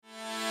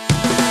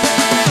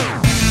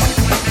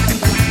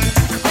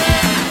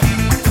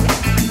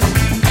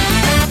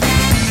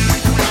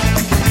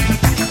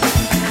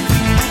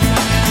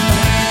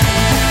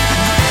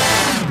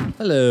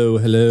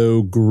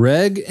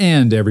Greg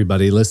and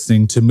everybody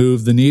listening to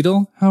Move the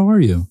Needle. How are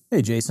you?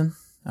 Hey, Jason.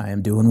 I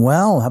am doing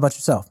well. How about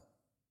yourself?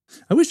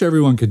 I wish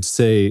everyone could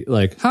say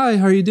like, hi,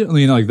 how are you doing?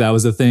 You know, like that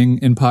was a thing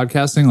in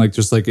podcasting, like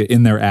just like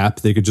in their app,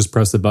 they could just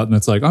press the button.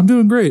 It's like, I'm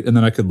doing great. And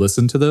then I could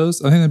listen to those.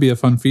 I think that'd be a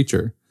fun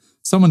feature.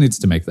 Someone needs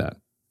to make that.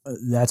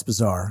 That's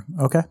bizarre.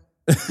 Okay.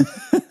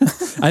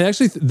 I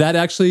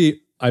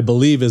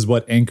believe is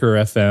what Anchor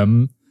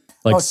FM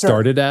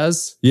started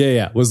as.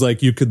 Yeah. Was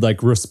like, you could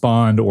like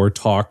respond or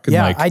talk. And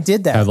I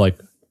did that. Have like,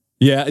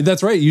 yeah,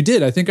 that's right. You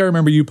did. I think I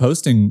remember you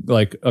posting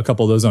like a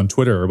couple of those on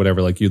Twitter or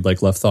whatever, like you'd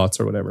like left thoughts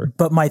or whatever.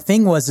 But my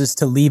thing was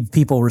to leave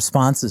people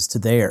responses to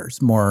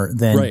theirs more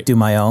than do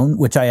my own,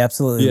 which I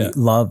absolutely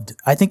loved.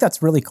 I think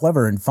that's really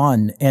clever and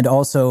fun. And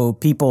also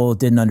people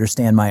didn't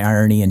understand my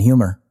irony and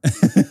humor.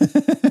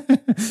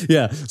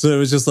 Yeah. So it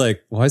was just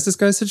like, why is this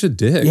guy such a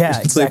dick? Yeah,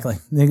 exactly.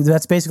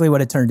 That's basically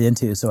what it turned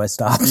into. So I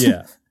stopped.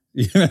 Yeah.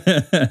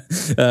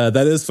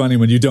 That is funny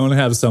when you don't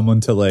have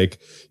someone to like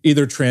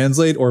either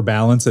translate or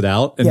balance it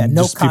out, and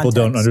just people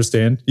don't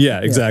understand. Yeah,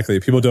 exactly.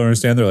 People don't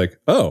understand. They're like,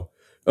 oh,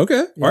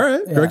 okay, all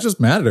right. Greg's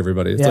just mad at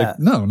everybody. It's like,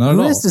 no, not at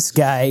all. Who is this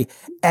guy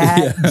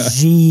at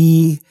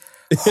G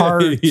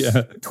Hart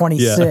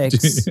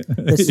 26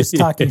 that's just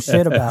talking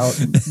shit about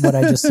what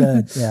I just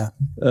said? Yeah.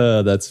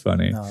 That's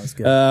funny. No, that's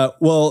good.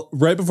 Well,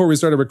 right before we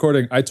started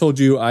recording, I told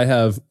you I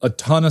have a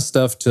ton of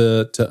stuff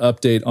to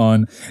update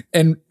on.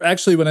 And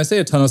actually, when I say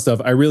a ton of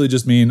stuff, I really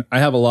just mean I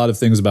have a lot of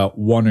things about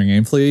Wandering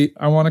Aimfully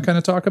I want to kind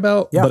of talk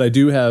about. Yeah. But I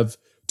do have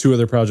 2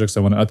 other projects I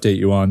want to update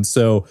you on.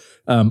 So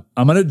I'm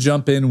going to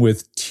jump in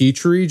with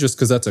Teachery just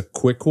because that's a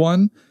quick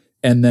one.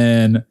 And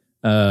then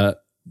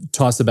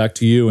toss it back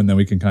to you, and then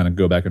we can kind of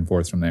go back and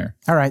forth from there.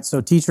 All right.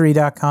 So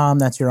teachery.com,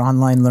 that's your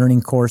online learning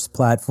course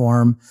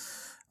platform.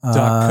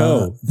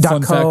 .co.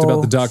 Fun fact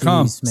about the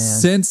 .com.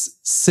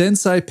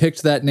 Since I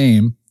picked that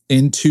name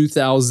in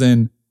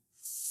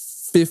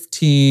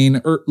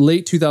 2015 or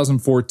late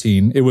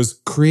 2014, it was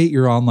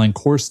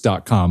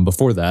createyouronlinecourse.com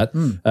before that.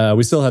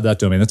 We still have that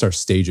domain. That's our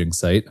staging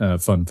site.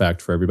 Fun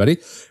fact for everybody.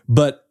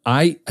 But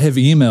I have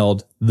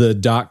emailed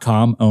the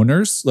 .com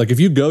owners. Like if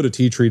you go to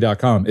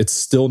teachery.com, it's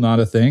still not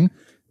a thing.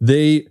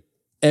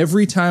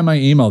 Every time I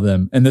email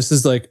them, and this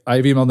is like,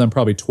 I've emailed them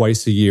probably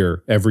twice a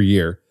year, every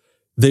year,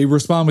 they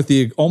respond with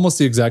almost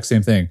the exact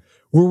same thing.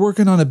 We're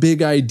working on a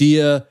big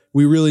idea.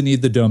 We really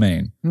need the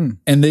domain.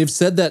 And they've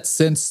said that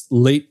since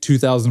late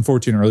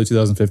 2014, early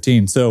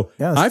 2015. So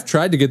I've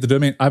tried to get the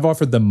domain. I've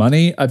offered them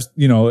money. At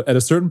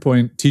a certain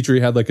point, Teachery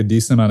had like a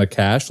decent amount of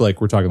cash.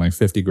 Like we're talking like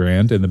 50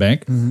 grand in the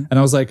bank. And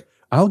I was like,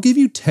 I'll give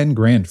you 10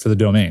 grand for the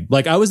domain.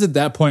 Like I was at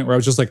that point where I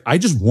was just like, I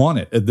just want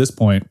it at this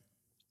point.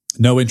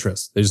 No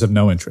interest. They just have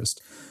no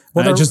interest.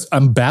 Well,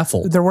 I'm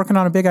baffled. They're working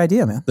on a big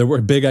idea, man.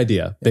 Big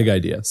idea.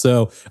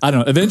 So I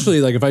don't know.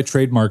 Eventually, like if I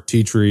trademark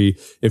Teachery,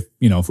 if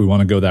we want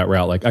to go that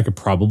route, like I could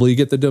probably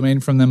get the domain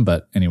from them.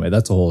 But anyway,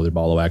 that's a whole other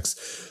ball of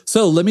wax.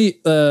 So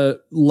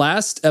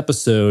last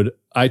episode,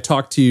 I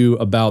talked to you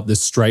about the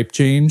Stripe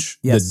change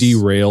that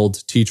derailed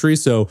Teachery.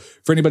 So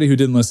for anybody who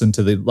didn't listen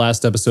to the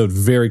last episode,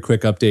 very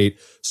quick update.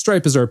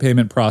 Stripe is our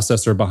payment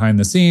processor behind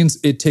the scenes.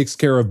 It takes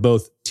care of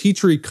both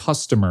Teachery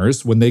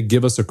customers. When they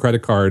give us a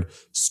credit card,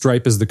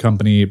 Stripe is the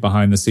company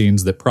behind the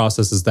scenes that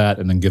processes that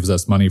and then gives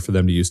us money for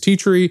them to use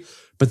Teachery.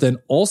 But then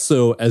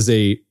also as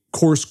a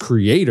course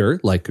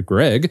creator like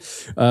Greg,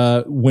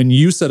 when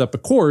you set up a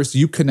course,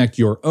 you connect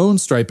your own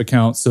Stripe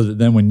account so that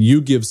then when you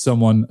give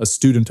someone, a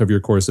student of your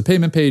course, a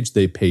payment page,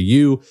 they pay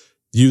you.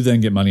 You then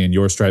get money in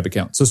your Stripe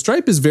account. So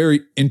Stripe is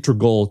very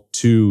integral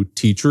to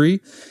Teachery.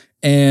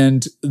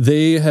 And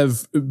they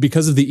have,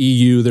 because of the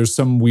EU, there's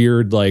some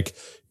weird, like,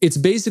 it's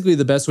basically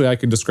the best way I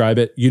can describe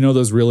it. You know,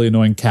 those really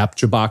annoying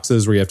CAPTCHA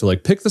boxes where you have to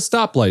like pick the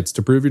stoplights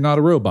to prove you're not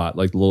a robot,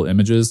 like the little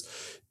images.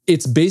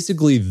 It's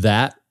basically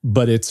that,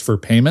 but it's for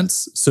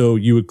payments. So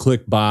you would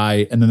click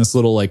buy, and then this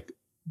little like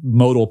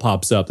modal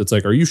pops up that's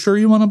like, are you sure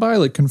you want to buy?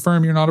 Like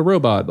confirm you're not a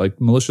robot,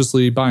 like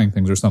maliciously buying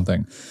things or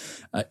something.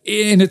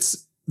 And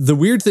it's, the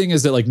weird thing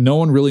is that like no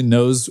one really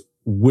knows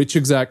which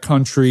exact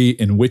country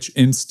in which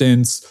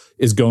instance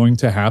is going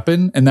to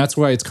happen. And that's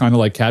why it's kind of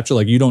like CAPTCHA.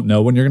 Like you don't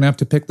know when you're going to have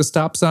to pick the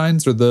stop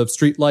signs or the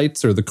street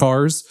lights or the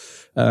cars.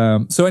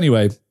 So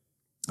anyway,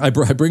 I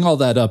bring all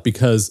that up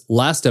because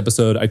last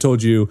episode I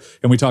told you,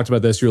 and we talked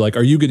about this, you're like,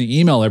 are you going to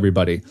email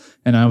everybody?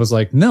 And I was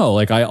like, no,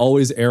 like I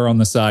always err on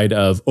the side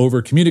of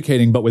over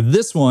communicating. But with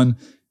this one,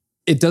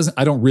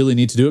 I don't really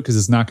need to do it because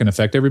it's not going to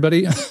affect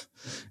everybody.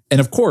 And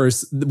of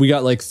course, we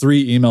got like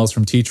 3 emails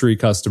from Teachery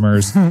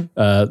customers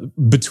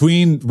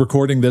between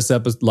recording this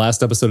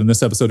last episode and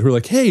this episode who are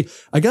like, hey,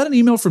 I got an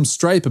email from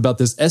Stripe about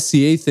this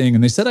SCA thing.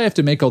 And they said I have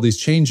to make all these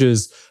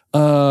changes.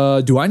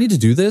 Do I need to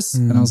do this?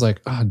 And I was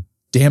like,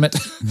 damn it.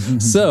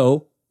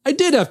 So I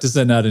did have to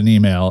send out an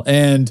email.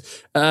 And,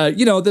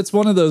 that's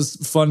one of those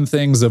fun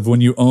things of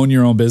when you own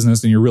your own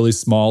business and you're really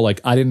small.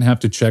 Like I didn't have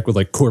to check with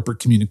like corporate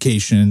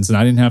communications and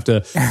I didn't have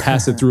to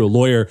pass it through a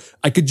lawyer.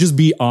 I could just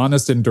be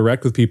honest and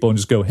direct with people and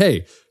just go,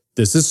 hey,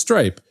 this is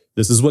Stripe.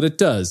 this is what it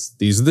does.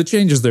 These are the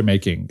changes they're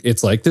making.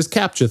 It's like this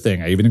CAPTCHA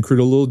thing. I even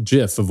included a little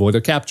GIF of what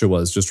a CAPTCHA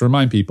was, just to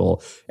remind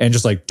people. And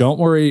just like, don't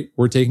worry,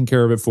 we're taking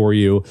care of it for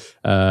you.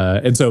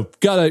 And so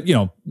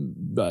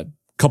a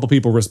couple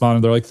people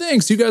responded. They're like,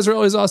 thanks, you guys are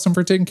always awesome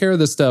for taking care of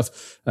this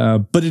stuff.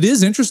 But it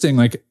is interesting,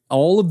 like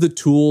all of the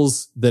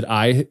tools that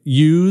I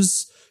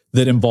use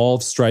that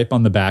involve Stripe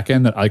on the back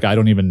end that like I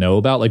don't even know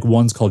about. Like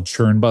one's called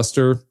Churn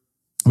Buster.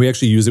 We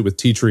actually use it with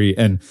Teatree.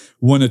 And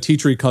when a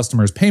Teatree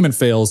customer's payment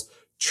fails,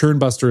 Churn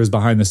Buster is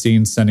behind the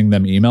scenes sending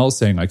them emails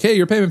saying like, hey,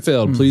 your payment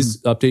failed. Please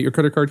update your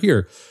credit card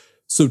here.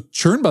 So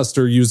Churn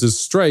Buster uses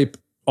Stripe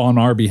on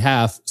our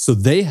behalf. So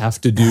they have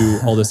to do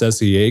all this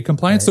SEA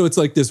compliance. Right. So it's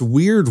like this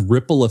weird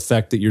ripple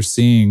effect that you're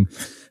seeing.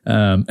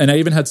 And I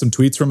even had some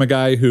tweets from a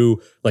guy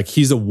who like,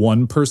 he's a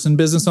one person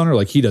business owner.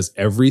 Like he does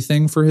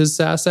everything for his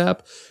SaaS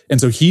app.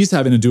 And so he's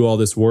having to do all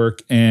this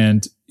work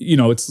and,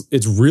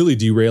 it's really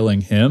derailing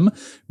him.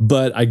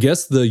 But I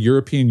guess the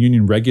European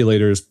Union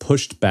regulators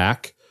pushed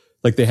back.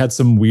 Like they had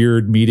some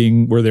weird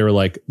meeting where they were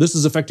like, this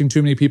is affecting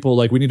too many people.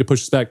 Like we need to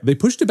push this back. They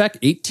pushed it back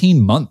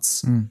 18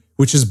 months,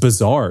 which is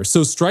bizarre.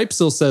 So Stripe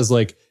still says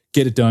like,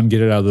 get it done, get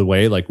it out of the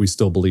way. Like we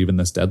still believe in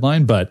this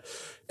deadline. But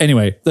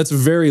anyway, that's a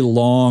very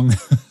long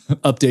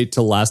update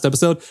to last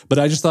episode. But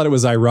I just thought it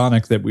was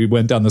ironic that we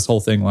went down this whole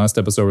thing last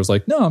episode. Was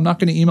like, no, I'm not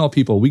going to email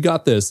people. We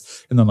got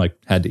this. And then like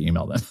had to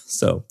email them.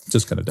 So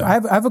just kind of dumb.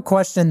 I have a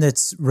question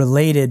that's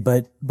related,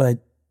 but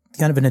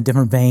kind of in a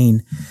different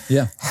vein.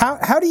 Yeah.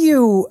 How do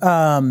you,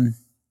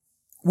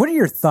 what are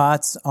your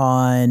thoughts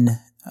on,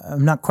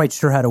 I'm not quite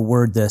sure how to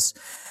word this.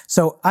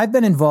 So I've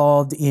been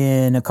involved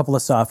in a couple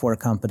of software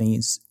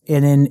companies,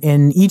 and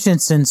in each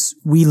instance,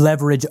 we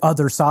leverage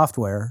other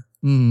software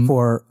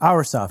for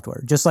our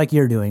software, just like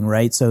you're doing,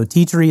 right? So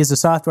Teatree is a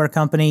software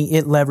company.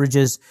 It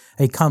leverages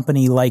a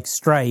company like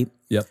Stripe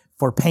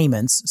for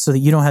payments so that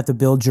you don't have to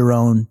build your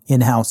own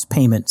in-house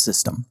payment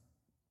system.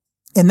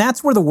 And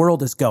that's where the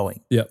world is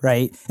going,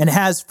 right? And it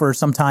has for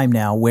some time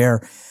now,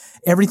 where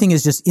everything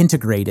is just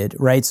integrated,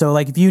 right? So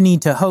like if you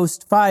need to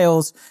host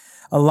files,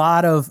 a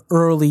lot of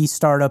early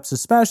startups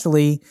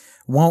especially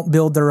won't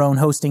build their own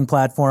hosting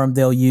platform.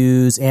 They'll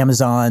use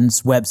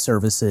Amazon's web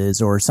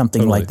services or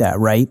something like that,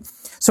 right?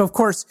 So of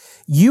course,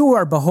 you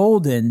are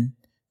beholden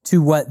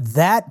to what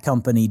that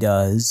company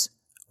does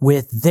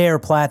with their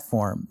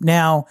platform.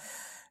 Now,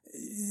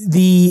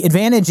 the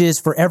advantage is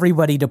for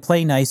everybody to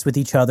play nice with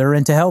each other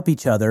and to help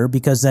each other,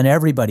 because then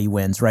everybody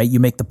wins, right? You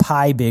make the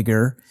pie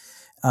bigger,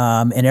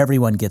 and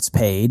everyone gets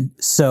paid.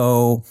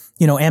 So,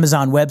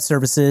 Amazon Web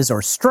Services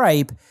or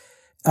Stripe,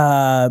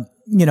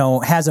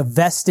 has a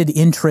vested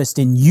interest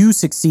in you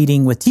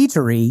succeeding with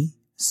Teatree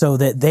so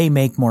that they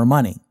make more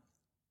money.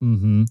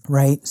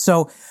 Right?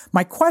 So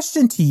my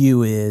question to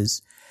you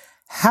is,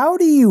 how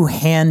do you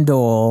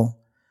handle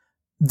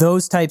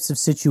those types of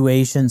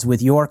situations with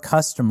your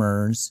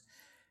customers?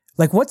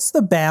 Like, what's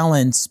the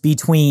balance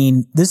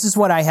between this is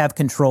what I have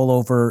control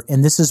over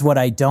and this is what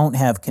I don't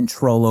have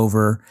control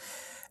over,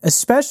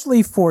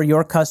 especially for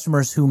your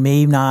customers who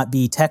may not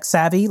be tech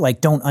savvy,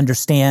 like don't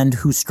understand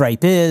who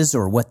Stripe is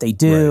or what they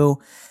do,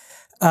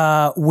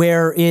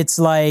 where it's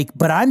like,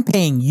 but I'm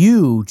paying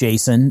you,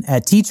 Jason,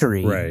 at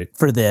Teatree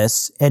for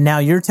this, and now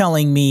you're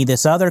telling me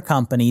this other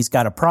company's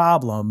got a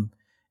problem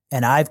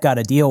and I've got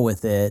to deal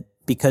with it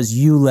because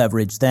you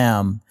leverage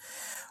them.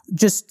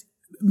 Just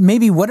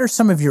maybe what are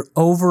some of your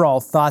overall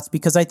thoughts?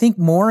 Because I think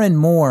more and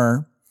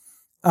more,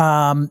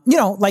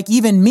 like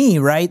even me,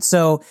 right?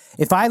 So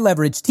if I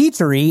leverage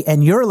Teatree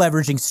and you're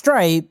leveraging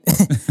Stripe,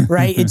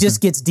 right, it just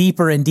gets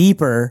deeper and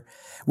deeper.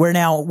 Where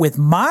now with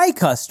my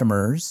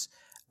customers,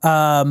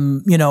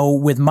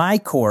 with my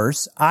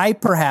course, I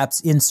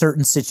perhaps in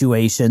certain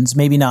situations,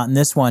 maybe not in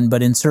this one,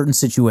 but in certain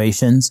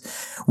situations,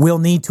 will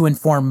need to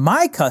inform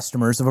my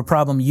customers of a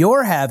problem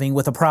you're having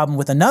with a problem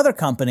with another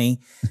company,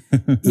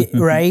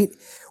 right?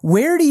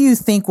 Where do you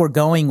think we're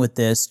going with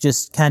this?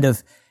 Just kind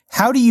of,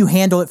 how do you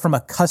handle it from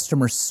a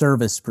customer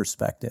service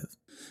perspective?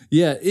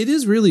 Yeah, it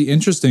is really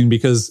interesting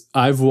because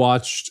I've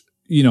watched,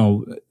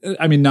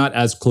 not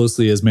as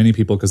closely as many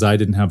people because I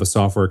didn't have a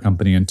software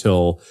company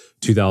until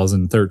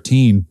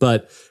 2013.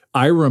 But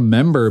I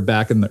remember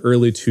back in the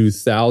early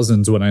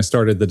 2000s when I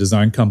started the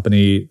design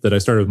company that I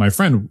started with my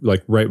friend,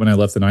 like right when I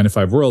left the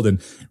 9-to-5 world,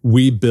 and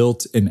we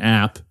built an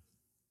app.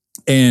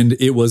 And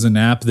it was an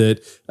app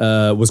that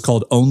was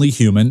called Only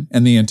Human.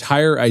 And the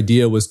entire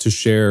idea was to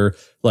share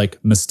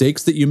like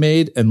mistakes that you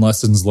made and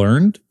lessons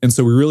learned. And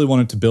so we really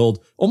wanted to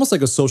build almost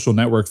like a social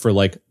network for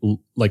like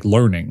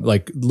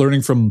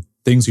learning from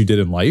things you did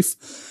in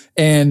life.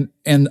 And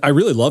I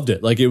really loved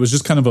it. Like it was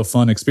just kind of a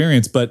fun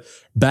experience. But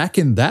back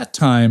in that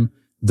time,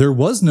 there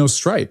was no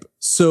Stripe.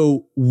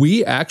 So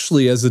we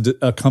actually, as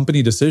a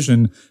company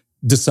decision,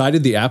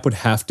 decided the app would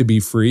have to be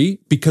free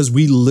because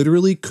we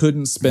literally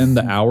couldn't spend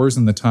the hours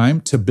and the time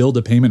to build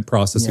a payment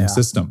processing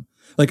system.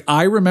 Like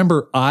I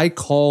remember I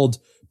called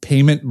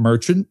payment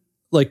merchant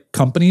like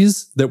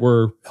companies that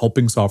were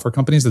helping software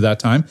companies at that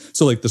time.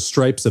 So like the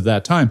Stripes of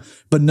that time,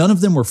 but none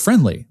of them were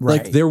friendly.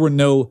 Right. Like there were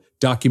no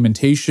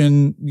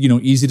documentation,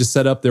 easy to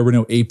set up. There were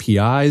no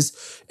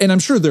APIs. And I'm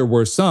sure there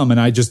were some, and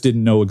I just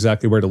didn't know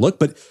exactly where to look,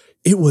 but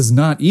it was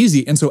not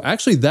easy. And so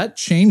actually that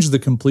changed the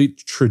complete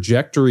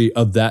trajectory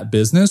of that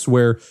business,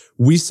 where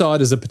we saw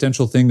it as a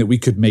potential thing that we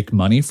could make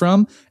money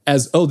from,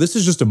 as, oh, this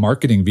is just a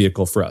marketing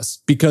vehicle for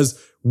us, because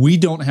we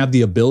don't have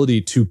the ability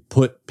to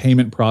put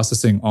payment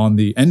processing on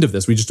the end of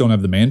this. We just don't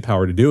have the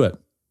manpower to do it.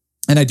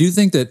 And I do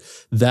think that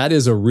that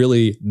is a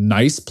really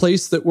nice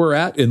place that we're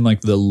at in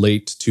like the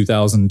late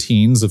 2000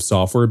 teens of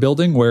software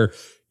building, where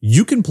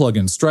you can plug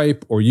in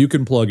Stripe or you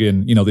can plug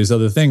in, these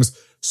other things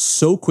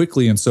so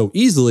quickly and so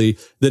easily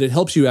that it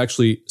helps you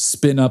actually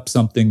spin up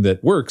something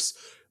that works.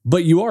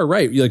 But you are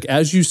right. Like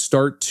as you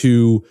start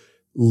to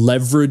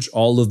leverage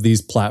all of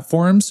these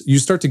platforms, you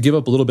start to give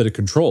up a little bit of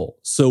control.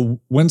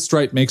 So when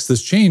Stripe makes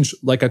this change,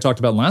 like I talked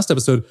about in the last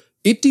episode,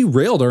 it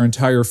derailed our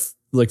entire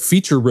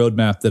feature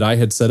roadmap that I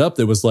had set up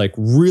that was like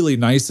really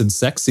nice and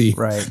sexy.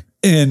 Right.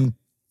 And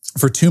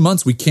for 2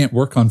 months, we can't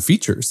work on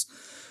features.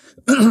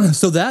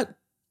 So that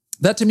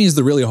to me is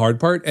the really hard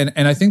part. And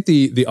I think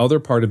the other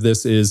part of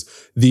this is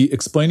the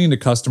explaining to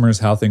customers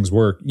how things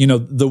work.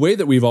 The way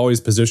that we've always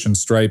positioned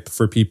Stripe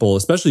for people,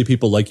 especially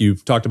people like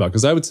you've talked about,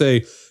 because I would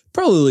say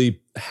probably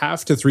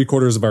half to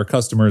 3/4 of our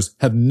customers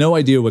have no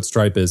idea what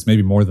Stripe is,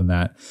 maybe more than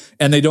that.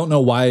 And they don't know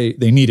why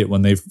they need it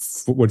when they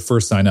would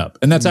first sign up.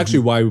 And that's actually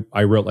why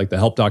I wrote like the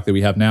help doc that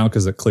we have now,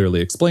 because it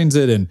clearly explains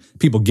it and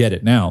people get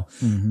it now.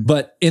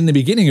 But in the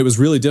beginning, it was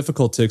really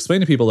difficult to explain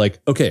to people like,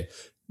 okay,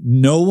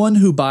 no one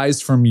who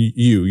buys from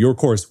you, your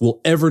course,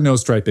 will ever know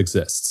Stripe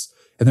exists.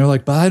 And they're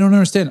like, but I don't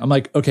understand. I'm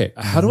like, okay,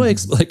 how do I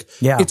explain?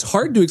 It's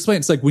hard to explain.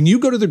 It's like when you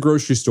go to the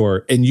grocery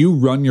store and you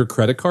run your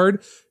credit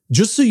card,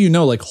 just so you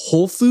know, like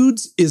Whole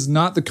Foods is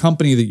not the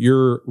company that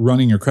you're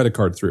running your credit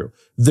card through.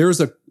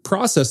 There's a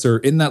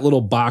processor in that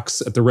little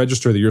box at the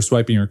register that you're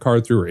swiping your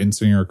card through or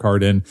inserting your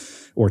card in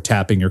or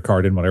tapping your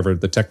card in, whatever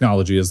the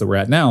technology is that we're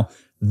at now.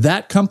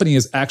 That company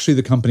is actually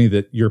the company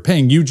that you're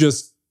paying.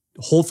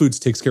 Whole Foods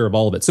takes care of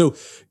all of it. So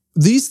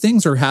these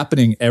things are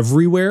happening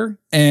everywhere.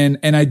 And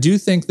I do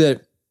think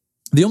that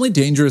the only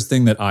dangerous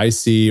thing that I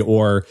see,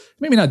 or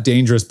maybe not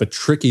dangerous, but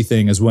tricky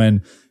thing, is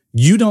when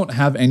you don't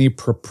have any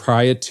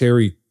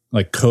proprietary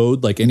like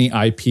code, like any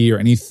IP or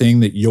anything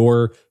that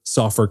your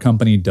software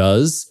company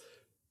does,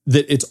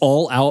 that it's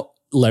all out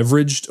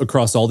leveraged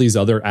across all these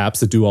other apps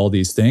that do all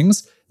these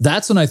things.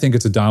 That's when I think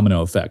it's a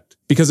domino effect,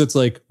 because it's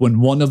like when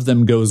one of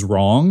them goes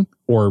wrong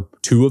or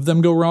two of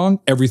them go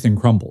wrong, everything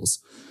crumbles.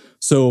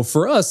 So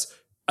for us,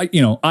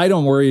 I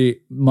don't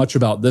worry much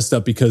about this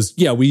stuff because,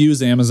 we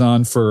use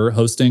Amazon for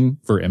hosting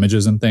for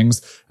images and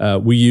things.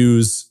 We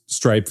use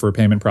Stripe for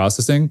payment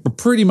processing, but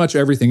pretty much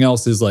everything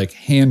else is like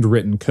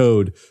handwritten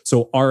code.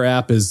 So our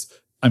app is,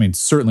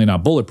 certainly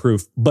not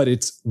bulletproof, but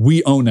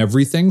we own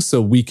everything. So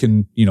we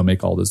can,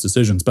 make all those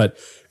decisions. But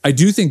I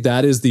do think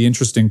that is the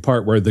interesting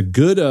part, where the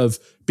good of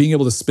being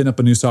able to spin up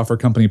a new software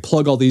company,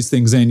 plug all these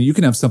things in, you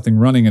can have something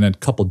running in a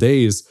couple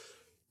days,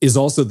 is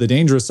also the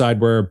dangerous side,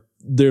 where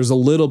there's a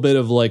little bit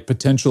of like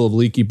potential of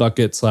leaky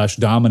bucket /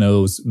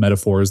 dominoes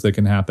metaphors that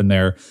can happen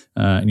there.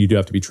 And you do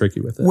have to be tricky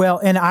with it. Well,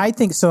 and I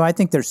think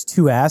there's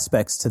two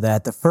aspects to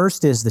that. The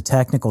first is the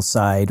technical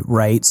side,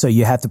 right? So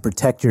you have to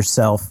protect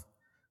yourself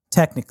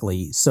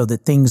technically so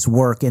that things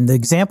work. And the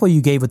example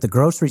you gave with the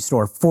grocery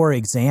store, for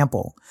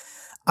example,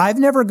 I've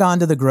never gone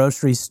to the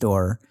grocery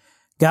store,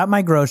 got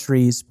my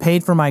groceries,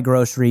 paid for my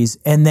groceries,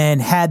 and then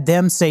had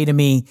them say to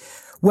me,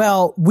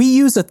 well, we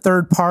use a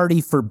third party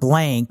for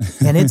blank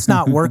and it's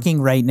not working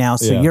right now,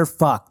 so you're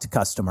fucked,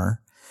 customer.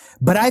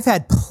 But I've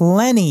had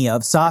plenty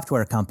of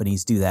software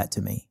companies do that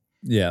to me.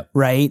 Yeah.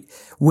 Right?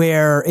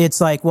 Where it's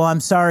like, well,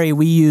 I'm sorry,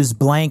 we use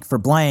blank for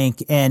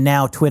blank and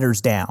now Twitter's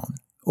down.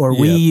 Or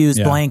we use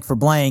blank for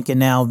blank and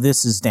now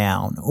this is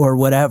down, or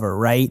whatever,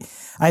 right?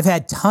 I've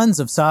had tons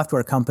of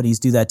software companies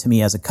do that to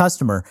me as a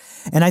customer.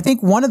 And I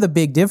think one of the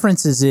big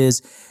differences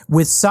is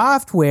with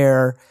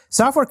software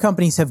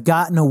companies have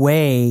gotten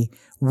away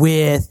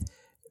with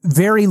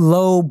very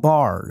low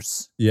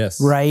bars. Yes.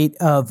 Right?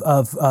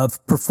 Of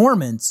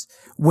performance.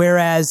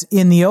 Whereas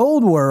in the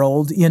old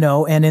world,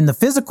 and in the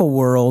physical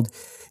world,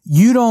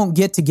 you don't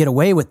get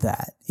away with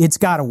that. It's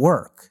got to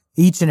work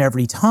each and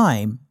every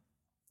time.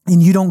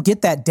 And you don't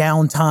get that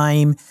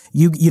downtime.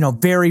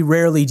 Very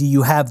rarely do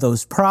you have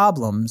those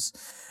problems,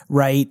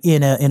 right?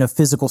 In a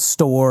physical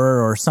store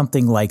or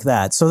something like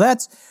that. So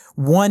that's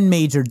one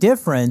major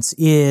difference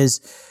is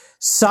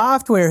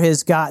software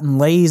has gotten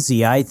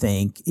lazy, I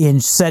think,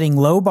 in setting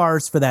low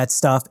bars for that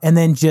stuff and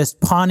then just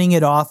pawning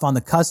it off on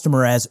the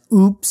customer as,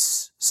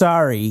 oops,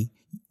 sorry,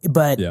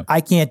 but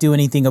I can't do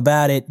anything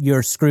about it.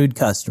 You're screwed,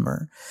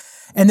 customer.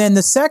 And then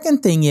the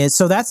second thing is,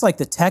 so that's like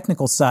the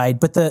technical side,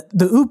 but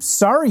the oops,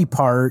 sorry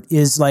part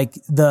is like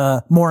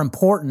the more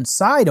important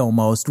side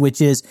almost,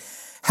 which is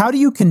how do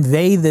you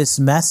convey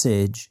this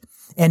message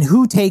and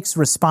who takes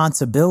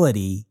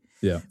responsibility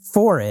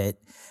for it?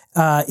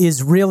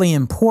 is really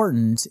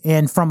important.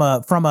 And from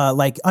a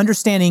like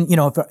understanding,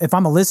 if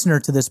I'm a listener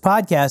to this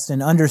podcast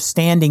and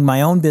understanding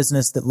my own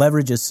business that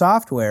leverages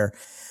software,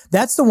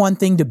 that's the one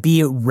thing to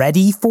be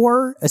ready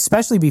for,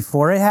 especially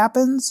before it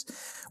happens,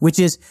 which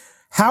is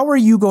how are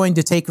you going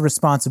to take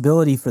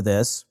responsibility for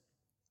this?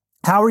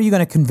 How are you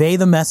going to convey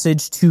the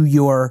message to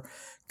your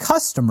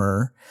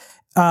customer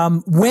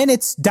when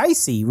it's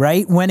dicey,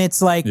 right? When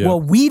it's like,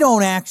 well, we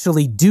don't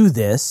actually do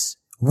this.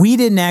 We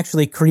didn't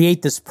actually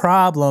create this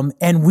problem,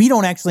 and we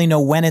don't actually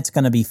know when it's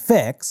going to be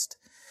fixed.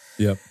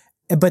 Yep.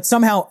 But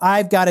somehow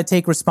I've got to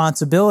take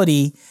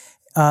responsibility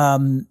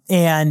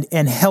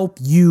and help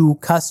you,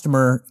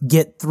 customer,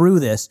 get through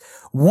this.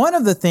 One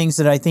of the things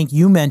that I think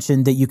you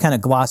mentioned that you kind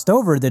of glossed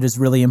over that is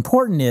really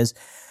important is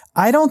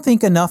I don't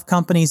think enough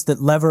companies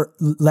that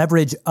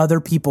leverage other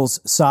people's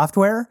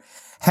software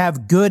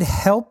have good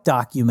help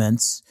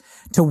documents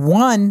to,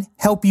 one,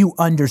 help you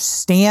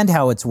understand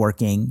how it's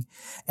working,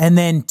 and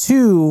then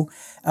two,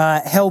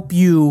 help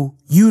you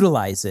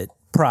utilize it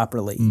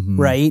properly,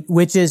 right?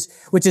 Which is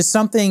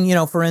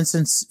something, for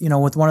instance,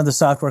 with one of the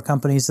software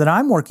companies that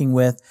I'm working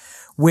with,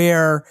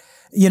 where,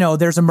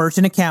 there's a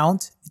merchant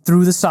account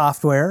through the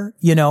software,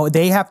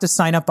 they have to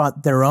sign up on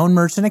their own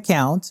merchant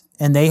account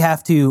and they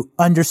have to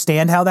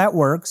understand how that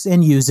works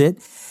and use it.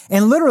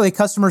 And literally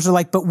customers are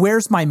like, but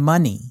where's my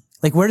money?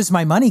 Like, where does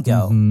my money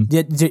go?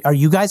 Are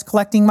you guys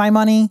collecting my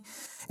money?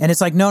 And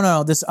it's like,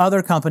 no, this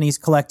other company's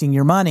collecting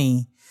your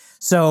money.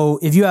 So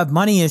if you have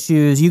money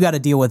issues, you got to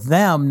deal with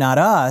them, not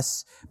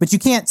us. But you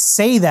can't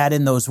say that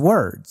in those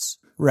words,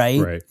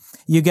 right? Right.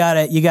 You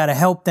gotta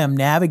help them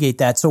navigate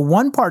that. So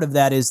one part of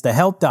that is the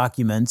help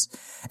documents.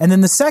 And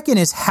then the second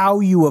is how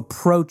you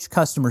approach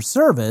customer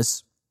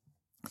service,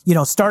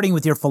 starting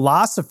with your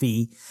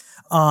philosophy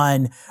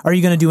on, are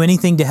you going to do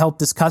anything to help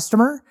this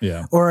customer?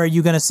 Yeah. Or are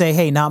you going to say,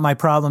 hey, not my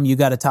problem, you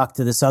got to talk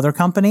to this other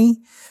company?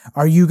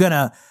 Are you going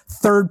to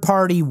third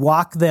party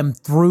walk them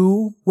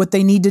through what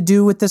they need to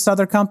do with this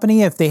other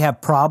company if they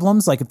have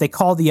problems? Like if they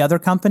call the other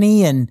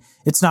company and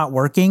it's not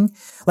working?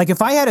 Like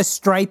if I had a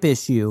Stripe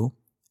issue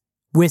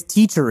with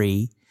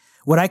Teachery,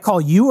 would I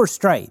call you or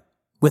Stripe?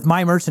 With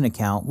my merchant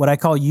account, would I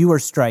call you or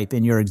Stripe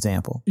in your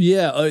example?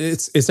 Yeah,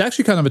 it's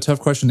actually kind of a tough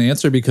question to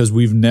answer because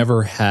we've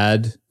never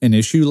had an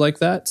issue like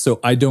that.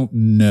 So I don't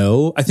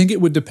know. I think it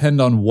would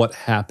depend on what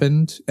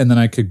happened, and then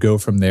I could go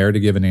from there to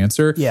give an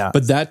answer. Yeah.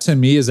 But that to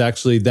me is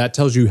actually, that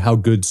tells you how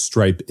good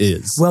Stripe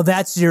is. Well,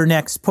 that's your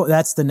next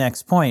that's the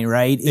next point,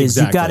 right? Is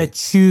you got to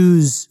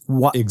choose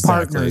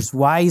partners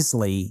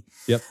wisely.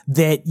 Yep.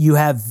 That you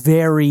have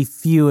very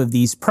few of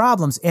these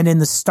problems. And in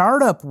the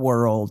startup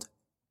world,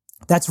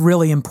 that's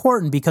really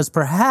important because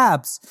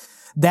perhaps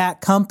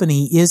that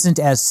company isn't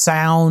as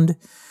sound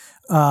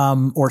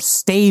or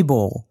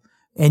stable,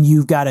 and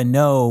you've got to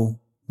know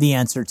the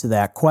answer to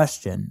that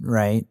question,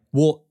 right?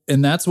 Well,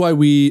 and that's why for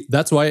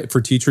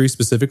Teachery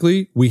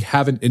specifically, we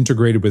haven't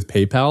integrated with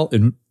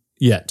PayPal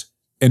yet.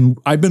 And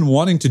I've been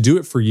wanting to do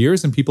it for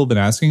years, and people have been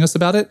asking us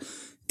about it.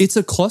 It's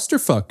a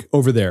clusterfuck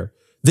over there.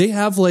 They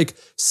have like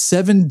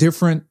 7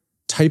 different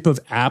type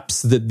of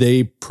apps that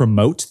they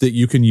promote that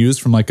you can use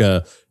from like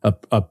a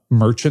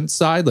merchant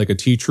side, like a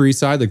Teachery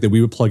side, like that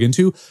we would plug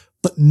into,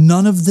 but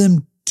none of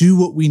them do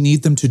what we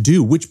need them to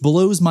do, which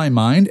blows my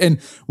mind. And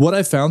what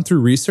I found through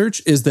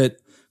research is that,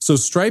 so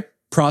Stripe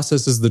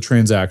processes the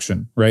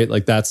transaction, right?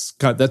 Like that's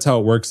how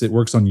it works. It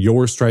works on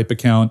your Stripe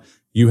account.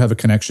 You have a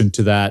connection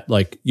to that.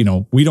 Like,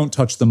 we don't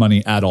touch the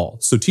money at all.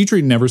 So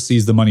Teachery never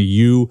sees the money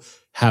you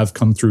have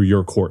come through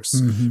your course,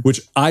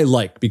 which I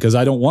like because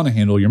I don't want to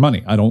handle your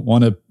money. I don't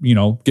want to,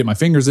 get my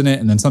fingers in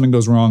it and then something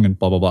goes wrong and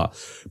blah, blah, blah.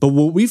 But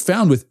what we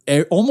found with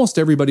almost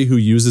everybody who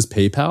uses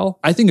PayPal,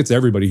 I think it's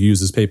everybody who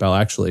uses PayPal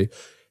actually,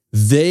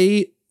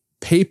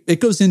 it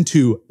goes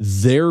into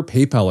their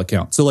PayPal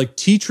account. So like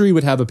Teachery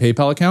would have a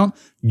PayPal account.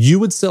 You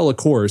would sell a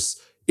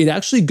course. It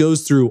actually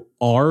goes through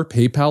our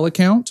PayPal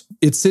account.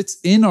 It sits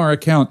in our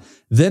account.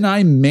 Then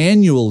I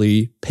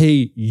manually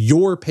pay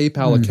your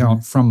PayPal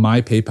account from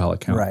my PayPal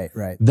account.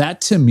 Right. That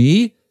to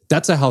me,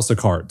 that's a house of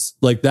cards.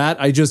 Like that,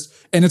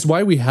 and it's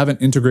why we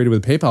haven't integrated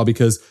with PayPal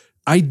because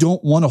I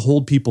don't want to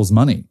hold people's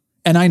money.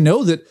 And I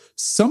know that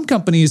some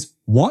companies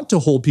want to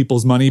hold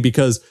people's money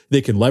because they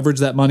can leverage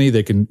that money.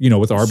 They can,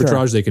 with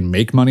arbitrage, they can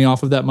make money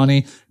off of that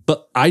money.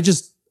 But I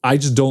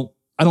don't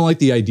like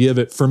the idea of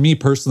it for me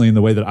personally in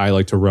the way that I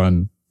like to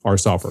run our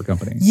software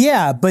company.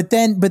 Yeah, but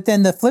then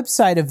the flip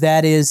side of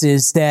that is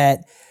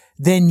that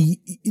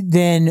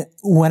then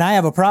when I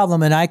have a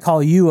problem and I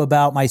call you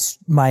about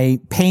my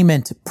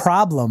payment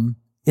problem,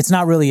 it's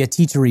not really a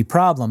Teachery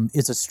problem,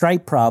 it's a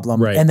Stripe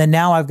problem. Right. And then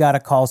now I've got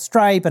to call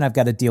Stripe and I've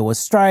got to deal with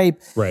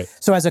Stripe. Right.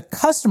 So as a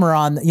customer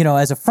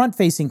as a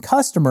front-facing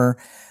customer,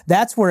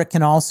 that's where it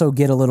can also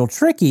get a little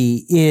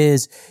tricky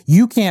is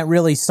you can't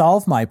really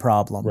solve my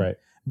problem. Right.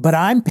 But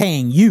I'm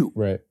paying you.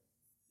 Right.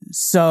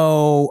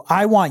 So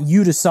I want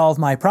you to solve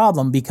my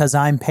problem because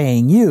I'm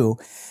paying you.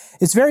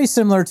 It's very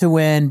similar to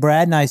when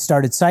Brad and I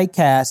started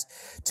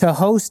SiteCast to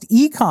host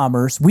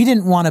e-commerce. We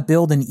didn't want to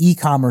build an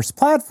e-commerce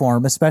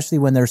platform, especially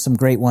when there's some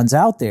great ones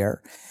out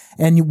there.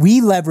 And we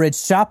leveraged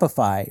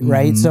Shopify,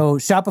 right? So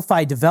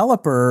Shopify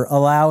developer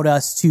allowed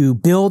us to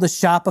build a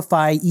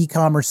Shopify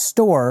e-commerce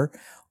store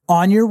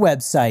on your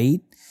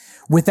website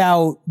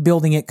without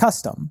building it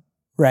custom,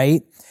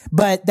 right?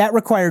 But that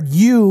required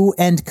you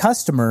and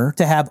customer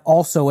to have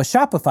also a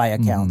Shopify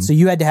account. So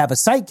you had to have a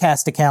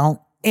SiteCast account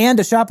and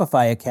a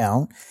Shopify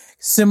account,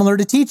 similar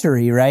to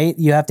Teachery, right?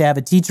 You have to have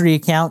a Teachery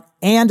account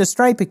and a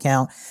Stripe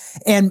account.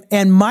 And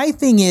my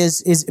thing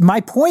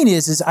my point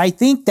is I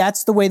think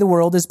that's the way the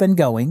world has been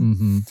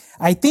going.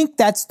 I think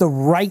that's the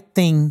right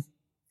thing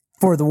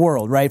for the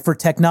world, right? For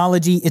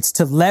technology, it's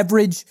to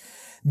leverage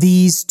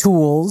these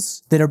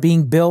tools that are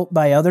being built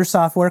by other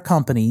software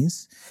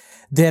companies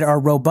that are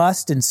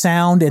robust and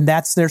sound, and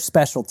that's their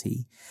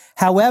specialty.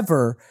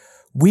 However,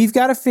 we've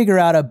got to figure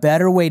out a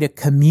better way to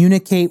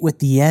communicate with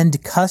the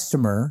end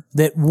customer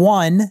that,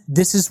 one,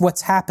 this is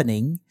what's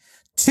happening.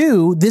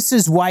 Two, this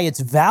is why it's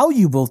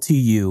valuable to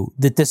you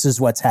that this is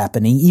what's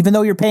happening. Even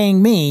though you're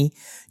paying me,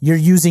 you're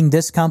using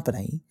this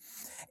company.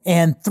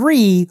 And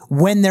three,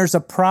 when there's a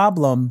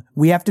problem,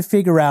 we have to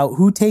figure out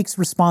who takes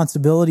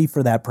responsibility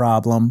for that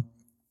problem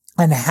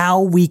and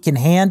how we can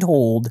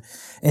handhold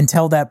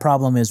until that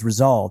problem is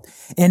resolved.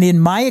 And in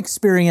my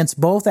experience,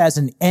 both as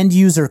an end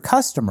user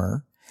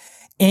customer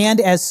and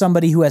as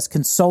somebody who has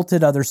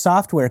consulted other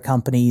software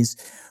companies,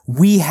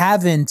 we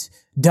haven't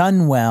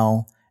done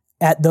well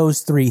at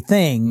those three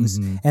things.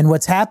 And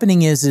what's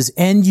happening is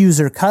end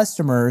user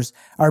customers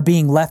are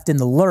being left in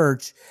the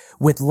lurch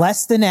with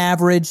less than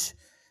average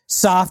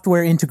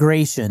software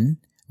integration,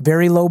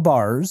 very low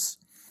bars,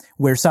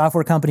 where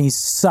software companies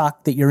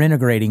suck that you're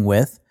integrating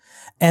with.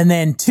 And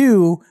then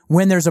two,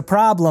 when there's a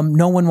problem,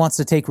 no one wants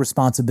to take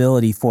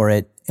responsibility for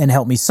it and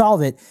help me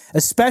solve it,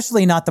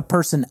 especially not the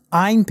person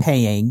I'm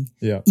paying,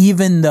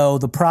 even though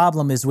the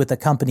problem is with a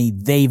company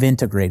they've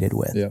integrated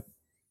with.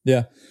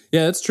 Yeah,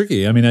 it's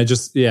tricky. I mean, it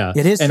is and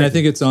tricky. I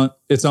think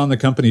it's on the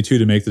company too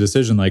to make the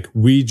decision. Like,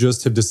 we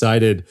just have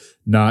decided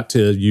not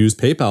to use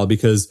PayPal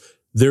because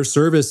their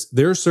service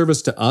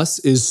to us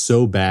is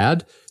so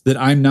bad that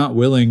I'm not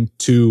willing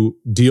to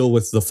deal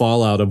with the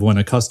fallout of when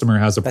a customer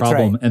has a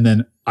problem and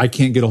then I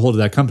can't get a hold of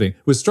that company.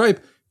 With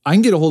Stripe, I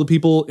can get a hold of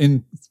people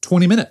in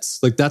 20 minutes.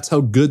 Like, that's how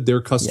good their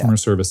customer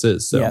service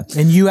is. So,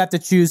 and you have to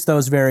choose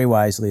those very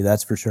wisely.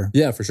 That's for sure.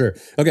 Yeah, for sure.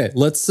 Okay,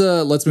 let's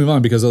move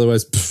on, because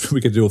otherwise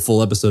we could do a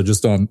full episode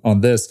just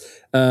on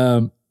this.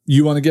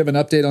 You want to give an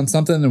update on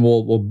something, and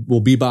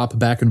we'll bebop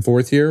back and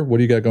forth here. What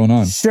do you got going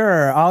on?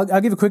 Sure.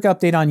 I'll give a quick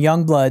update on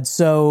Youngblood.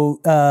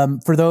 So,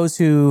 for those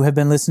who have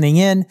been listening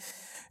in,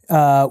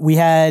 we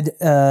had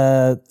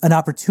an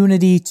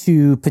opportunity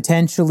to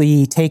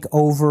potentially take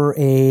over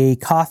a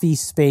coffee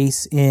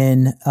space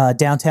in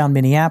downtown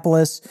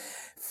Minneapolis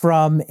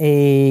from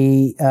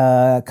a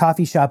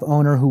coffee shop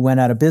owner who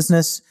went out of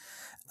business.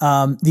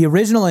 The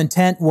original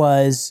intent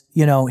was,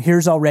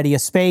 here's already a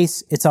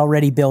space. It's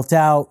already built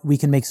out. We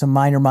can make some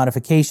minor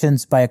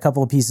modifications, buy a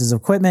couple of pieces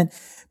of equipment,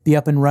 be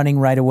up and running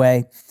right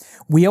away.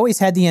 We always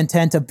had the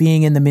intent of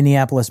being in the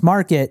Minneapolis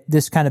market.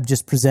 This kind of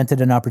just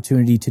presented an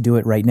opportunity to do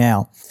it right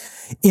now.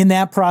 In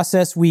that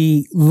process,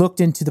 we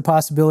looked into the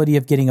possibility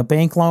of getting a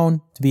bank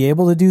loan to be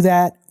able to do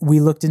that. We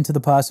looked into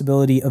the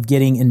possibility of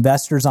getting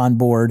investors on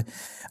board,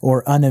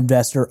 or an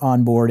investor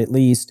on board at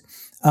least,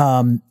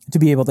 to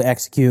be able to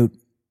execute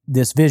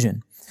this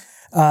vision.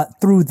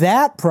 Through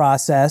that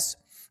process,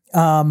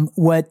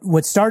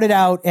 what started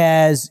out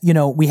as,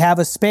 we have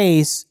a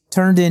space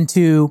turned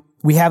into,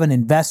 we have an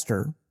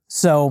investor.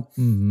 So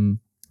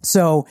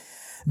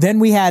then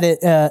we had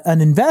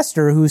an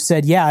investor who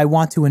said, yeah, I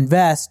want to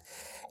invest.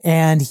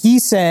 And he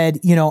said,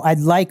 I'd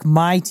like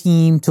my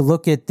team to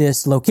look at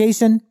this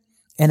location,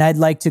 and I'd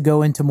like to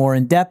go into more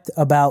in depth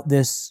about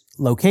this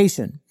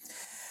location.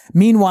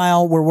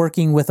 Meanwhile, we're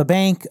working with a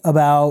bank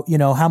about,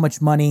 how much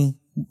money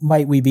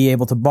might we be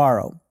able to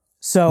borrow.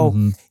 So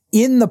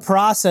in the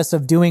process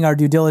of doing our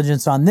due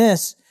diligence on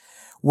this,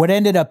 what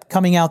ended up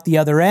coming out the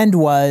other end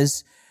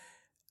was,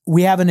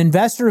 we have an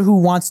investor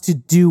who wants to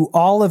do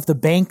all of the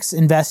bank's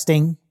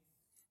investing.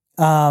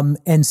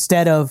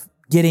 Instead of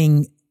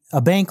getting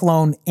a bank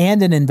loan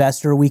and an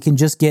investor, we can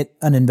just get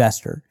an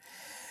investor.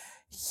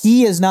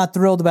 He is not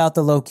thrilled about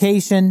the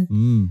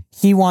location.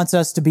 He wants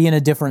us to be in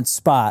a different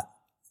spot.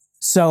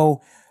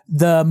 So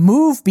the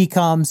move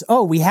becomes,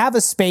 we have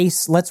a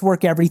space. Let's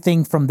work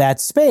everything from that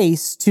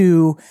space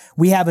to,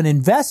 we have an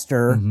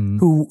investor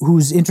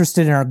who's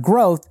interested in our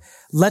growth.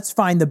 Let's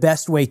find the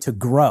best way to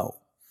grow.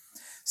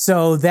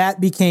 So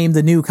that became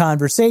the new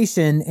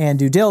conversation and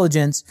due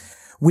diligence.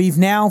 We've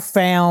now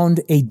found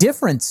a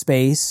different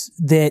space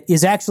that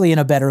is actually in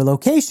a better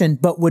location,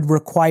 but would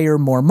require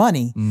more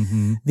money.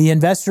 The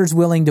investor's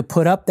willing to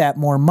put up that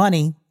more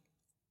money,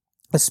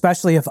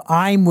 especially if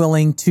I'm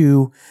willing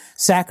to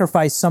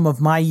sacrifice some of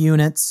my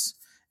units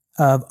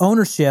of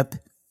ownership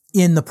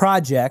in the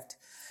project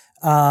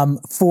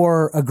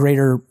for a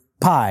greater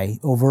pie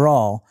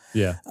overall.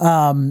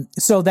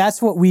 So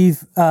that's what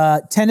we've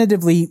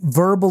tentatively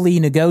verbally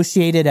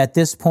negotiated at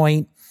this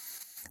point.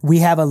 We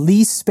have a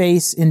lease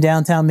space in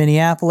downtown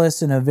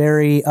Minneapolis in a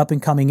very up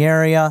and coming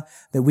area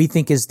that we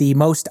think is the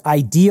most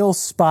ideal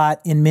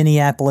spot in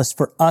Minneapolis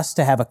for us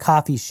to have a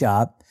coffee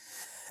shop.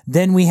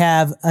 Then we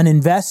have an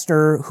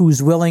investor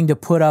who's willing to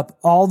put up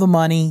all the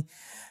money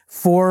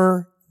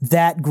for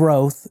that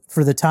growth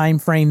for the time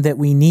frame that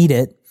we need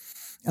it,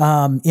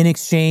 in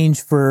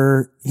exchange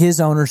for his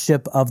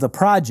ownership of the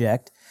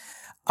project.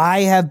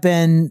 I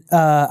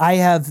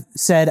have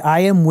said I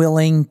am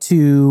willing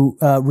to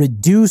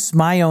reduce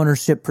my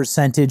ownership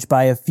percentage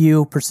by a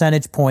few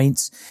percentage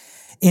points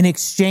in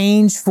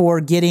exchange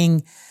for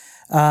getting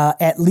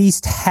at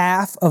least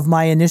half of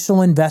my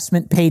initial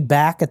investment paid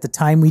back at the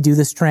time we do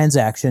this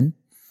transaction.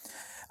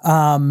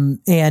 And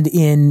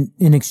in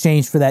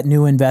exchange for that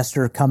new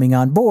investor coming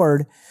on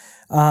board,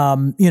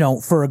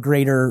 for a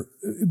greater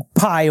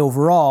pie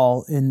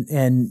overall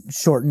and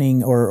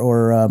shortening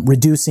or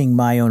reducing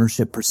my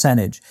ownership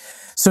percentage.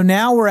 So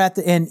now we're at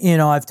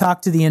I've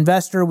talked to the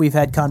investor. We've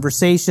had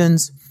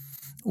conversations.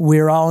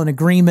 We're all in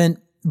agreement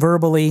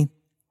verbally.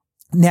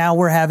 Now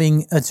we're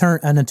having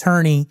an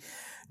attorney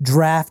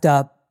draft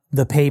up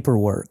the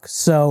paperwork.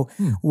 So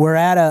we're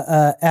at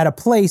a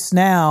place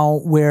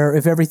now where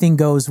if everything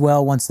goes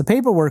well, once the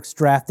paperwork's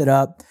drafted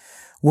up,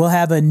 we'll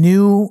have a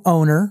new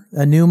owner,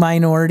 a new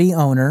minority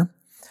owner.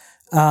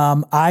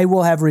 I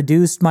will have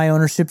reduced my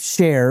ownership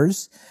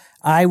shares.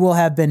 I will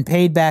have been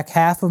paid back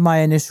half of my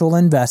initial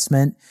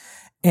investment.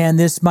 And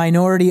this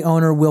minority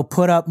owner will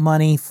put up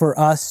money for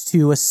us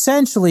to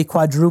essentially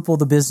quadruple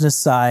the business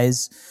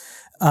size,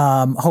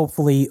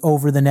 hopefully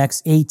over the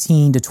next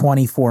 18 to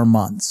 24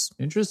 months.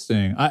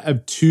 Interesting. I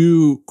have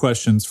two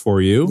questions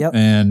for you, Yep.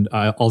 and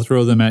I'll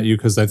throw them at you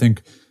because I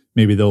think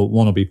maybe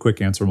one will be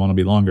quick answer, one will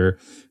be longer.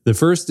 The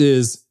first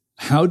is,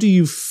 how do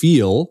you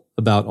feel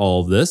about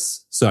all of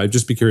this? So I'd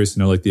just be curious to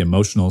know like the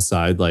emotional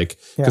side,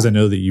 because I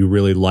know that you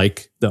really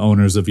like the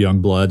owners of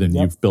Youngblood and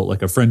you've built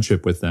like a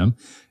friendship with them.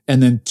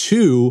 And then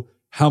two,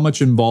 how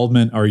much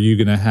involvement are you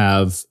going to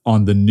have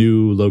on the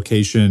new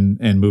location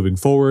and moving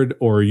forward?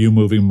 Or are you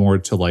moving more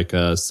to like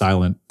a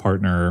silent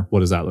partner?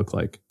 What does that look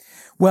like?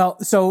 Well,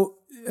 so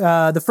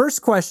the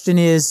first question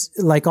is,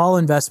 like all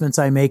investments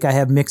I make, I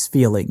have mixed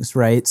feelings,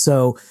 right?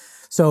 So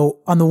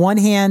on the one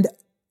hand,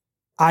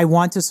 I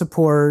want to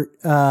support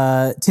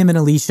Tim and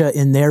Alicia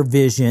in their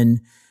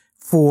vision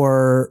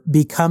for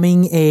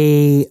becoming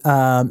a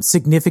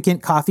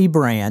significant coffee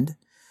brand.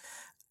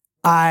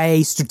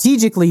 I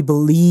strategically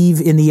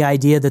believe in the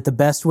idea that the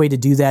best way to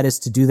do that is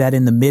to do that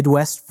in the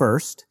Midwest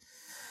first.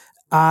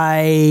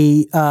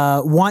 I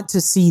want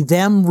to see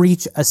them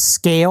reach a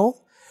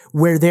scale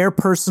where their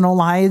personal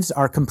lives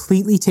are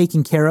completely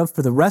taken care of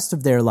for the rest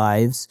of their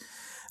lives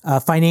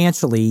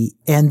financially,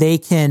 and they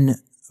can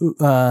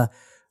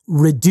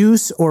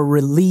reduce or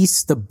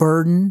release the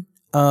burden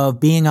of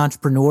being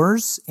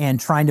entrepreneurs and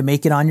trying to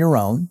make it on your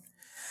own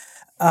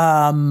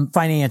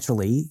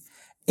financially.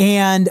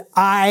 And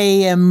I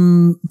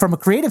am, from a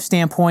creative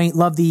standpoint,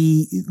 love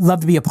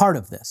to be a part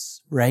of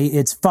this, right?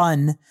 It's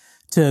fun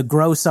to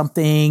grow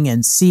something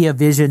and see a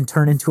vision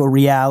turn into a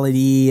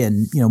reality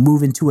and,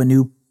 move into a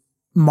new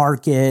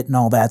market and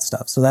all that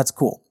stuff. So that's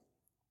cool.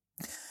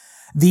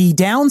 The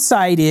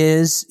downside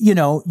is,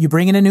 you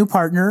bring in a new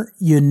partner.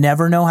 You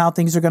never know how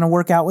things are going to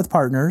work out with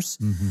partners.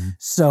 Mm-hmm.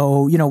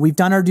 So, we've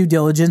done our due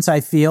diligence, I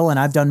feel, and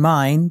I've done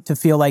mine to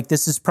feel like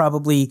this is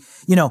probably,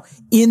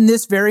 in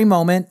this very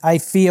moment, I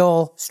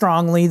feel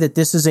strongly that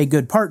this is a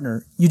good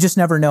partner. You just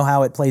never know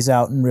how it plays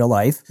out in real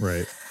life.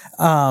 Right.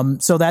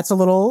 So that's a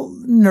little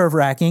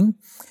nerve-wracking.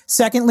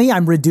 Secondly,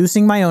 I'm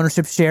reducing my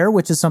ownership share,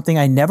 which is something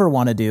I never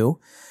want to do.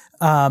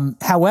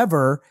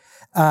 However,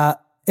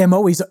 am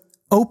always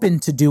open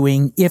to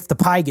doing if the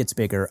pie gets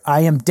bigger. I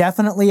am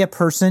definitely a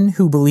person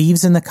who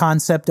believes in the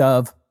concept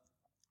of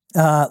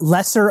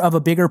lesser of a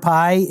bigger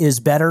pie is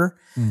better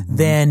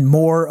than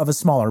more of a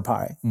smaller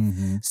pie.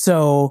 Mm-hmm.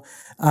 So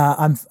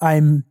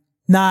I'm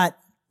not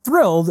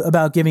thrilled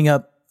about giving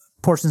up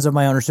portions of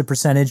my ownership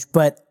percentage,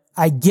 but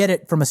I get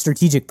it from a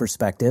strategic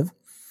perspective.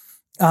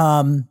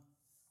 And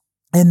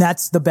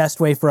that's the best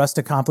way for us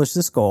to accomplish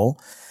this goal.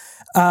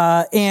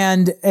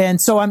 And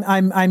so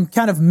I'm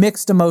kind of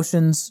mixed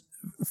emotions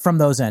from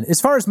those ends. As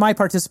far as my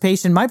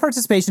participation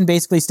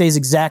basically stays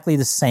exactly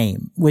the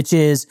same, which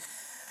is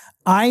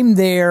I'm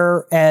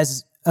there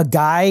as a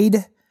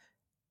guide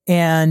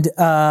and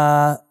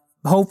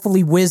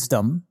hopefully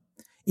wisdom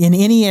in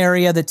any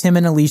area that Tim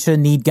and Alicia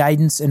need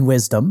guidance and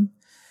wisdom.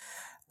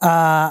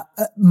 While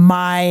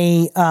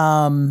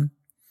I'm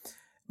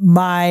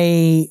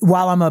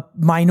a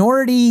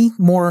minority,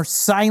 more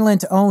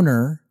silent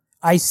owner,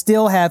 I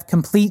still have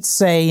complete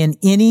say in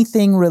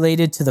anything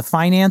related to the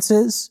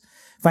financial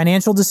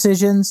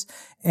decisions,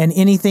 and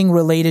anything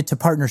related to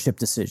partnership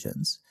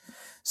decisions.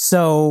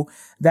 So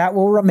that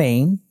will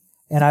remain,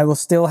 and I will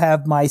still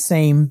have my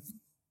same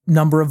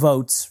number of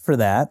votes for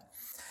that.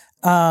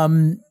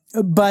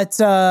 But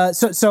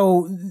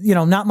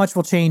not much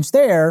will change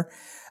there.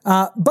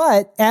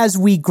 But as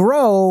we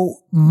grow,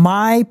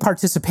 my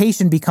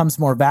participation becomes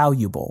more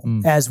valuable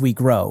as we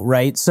grow,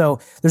 right? So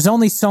there's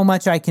only so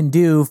much I can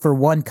do for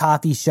one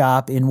coffee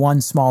shop in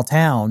one small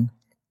town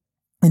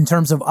in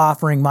terms of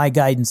offering my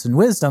guidance and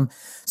wisdom.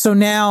 So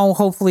now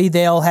hopefully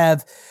they'll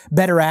have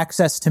better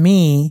access to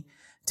me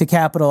to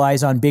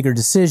capitalize on bigger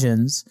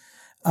decisions.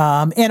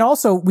 And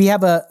also we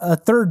have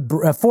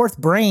a fourth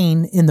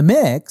brain in the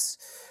mix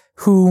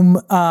whom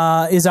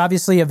is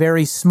obviously a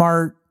very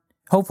smart,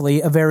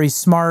 hopefully a very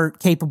smart,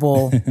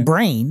 capable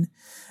brain,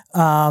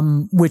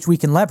 which we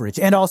can leverage.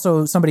 And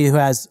also somebody who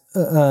has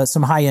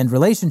some high-end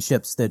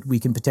relationships that we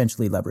can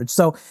potentially leverage.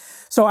 So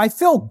I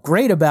feel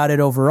great about it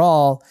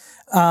overall,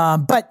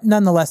 but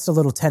nonetheless a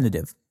little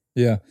tentative.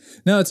 Yeah.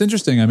 No, it's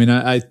interesting. I mean,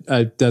 I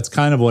that's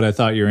kind of what I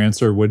thought your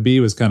answer would be,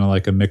 was kind of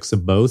like a mix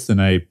of both.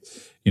 And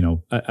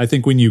I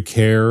think when you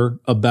care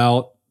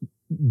about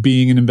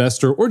being an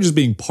investor or just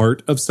being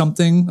part of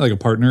something, like a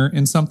partner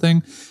in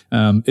something,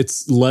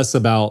 it's less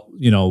about,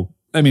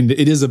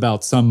 it is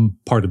about some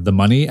part of the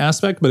money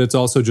aspect, but it's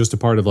also just a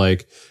part of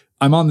like,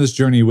 I'm on this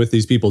journey with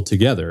these people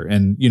together.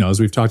 And, as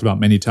we've talked about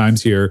many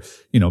times here,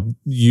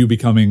 you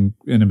becoming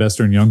an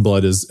investor in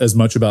Youngblood is as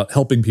much about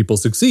helping people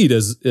succeed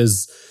as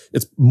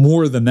it's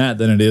more than that,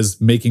 than it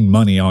is making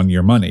money on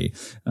your money.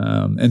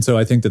 And so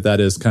I think that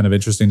is kind of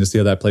interesting to see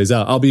how that plays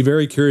out. I'll be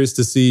very curious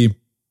to see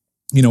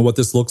what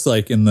this looks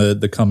like in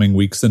the coming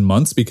weeks and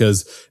months,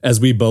 because as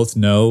we both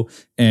know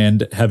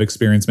and have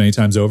experienced many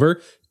times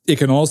over, it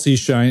can all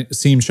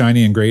seem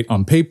shiny and great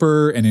on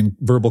paper and in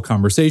verbal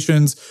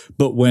conversations.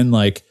 But when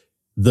like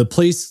the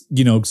place,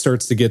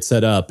 starts to get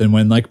set up, and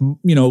when like,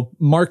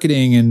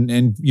 marketing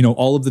and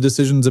all of the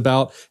decisions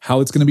about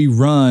how it's going to be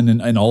run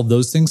and all of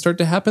those things start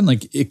to happen,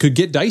 like it could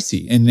get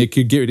dicey and it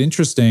could get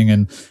interesting.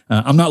 And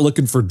I'm not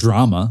looking for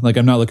drama. Like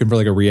I'm not looking for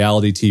like a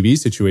reality TV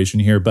situation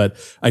here, but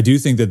I do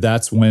think that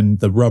that's when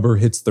the rubber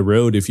hits the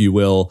road, if you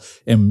will,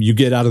 and you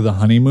get out of the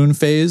honeymoon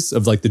phase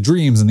of like the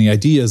dreams and the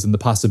ideas and the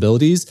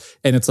possibilities.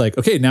 And it's like,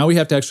 okay, now we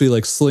have to actually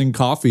like sling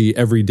coffee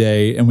every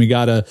day, and we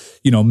got to,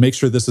 make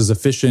sure this is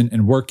efficient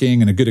and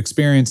working and a good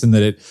experience, and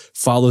that it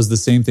follows the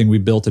same thing we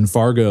built in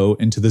Fargo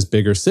into this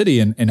bigger city.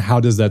 And how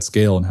does that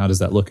scale and how does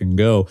that look and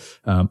go?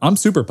 I'm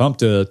super pumped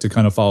to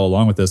kind of follow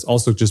along with this.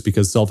 Also, just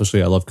because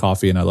selfishly, I love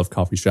coffee and I love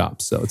coffee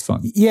shops. So it's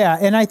fun. Yeah.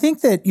 And I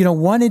think that,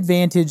 one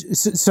advantage,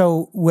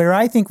 so where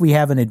I think we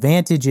have an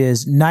advantage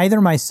is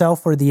neither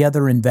myself or the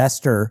other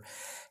investor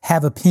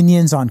have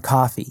opinions on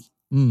coffee.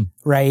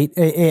 Right.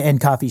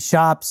 And coffee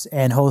shops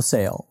and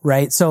wholesale.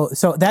 Right. So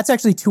that's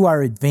actually to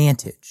our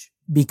advantage,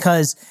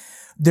 because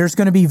there's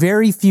going to be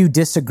very few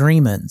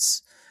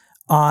disagreements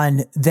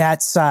on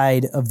that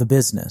side of the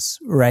business,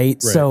 right?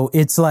 So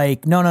it's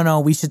like, no,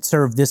 we should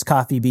serve this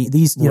coffee bean.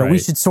 These, we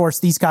should source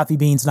these coffee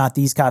beans, not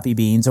these coffee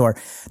beans. Or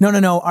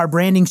no, our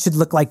branding should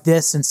look like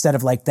this instead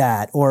of like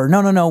that. Or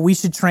no, we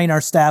should train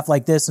our staff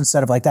like this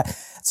instead of like that.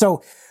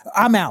 So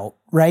I'm out,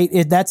 right?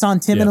 That's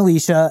on Tim and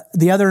Alicia.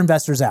 The other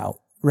investor's out,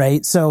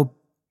 right? So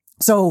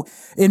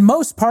in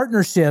most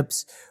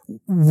partnerships,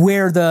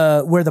 where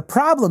the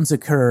problems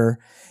occur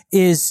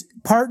is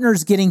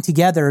partners getting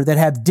together that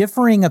have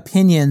differing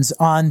opinions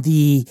on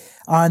the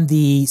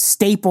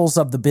staples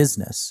of the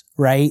business,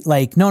 right?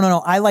 Like,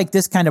 no, I like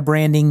this kind of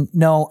branding.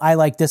 No, I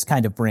like this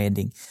kind of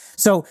branding.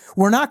 So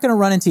we're not going to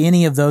run into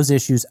any of those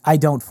issues, I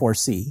don't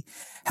foresee.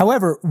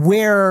 However,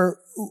 where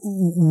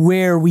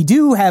we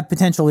do have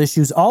potential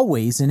issues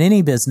always in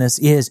any business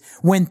is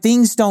when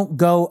things don't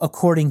go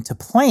according to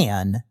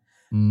plan.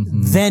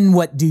 Then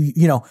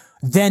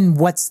then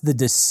what's the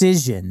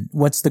decision?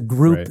 What's the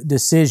group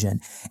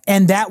decision?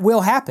 And that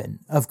will happen,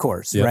 of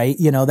course, right?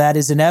 That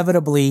is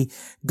inevitably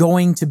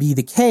going to be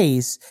the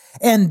case.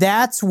 And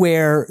that's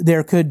where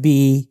there could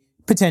be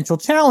potential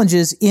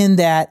challenges, in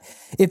that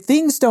if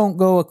things don't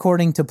go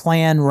according to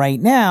plan right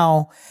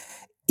now,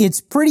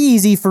 it's pretty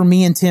easy for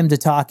me and Tim to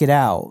talk it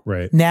out.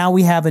 Right. Now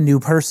we have a new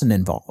person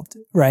involved,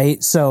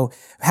 right? So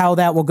how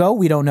that will go,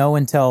 we don't know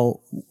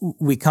until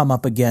we come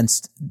up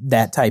against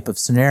that type of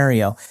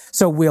scenario.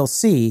 So we'll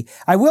see.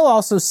 I will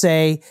also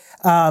say,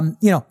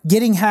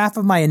 getting half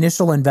of my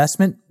initial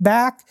investment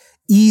back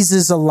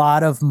eases a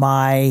lot of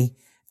my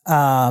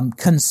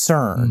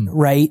concern,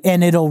 right?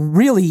 And it'll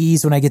really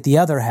ease when I get the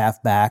other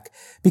half back,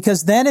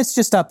 because then it's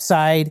just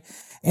upside,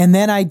 and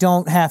then I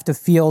don't have to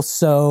feel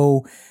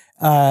so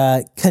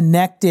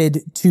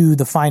connected to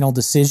the final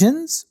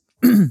decisions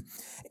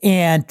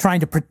and trying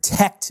to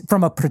protect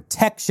from a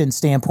protection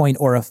standpoint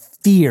or a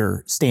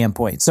fear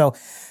standpoint. So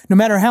no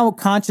matter how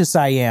conscious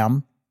I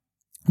am,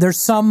 there's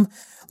some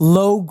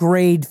low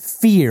grade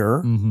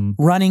fear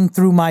running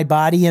through my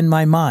body and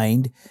my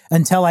mind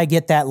until I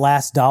get that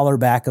last dollar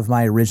back of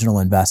my original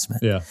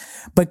investment. Yeah.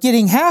 But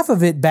getting half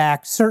of it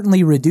back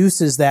certainly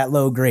reduces that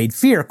low grade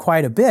fear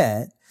quite a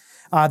bit,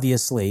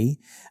 obviously.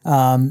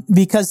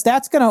 Because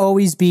that's going to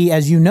always be,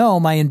 as you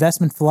know, my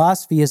investment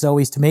philosophy is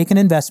always to make an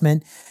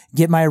investment,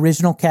 get my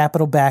original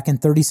capital back in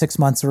 36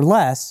 months or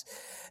less.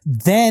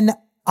 Then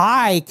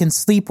I can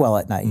sleep well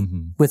at night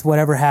with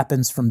whatever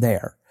happens from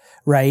there.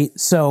 right?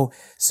 So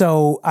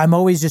I'm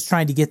always just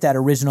trying to get that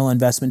original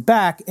investment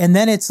back. And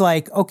then it's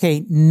like,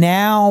 okay,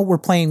 now we're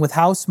playing with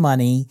house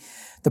money.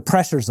 The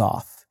pressure's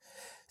off.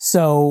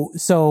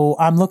 So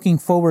I'm looking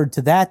forward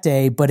to that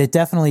day, but it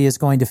definitely is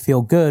going to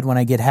feel good when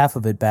I get half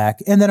of it back.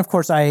 And then of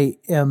course I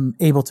am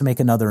able to make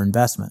another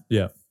investment.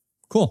 Yeah.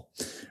 Cool.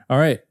 All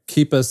right.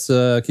 Keep us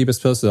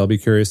posted. I'll be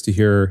curious to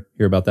hear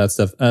about that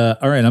stuff.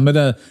 All right. I'm going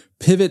to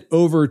pivot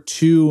over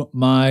to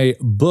my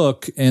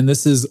book, and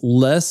this is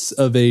less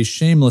of a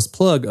shameless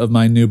plug of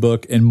my new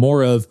book and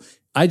more of,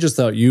 I just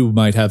thought you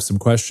might have some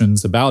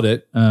questions about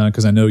it,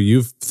 because I know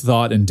you've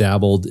thought and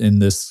dabbled in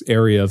this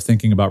area of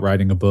thinking about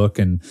writing a book,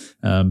 and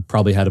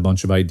probably had a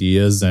bunch of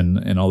ideas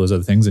and all those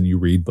other things, and you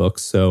read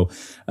books. So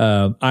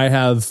I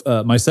have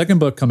my second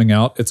book coming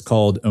out. It's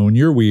called Own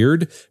Your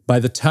Weird. By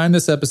the time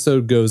this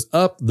episode goes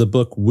up, the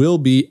book will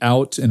be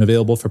out and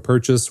available for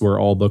purchase where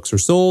all books are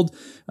sold.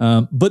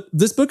 But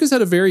this book has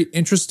had a very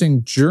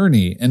interesting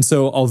journey. And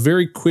so I'll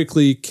very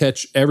quickly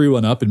catch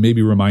everyone up and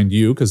maybe remind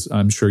you, because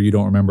I'm sure you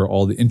don't remember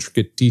all the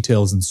intricate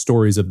details and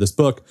stories of this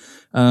book.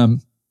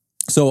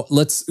 So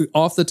let's,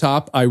 off the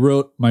top, I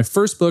wrote my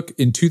first book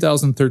in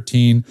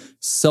 2013,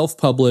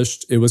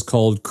 self-published. It was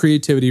called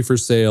Creativity for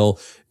Sale.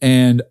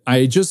 And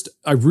I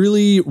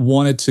really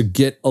wanted to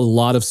get a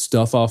lot of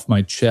stuff off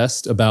my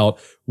chest about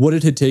what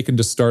it had taken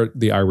to start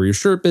the I Wear Your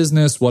Shirt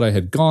business, what I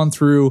had gone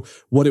through,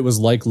 what it was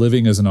like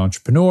living as an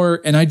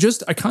entrepreneur. And I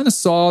kind of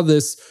saw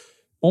this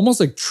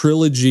almost like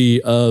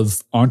trilogy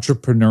of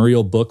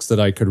entrepreneurial books that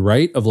I could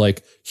write, of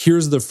like,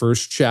 here's the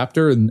first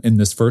chapter in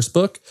this first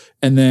book.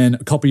 And then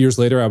a couple years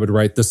later, I would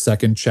write the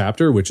second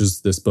chapter, which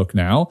is this book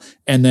now.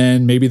 And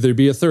then maybe there'd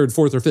be a third,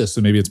 fourth, or fifth. So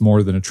maybe it's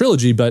more than a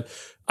trilogy, but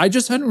I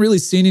just hadn't really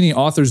seen any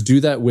authors do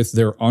that with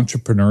their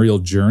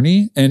entrepreneurial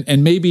journey.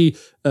 And maybe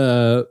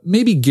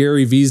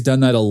Gary Vee's done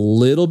that a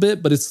little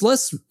bit, but it's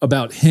less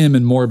about him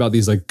and more about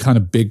these like kind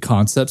of big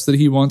concepts that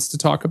he wants to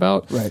talk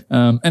about. Right.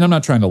 And I'm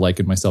not trying to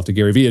liken myself to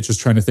Gary Vee. It's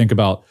just trying to think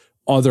about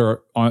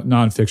other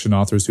nonfiction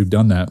authors who've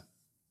done that.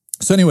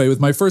 So anyway, with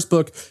my first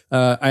book,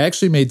 I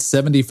actually made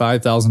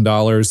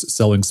 $75,000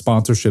 selling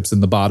sponsorships in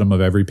the bottom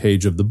of every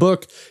page of the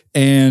book.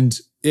 And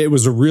it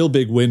was a real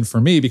big win for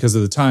me because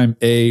at the time,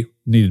 A,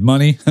 needed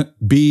money.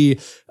 B,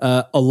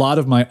 a lot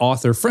of my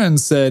author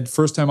friends said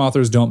first-time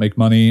authors don't make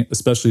money,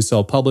 especially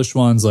self-published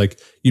ones. Like,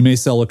 you may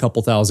sell a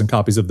couple thousand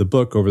copies of the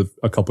book over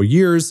a couple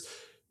years.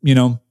 You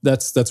know,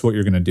 that's what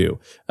you're going to do.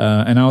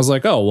 And I was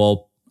like, oh,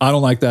 well, I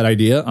don't like that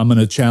idea. I'm going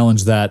to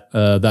challenge that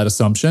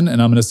assumption,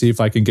 and I'm going to see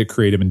if I can get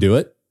creative and do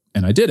it.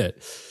 And I did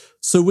it.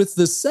 So with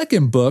the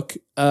second book,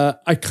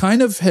 I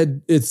kind of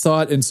had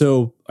thought, and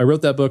so I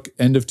wrote that book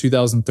end of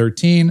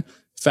 2013.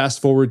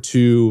 Fast forward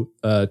to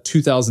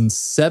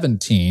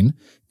 2017.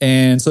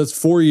 And so it's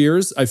 4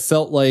 years. I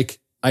felt like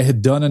I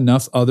had done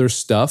enough other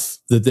stuff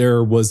that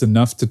there was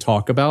enough to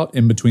talk about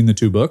in between the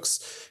two books.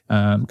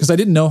 Because I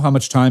didn't know how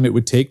much time it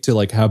would take to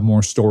like have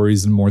more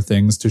stories and more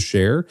things to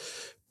share.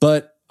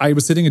 But I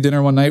was sitting at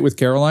dinner one night with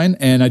Caroline,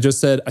 and I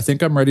just said, I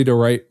think I'm ready to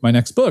write my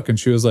next book. And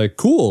she was like,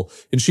 cool.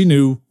 And she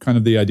knew kind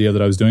of the idea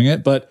that I was doing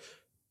it. But,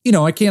 you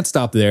know, I can't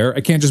stop there.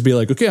 I can't just be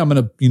like, okay, I'm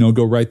going to,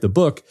 go write the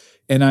book.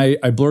 And I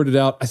blurted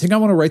out, I think I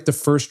want to write the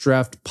first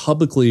draft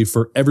publicly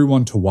for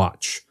everyone to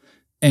watch.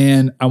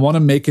 And I want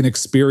to make an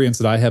experience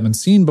that I haven't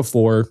seen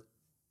before,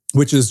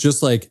 which is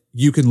just like,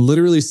 you can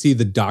literally see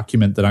the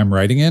document that I'm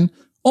writing in,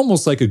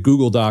 almost like a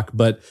Google Doc,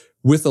 but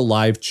with a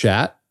live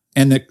chat,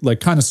 and that like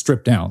kind of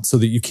stripped down so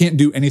that you can't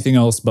do anything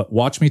else but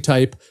watch me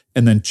type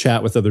and then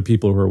chat with other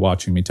people who are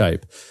watching me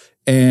type.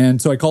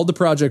 And so I called the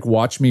project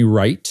Watch Me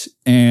Write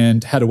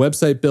and had a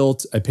website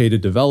built. I paid a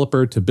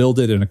developer to build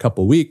it in a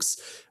couple weeks,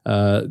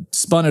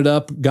 spun it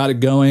up, got it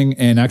going,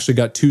 and actually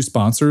got 2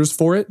 sponsors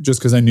for it just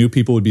because I knew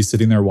people would be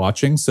sitting there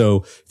watching.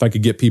 So if I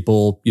could get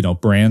people,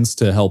 brands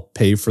to help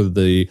pay for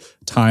the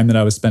time that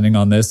I was spending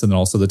on this and then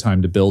also the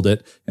time to build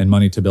it and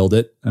money to build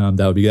it,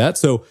 that would be that.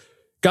 So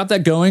got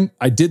that going.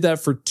 I did that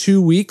for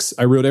 2 weeks.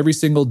 I wrote every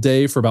single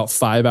day for about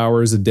 5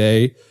 hours a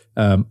day.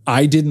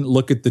 I didn't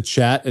look at the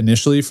chat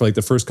initially for like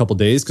the first couple of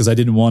days because I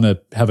didn't want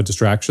to have a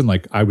distraction.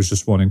 Like I was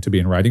just wanting to be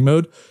in writing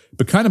mode.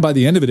 But kind of by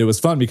the end of it, it was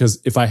fun because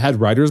if I had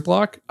writer's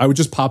block, I would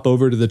just pop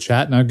over to the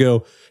chat and I'd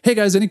go, hey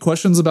guys, any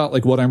questions about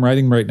like what I'm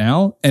writing right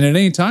now? And at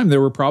any time,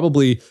 there were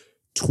probably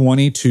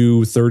 20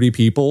 to 30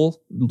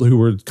 people who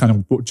were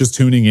kind of just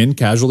tuning in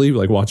casually,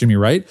 like watching me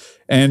write.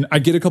 And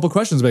I'd get a couple of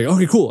questions like,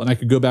 okay, cool. And I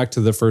could go back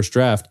to the first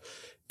draft.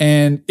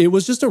 And it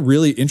was just a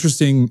really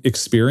interesting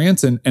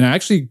experience. And I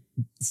actually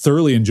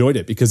thoroughly enjoyed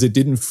it because it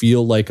didn't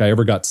feel like I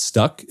ever got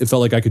stuck. It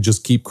felt like I could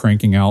just keep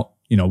cranking out,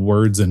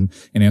 words and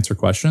answer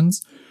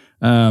questions.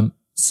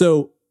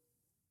 So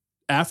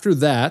after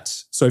that,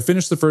 so I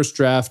finished the first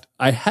draft.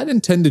 I had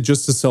intended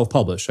just to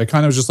self-publish. I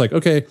kind of was just like,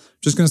 okay,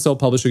 just going to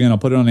self-publish again. I'll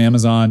put it on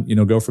Amazon,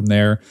 go from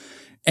there.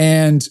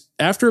 And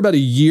after about a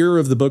year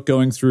of the book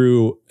going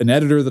through an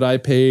editor that I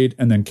paid,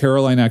 and then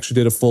Caroline actually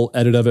did a full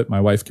edit of it.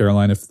 My wife,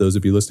 Caroline, if those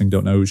of you listening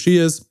don't know who she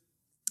is,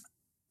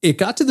 it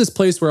got to this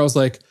place where I was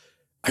like,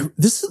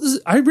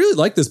 I really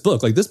like this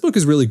book. Like this book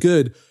is really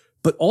good,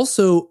 but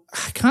also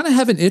I kind of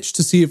have an itch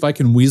to see if I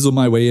can weasel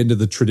my way into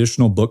the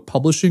traditional book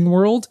publishing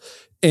world.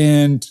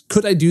 And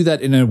could I do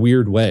that in a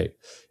weird way?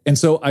 And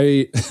so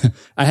I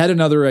had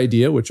another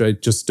idea, which I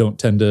just don't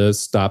tend to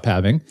stop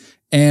having.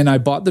 And I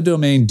bought the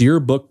domain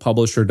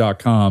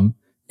dearbookpublisher.com.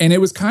 And it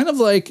was kind of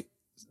like,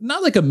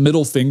 not like a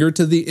middle finger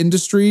to the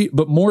industry,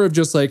 but more of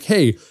just like,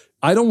 hey,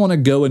 I don't want to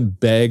go and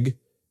beg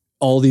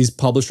all these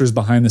publishers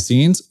behind the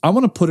scenes. I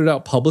want to put it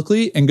out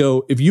publicly and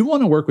go, if you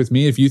want to work with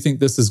me, if you think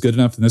this is good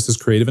enough and this is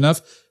creative enough,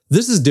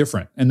 this is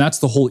different. And that's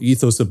the whole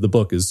ethos of the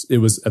book. Is it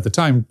was at the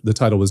time, the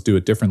title was Do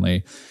It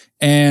Differently.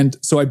 And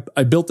so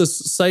I built this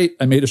site.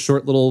 I made a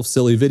short little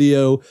silly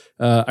video.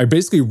 I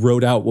basically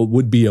wrote out what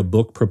would be a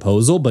book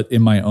proposal, but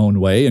in my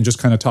own way, and just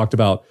kind of talked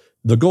about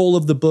the goal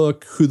of the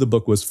book, who the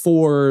book was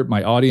for,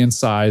 my audience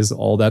size,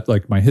 all that,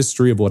 like my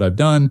history of what I've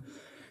done.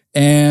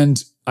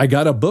 And I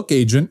got a book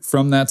agent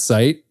from that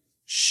site.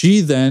 She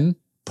then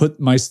put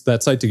that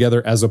site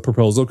together as a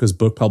proposal, because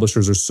book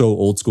publishers are so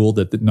old school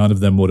that none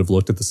of them would have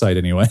looked at the site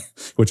anyway,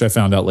 which I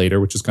found out later,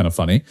 which is kind of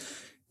funny.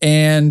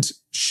 And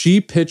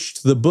she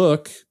pitched the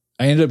book.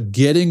 I ended up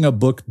getting a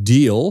book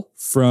deal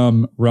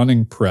from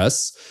Running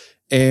Press.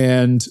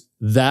 And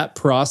that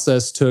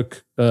process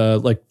took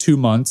like 2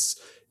 months,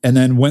 and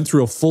then went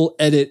through a full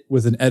edit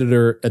with an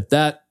editor at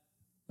that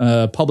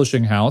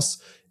publishing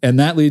house. And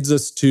that leads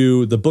us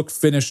to the book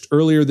finished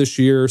earlier this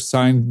year,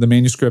 signed the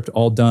manuscript,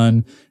 all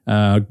done,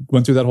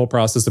 went through that whole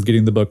process of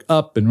getting the book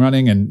up and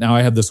running. And now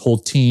I have this whole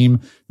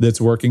team that's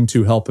working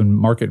to help and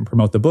market and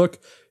promote the book.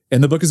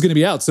 And the book is going to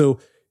be out. So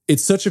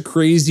it's such a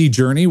crazy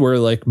journey where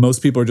like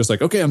most people are just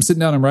like, okay, I'm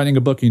sitting down, I'm writing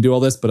a book and you do all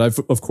this. But I've,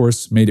 of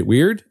course, made it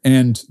weird.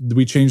 And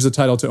we changed the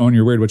title to Own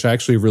Your Weird, which I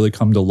actually have really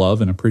come to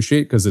love and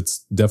appreciate, because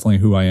it's definitely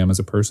who I am as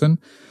a person.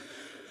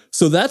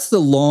 So that's the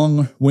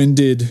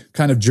long-winded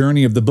kind of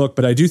journey of the book,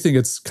 but I do think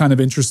it's kind of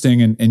interesting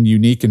and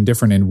unique and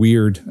different and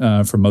weird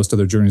from most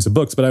other journeys of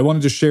books. But I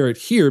wanted to share it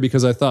here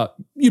because I thought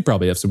you'd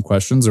probably have some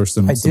questions or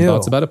some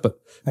thoughts about it. But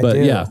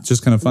yeah, it's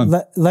just kind of fun.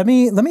 Let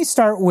me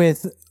start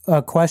with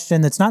a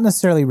question that's not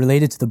necessarily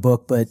related to the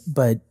book, but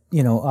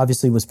you know,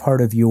 obviously was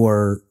part of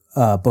your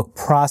book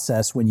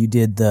process when you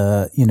did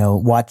the, you know,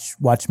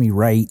 watch me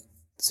write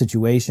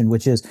situation,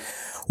 which is,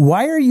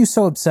 why are you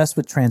so obsessed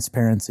with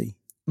transparency?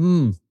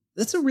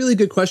 That's a really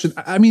good question.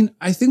 I mean,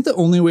 I think the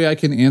only way I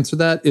can answer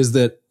that is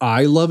that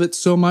I love it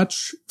so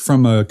much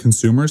from a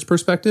consumer's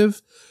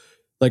perspective.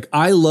 Like,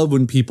 I love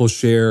when people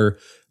share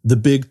the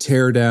big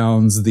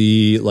teardowns,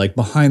 the like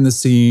behind the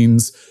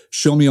scenes,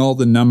 show me all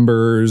the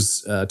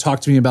numbers, talk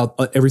to me about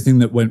everything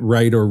that went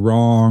right or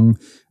wrong.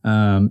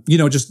 You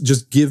know,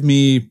 just give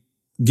me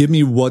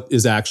what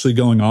is actually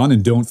going on,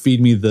 and don't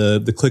feed me the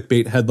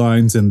clickbait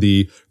headlines and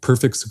the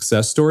perfect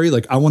success story.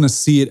 Like, I want to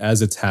see it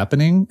as it's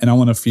happening, and I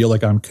want to feel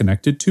like I'm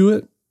connected to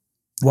it.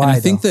 Why? And I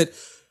think that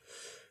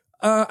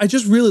I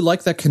just really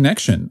like that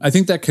connection. I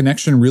think that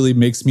connection really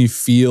makes me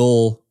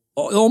feel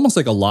almost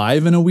like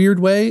alive in a weird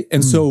way.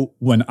 And so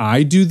when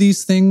I do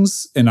these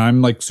things and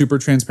I'm like super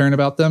transparent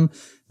about them,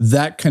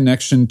 that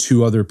connection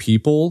to other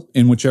people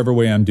in whichever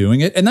way I'm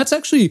doing it. And that's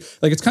actually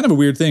like, it's kind of a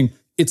weird thing.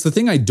 It's the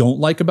thing I don't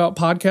like about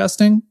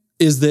podcasting,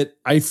 is that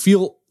I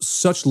feel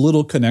such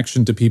little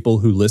connection to people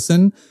who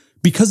listen,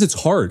 because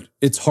it's hard.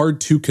 It's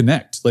hard to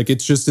connect. Like, it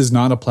just is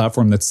not a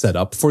platform that's set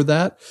up for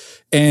that.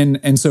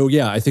 And so,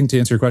 yeah, I think to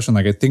answer your question,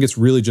 like, I think it's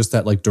really just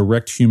that like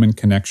direct human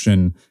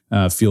connection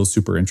feels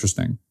super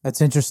interesting.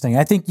 That's interesting.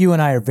 I think you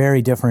and I are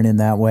very different in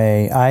that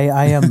way.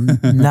 I am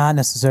not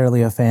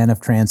necessarily a fan of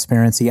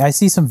transparency. I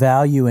see some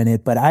value in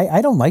it, but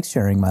I don't like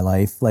sharing my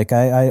life. Like,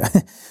 I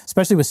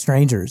especially with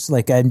strangers,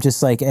 like, I'm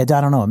just like, I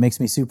don't know. It makes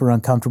me super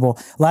uncomfortable.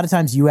 A lot of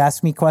times you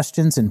ask me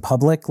questions in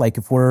public, like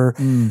if we're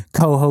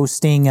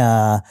co-hosting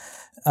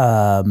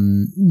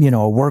you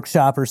know, a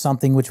workshop or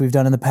something, which we've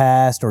done in the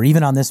past, or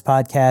even on this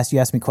podcast, you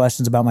ask me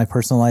questions about my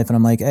personal life, and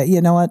I'm like,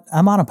 you know what?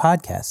 I'm on a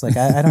podcast. Like,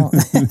 I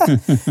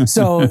don't.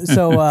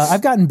 So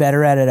I've gotten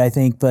better at it, I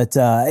think. But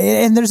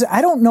and I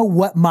don't know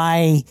what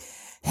my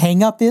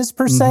hang up is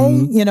per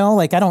se. You know,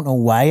 like, I don't know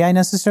why I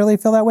necessarily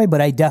feel that way,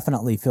 but I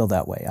definitely feel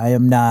that way. I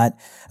am not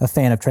a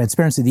fan of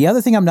transparency. The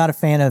other thing I'm not a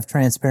fan of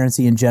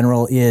transparency in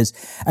general is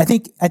I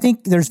think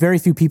there's very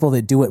few people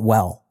that do it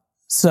well.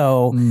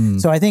 So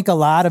I think a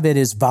lot of it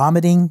is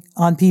vomiting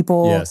on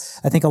people. Yes.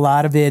 I think a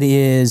lot of it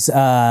is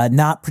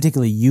not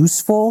particularly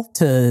useful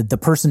to the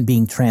person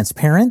being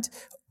transparent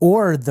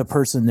or the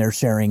person they're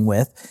sharing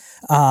with.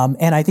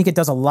 And I think it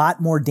does a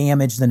lot more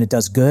damage than it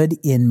does good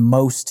in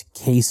most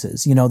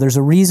cases. You know, there's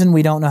a reason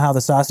we don't know how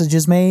the sausage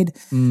is made.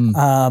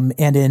 And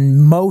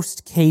in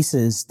most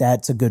cases,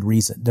 that's a good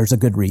reason. There's a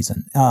good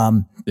reason.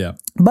 Yeah.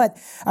 But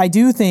I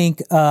do think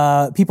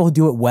people who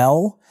do it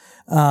well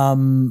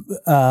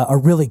are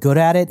really good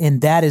at it.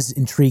 And that is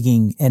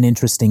intriguing and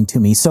interesting to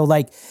me. So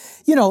like,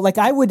 you know, like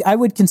I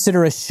would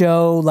consider a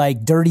show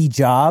like Dirty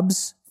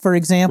Jobs, for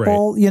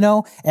example, you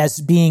know, as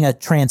being a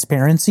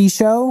transparency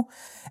show.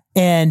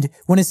 And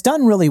when it's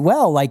done really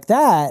well like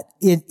that,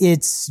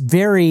 it's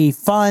very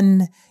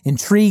fun,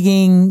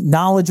 intriguing,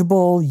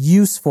 knowledgeable,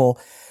 useful.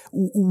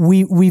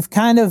 we've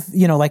kind of,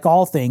 you know, like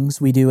all things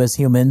we do as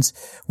humans,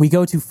 we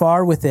go too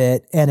far with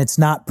it and it's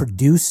not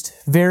produced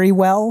very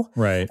well.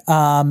 Right.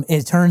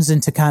 It turns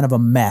into kind of a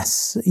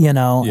mess, you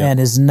know, and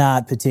is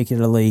not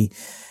particularly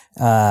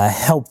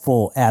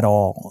helpful at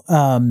all.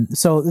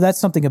 So that's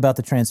something about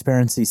the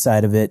transparency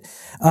side of it.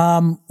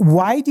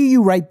 Why do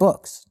you write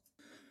books?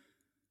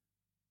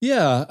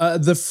 Yeah,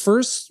 the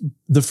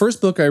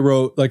first book I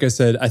wrote, like I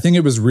said, I think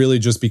it was really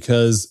just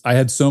because I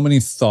had so many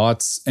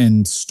thoughts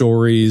and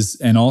stories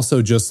and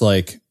also just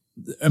like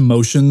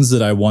emotions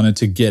that I wanted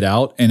to get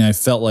out. And I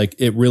felt like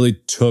it really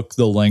took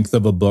the length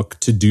of a book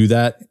to do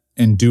that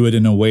and do it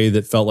in a way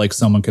that felt like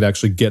someone could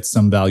actually get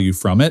some value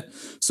from it.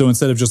 So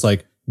instead of just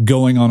like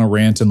going on a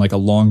rant in like a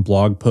long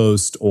blog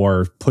post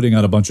or putting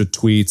out a bunch of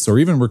tweets or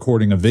even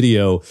recording a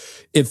video,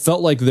 it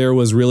felt like there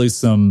was really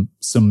some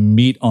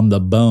meat on the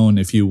bone,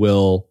 if you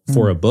will,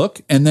 for a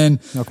book. And then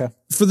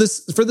for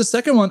the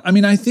second one, I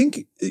mean, I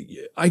think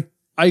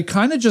I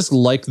kind of just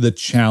like the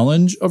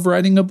challenge of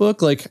writing a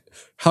book. Like,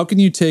 how can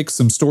you take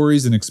some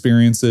stories and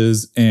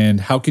experiences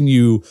and how can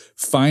you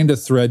find a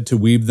thread to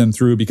weave them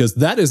through? Because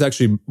that is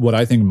actually what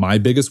I think my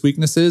biggest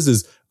weakness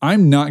is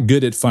I'm not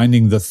good at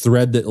finding the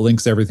thread that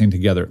links everything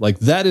together. Like,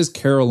 that is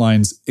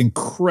Caroline's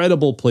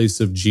incredible place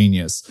of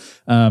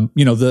genius.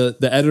 You know, the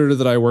editor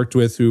that I worked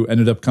with who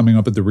ended up coming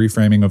up with the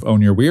reframing of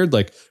Own Your Weird,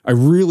 like, I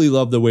really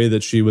love the way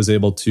that she was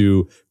able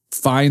to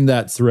find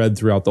that thread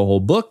throughout the whole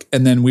book.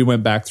 And then we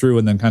went back through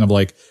and then kind of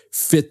like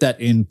fit that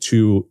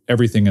into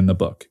everything in the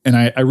book. And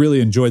I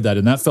really enjoyed that.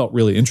 And that felt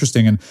really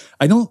interesting. And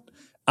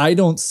I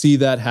don't see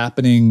that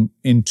happening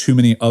in too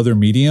many other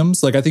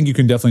mediums. Like, I think you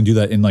can definitely do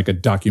that in like a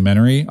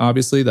documentary.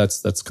 Obviously,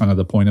 that's kind of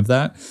the point of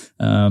that.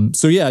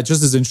 So yeah, it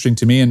just is interesting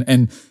to me.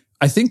 And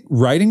I think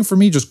writing for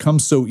me just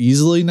comes so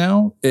easily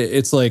now.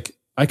 It's like,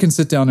 I can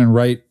sit down and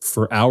write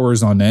for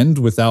hours on end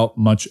without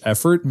much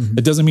effort. Mm-hmm.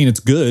 It doesn't mean it's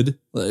good.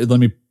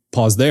 Let me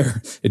pause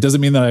there. It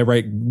doesn't mean that I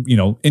write, you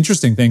know,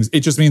 interesting things.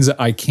 It just means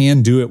that I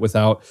can do it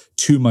without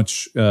too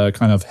much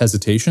kind of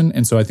hesitation.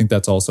 And so I think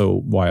that's also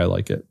why I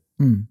like it.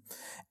 Mm.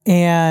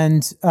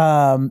 And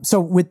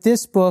so with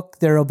this book,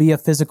 there'll be a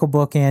physical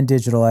book and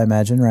digital, I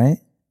imagine, right?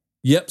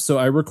 Yep. So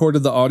I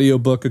recorded the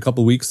audiobook a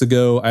couple weeks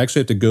ago. I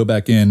actually have to go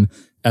back in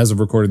as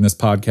of recording this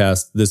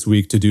podcast this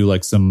week to do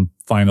like some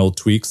final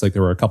tweaks. Like,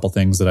 there were a couple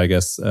things that I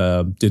guess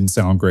didn't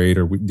sound great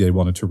or they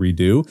wanted to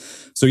redo.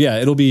 So yeah,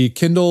 it'll be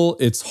Kindle.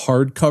 It's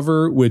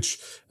hardcover, which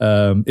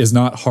is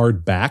not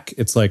hardback.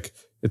 It's like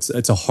it's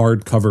a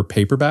hardcover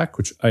paperback,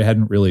 which I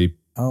didn't really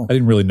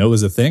know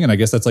was a thing. And I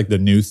guess that's like the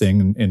new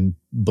thing in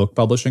book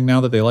publishing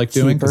now that they like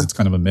doing, because it's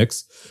kind of a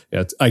mix.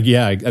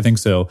 Yeah, I think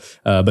so.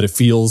 But it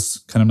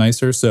feels kind of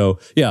nicer. So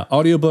yeah,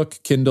 audiobook,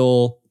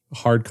 Kindle,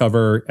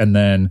 hardcover. And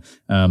then,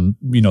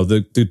 you know,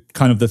 the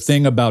kind of the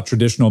thing about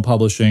traditional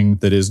publishing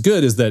that is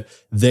good is that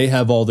they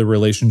have all the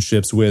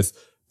relationships with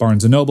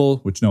Barnes & Noble,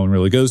 which no one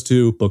really goes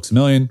to, Books A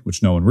Million,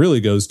 which no one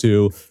really goes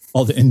to,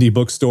 all the indie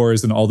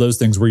bookstores and all those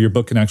things where your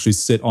book can actually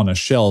sit on a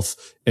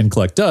shelf and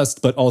collect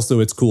dust, but also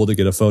it's cool to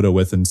get a photo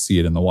with and see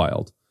it in the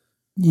wild.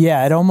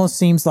 Yeah, it almost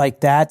seems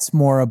like that's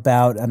more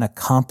about an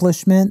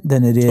accomplishment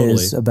than it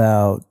is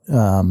about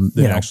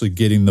actually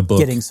getting the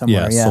book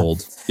somewhere,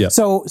 sold. Yeah.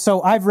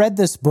 So I've read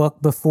this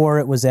book before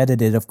it was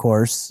edited, of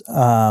course,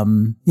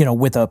 you know,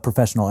 with a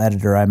professional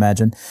editor, I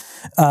imagine,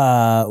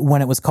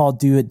 when it was called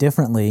Do It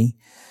Differently.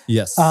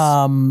 Yes.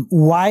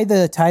 Why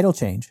the title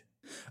change?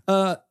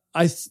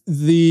 I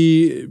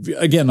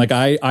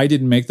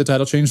didn't make the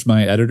title change.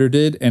 My editor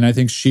did. And I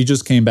think she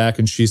just came back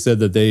and she said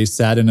that they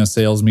sat in a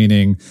sales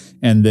meeting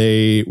and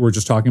they were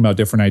just talking about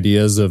different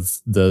ideas of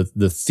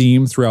the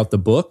theme throughout the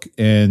book.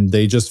 And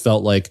they just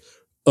felt like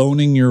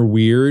owning your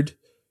weird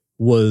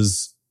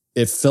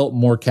it felt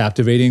more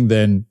captivating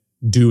than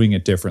doing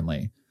it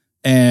differently.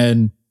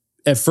 And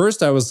at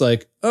first I was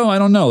like, oh, I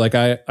don't know. Like,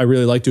 I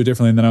really like Do It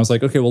Differently. And then I was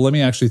like, okay, well, let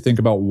me actually think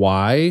about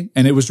why.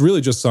 And it was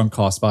really just sunk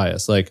cost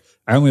bias. Like,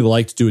 I only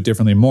liked Do It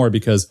Differently more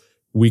because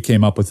we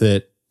came up with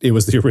it. It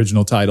was the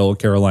original title,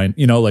 Caroline,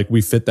 you know, like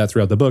we fit that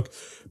throughout the book.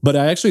 But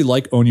I actually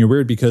like Own Your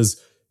Weird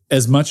because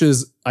as much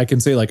as I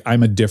can say like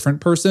I'm a different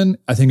person,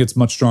 I think it's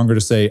much stronger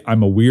to say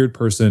I'm a weird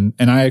person.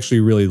 And I actually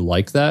really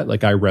like that.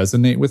 Like, I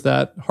resonate with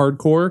that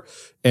hardcore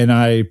and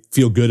I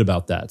feel good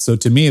about that. So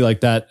to me,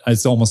 like, that,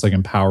 it's almost like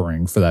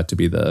empowering for that to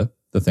be the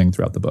thing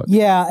throughout the book.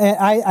 Yeah,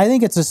 I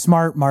think it's a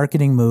smart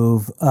marketing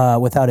move,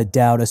 without a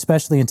doubt,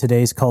 especially in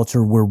today's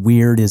culture where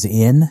weird is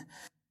in.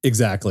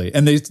 Exactly.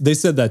 And they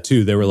said that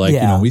too. They were like,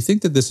 you know, we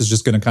think that this is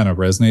just going to kind of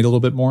resonate a little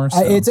bit more.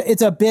 So.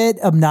 It's a bit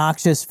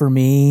obnoxious for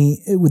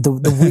me with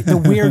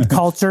the weird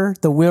culture,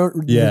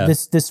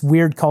 this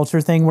weird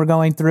culture thing we're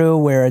going through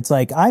where it's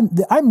like,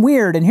 I'm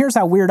weird and here's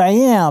how weird I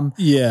am.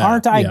 Yeah.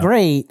 Aren't I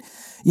great?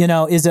 You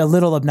know, is a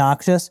little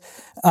obnoxious.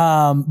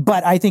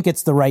 But I think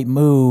it's the right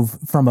move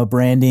from a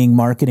branding,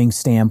 marketing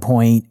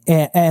standpoint.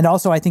 And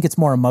also I think it's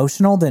more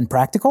emotional than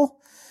practical.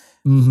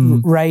 Mm-hmm.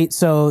 Right.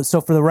 So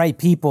for the right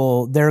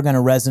people, they're going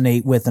to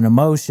resonate with an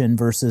emotion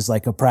versus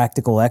like a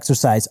practical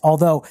exercise.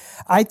 Although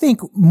I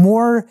think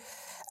more,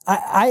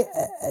 I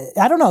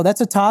don't know.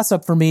 That's a toss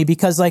up for me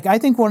because like, I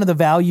think one of the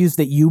values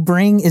that you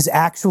bring is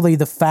actually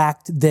the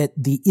fact that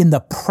in the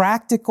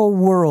practical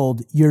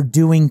world, you're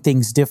doing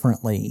things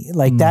differently.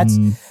 Like that's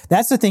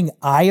the thing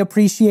I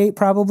appreciate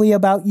probably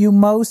about you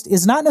most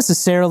is not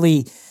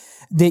necessarily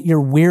that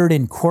you're weird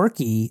and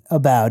quirky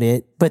about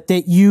it, but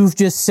that you've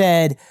just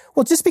said,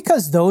 well, just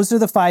because those are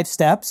the 5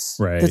 steps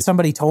that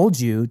somebody told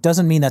you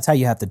doesn't mean that's how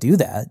you have to do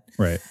that.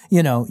 Right.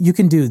 You know, you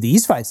can do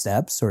these 5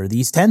 steps or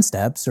these 10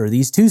 steps or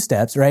these 2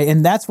 steps, right?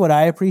 And that's what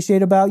I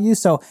appreciate about you.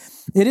 So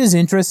it is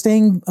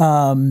interesting,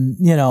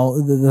 you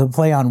know, the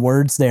play on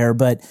words there,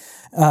 but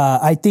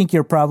I think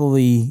you're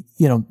probably,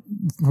 you know,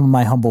 from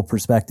my humble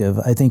perspective,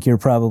 I think you're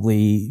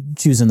probably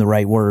choosing the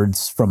right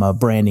words from a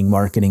branding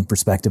marketing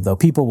perspective, though.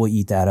 People will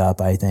eat that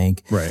up, I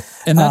think. Right.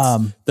 And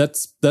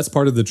that's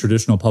part of the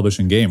traditional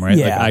publishing game, right?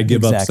 Yeah, like I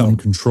give up some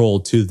control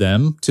to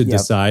them to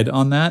decide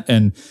on that.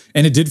 And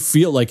it did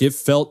feel like it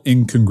felt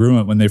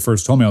incongruent when they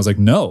first told me. I was like,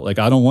 no, like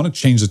I don't want to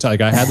change the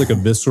like I had like a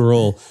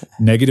visceral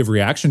negative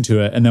reaction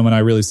to it. And then when I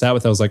really sat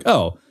with it, I was like,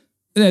 oh,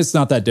 it's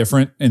not that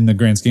different in the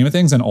grand scheme of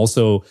things. And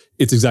also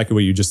it's exactly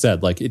what you just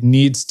said. Like it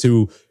needs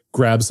to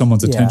grab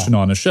someone's attention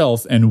on a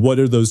shelf. And what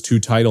are those 2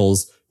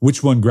 titles?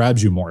 Which one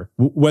grabs you more?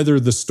 Whether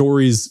the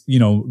stories, you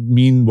know,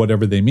 mean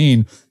whatever they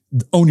mean,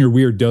 Own Your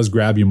Weird does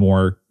grab you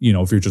more, you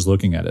know, if you're just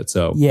looking at it.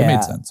 So it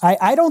made sense.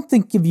 I don't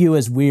think of you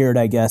as weird,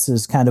 I guess,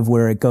 is kind of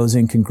where it goes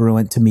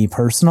incongruent to me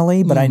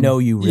personally, but I know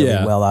you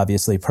really well,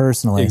 obviously,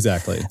 personally.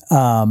 Exactly.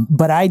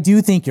 But I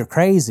do think you're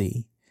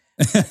crazy.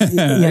 You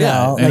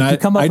know, like you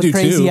come up with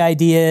crazy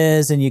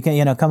ideas and you can,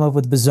 you know, come up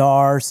with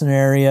bizarre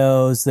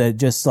scenarios that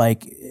just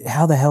like,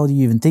 how the hell do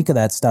you even think of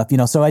that stuff? You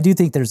know, so I do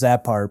think there's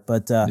that part,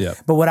 but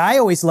what I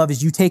always love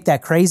is you take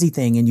that crazy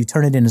thing and you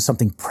turn it into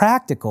something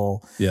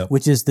practical,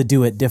 which is the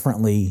do it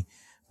differently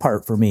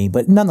part for me,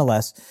 but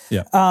nonetheless.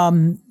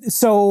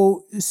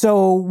 So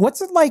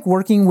what's it like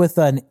working with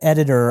an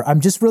editor?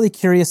 I'm just really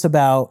curious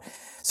about,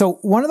 so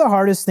one of the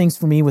hardest things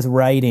for me with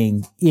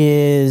writing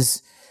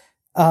is,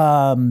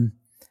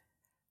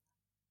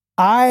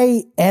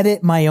 I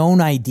edit my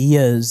own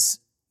ideas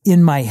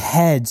in my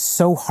head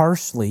so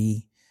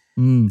harshly.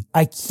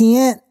 I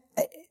can't,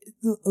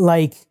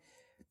 like,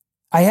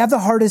 I have the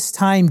hardest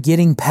time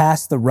getting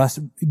past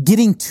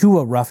getting to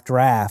a rough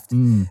draft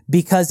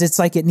because it's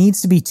like it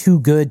needs to be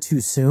too good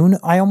too soon.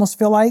 I almost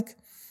feel like,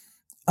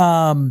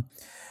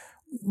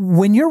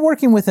 when you're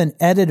working with an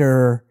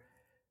editor,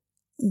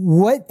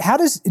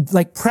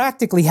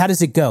 practically, how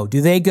does it go?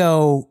 Do they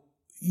go,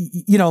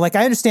 you know, like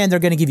I understand they're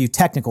going to give you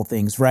technical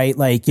things, right?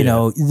 Like, you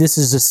know, this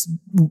is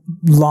a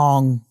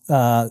long,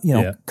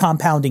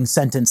 compounding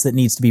sentence that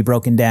needs to be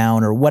broken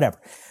down or whatever.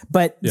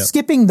 But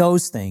skipping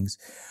those things,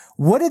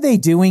 what are they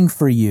doing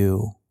for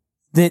you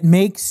that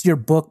makes your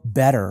book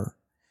better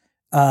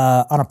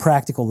on a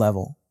practical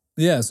level?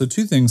 Yeah. So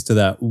 2 things to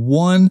that.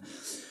 One,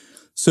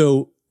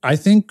 so I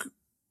think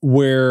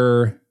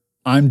where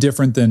I'm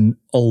different than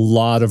a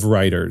lot of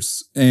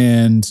writers,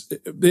 and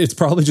it's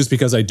probably just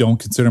because I don't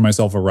consider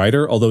myself a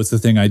writer, although it's the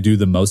thing I do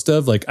the most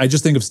of. Like, I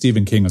just think of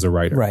Stephen King as a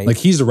writer. Right. Like,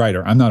 he's a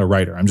writer. I'm not a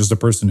writer. I'm just a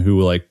person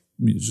who, like,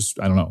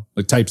 I don't know,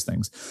 like types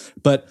things.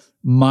 But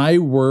my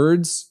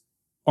words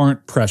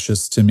aren't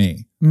precious to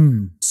me.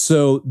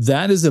 So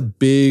that is a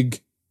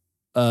big,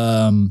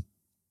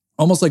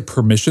 almost like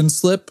permission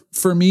slip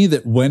for me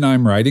that when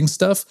I'm writing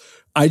stuff,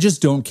 I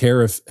just don't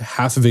care if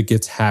half of it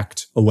gets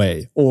hacked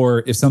away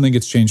or if something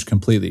gets changed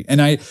completely.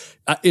 And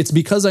it's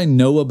because I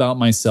know about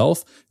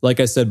myself.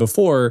 Like I said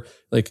before,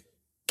 like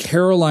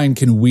Caroline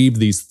can weave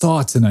these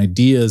thoughts and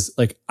ideas.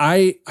 Like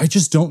I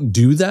just don't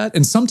do that.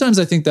 And sometimes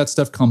I think that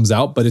stuff comes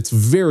out, but it's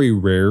very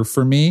rare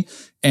for me.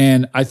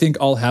 And I think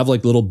I'll have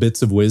like little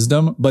bits of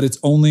wisdom, but it's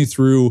only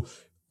through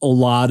a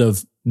lot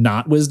of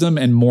not wisdom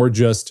and more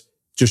just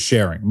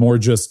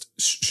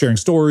sharing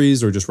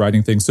stories or just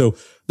writing things. So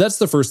that's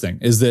the first thing,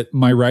 is that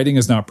my writing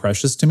is not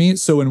precious to me.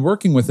 So in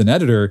working with an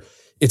editor,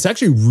 it's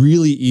actually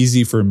really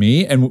easy for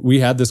me. And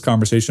we had this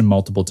conversation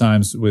multiple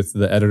times with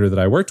the editor that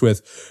I worked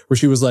with, where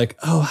she was like,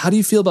 oh, how do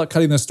you feel about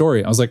cutting this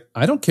story? I was like,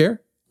 I don't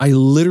care. I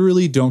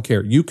literally don't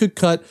care. You could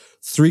cut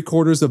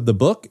 3/4 of the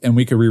book and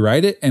we could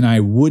rewrite it and I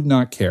would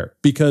not care,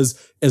 because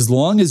as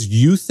long as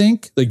you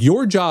think, like,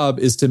 your job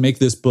is to make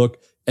this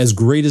book as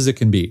great as it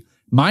can be.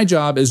 My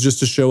job is just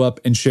to show up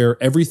and share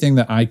everything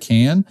that I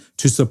can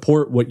to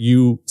support what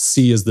you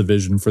see as the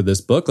vision for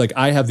this book. Like,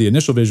 I have the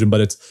initial vision,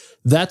 but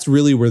that's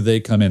really where they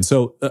come in.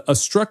 So a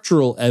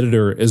structural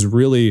editor is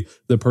really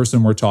the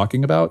person we're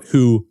talking about,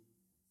 who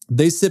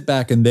they sit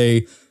back and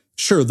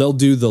they'll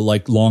do the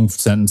like long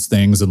sentence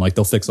things and like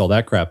they'll fix all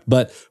that crap.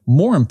 But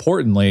more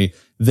importantly,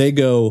 they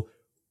go,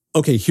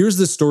 okay, here's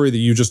this story that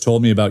you just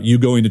told me about you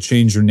going to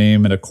change your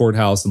name at a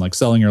courthouse and like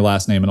selling your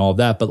last name and all of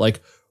that. But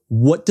like,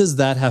 what does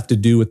that have to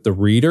do with the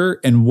reader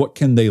and what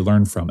can they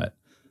learn from it?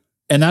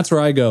 And that's where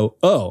I go,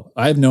 oh,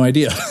 I have no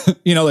idea.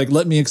 Like,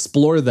 let me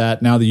explore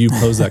that now that you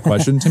posed that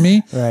question to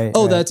me. Right.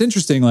 That's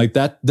interesting. Like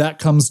that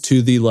comes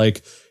to the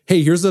like,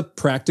 hey, here's a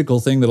practical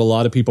thing that a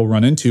lot of people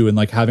run into, and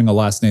like having a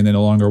last name they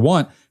no longer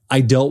want.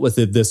 I dealt with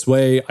it this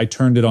way. I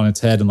turned it on its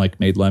head and like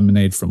made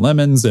lemonade from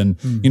lemons and,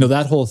 you know,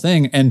 that whole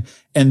thing. And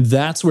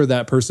that's where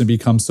that person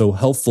becomes so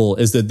helpful,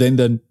 is that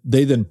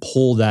they then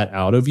pull that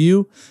out of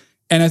you.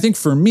 And I think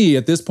for me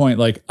at this point,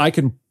 like I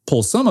can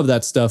pull some of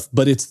that stuff,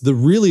 but it's the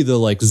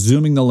like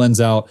zooming the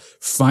lens out,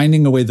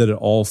 finding a way that it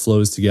all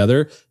flows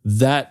together.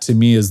 That to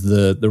me is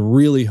the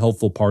really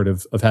helpful part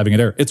of having an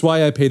editor. It's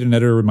why I paid an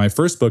editor in my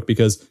first book,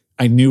 because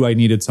I knew I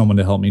needed someone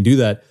to help me do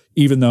that,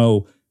 even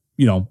though,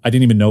 you know, I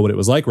didn't even know what it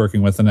was like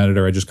working with an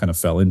editor. I just kind of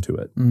fell into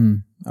it.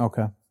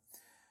 Okay.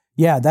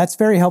 Yeah, that's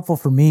very helpful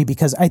for me,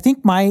 because I think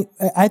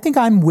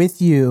I'm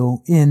with you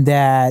in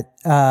that,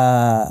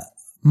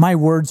 my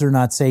words are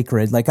not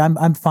sacred. Like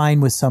I'm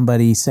fine with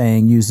somebody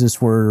saying, use this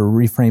word or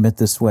reframe it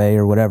this way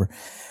or whatever.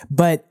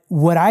 But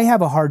what I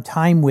have a hard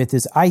time with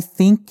is I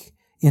think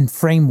in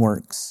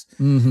frameworks.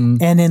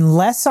 And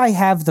unless I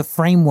have the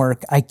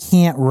framework, I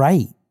can't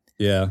write.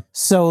 Yeah.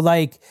 So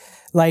like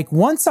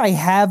once I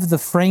have the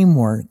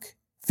framework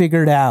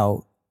figured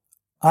out,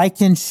 I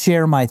can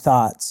share my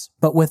thoughts.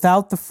 But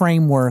without the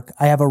framework,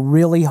 I have a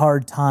really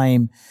hard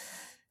time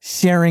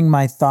sharing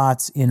my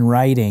thoughts in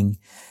writing.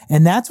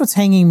 And that's what's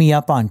hanging me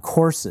up on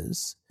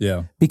courses.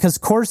 Yeah. Because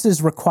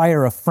courses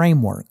require a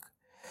framework,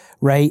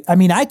 right? I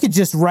mean, I could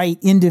just write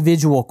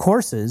individual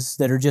courses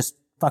that are just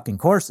fucking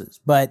courses,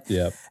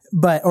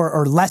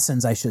 or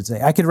lessons, I should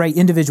say. I could write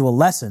individual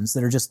lessons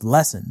that are just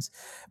lessons.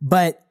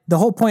 But the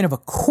whole point of a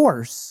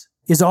course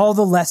is all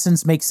the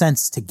lessons make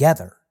sense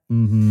together.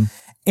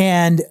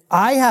 And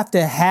I have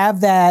to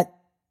have that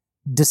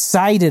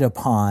decided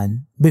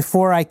upon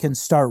before I can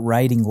start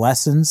writing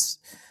lessons.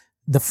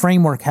 The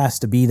framework has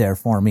to be there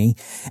for me.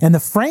 And the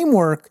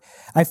framework,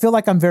 I feel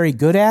like I'm very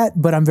good at,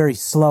 but I'm very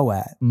slow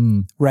at,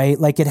 right?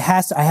 Like I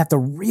have to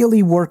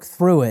really work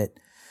through it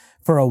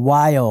for a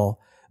while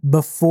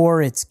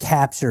before it's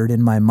captured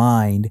in my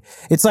mind.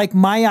 It's like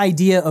my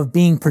idea of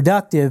being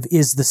productive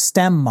is the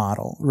STEM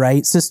model,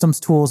 right? Systems,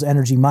 tools,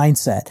 energy,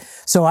 mindset.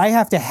 So I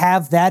have to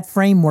have that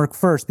framework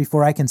first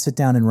before I can sit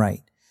down and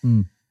write.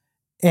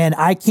 And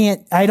I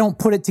don't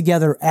put it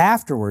together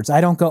afterwards.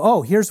 I don't go,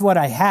 oh, here's what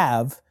I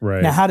have.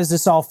 Right. Now, how does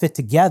this all fit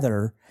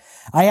together?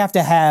 I have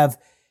to have,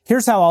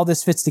 here's how all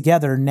this fits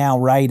together. Now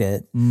write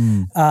it.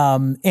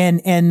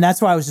 And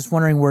that's why I was just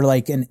wondering where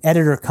like an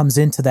editor comes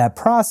into that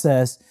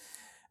process,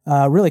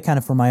 really kind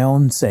of for my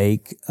own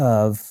sake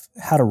of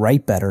how to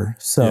write better.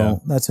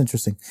 So that's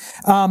interesting.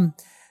 All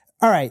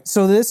right.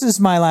 So this is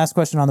my last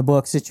question on the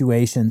book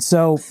situation.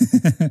 So,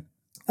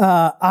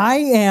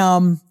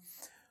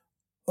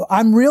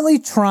 I'm really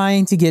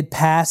trying to get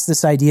past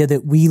this idea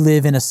that we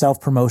live in a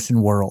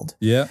self-promotion world.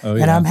 Yeah. Oh,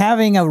 yeah. And I'm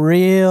having a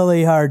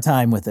really hard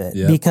time with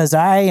it because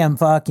I am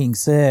fucking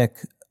sick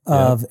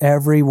of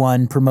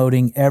everyone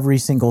promoting every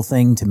single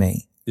thing to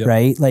me.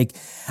 Right? Like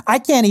I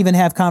can't even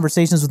have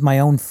conversations with my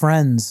own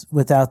friends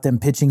without them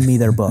pitching me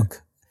their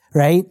book.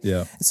 Right?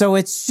 Yeah. So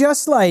it's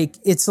just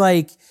like,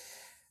 do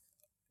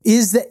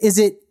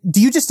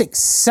you just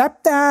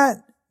accept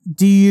that?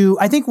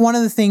 I think one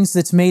of the things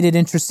that's made it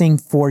interesting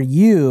for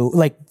you,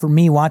 like for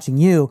me watching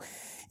you,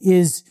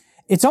 is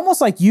it's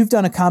almost like you've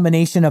done a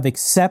combination of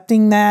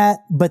accepting that,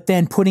 but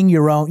then putting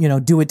your own,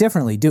 do it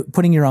differently,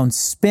 putting your own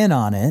spin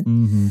on it.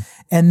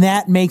 And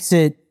that makes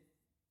it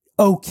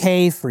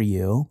okay for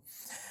you.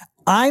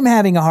 I'm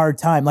having a hard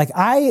time. Like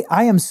I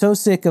am so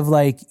sick of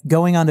like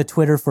going onto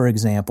Twitter, for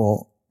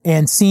example,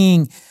 and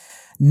seeing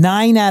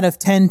 9 out of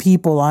 10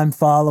 people I'm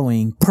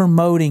following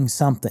promoting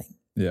something.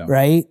 Yeah.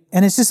 Right.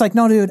 And it's just like,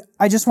 no, dude,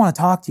 I just want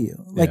to talk to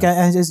you. Like,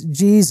 I just,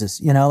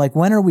 Jesus, like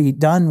when are we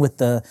done with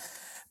the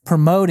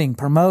promoting?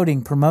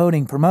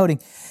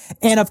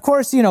 And of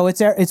course,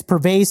 it's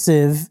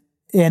pervasive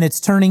and it's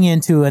turning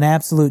into an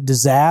absolute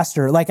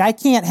disaster. Like I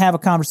can't have a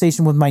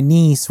conversation with my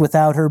niece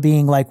without her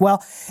being like,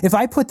 well, if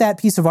I put that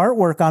piece of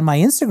artwork on my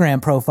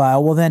Instagram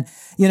profile, well then,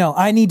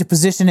 I need to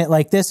position it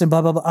like this and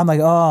blah, blah, blah. I'm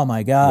like, oh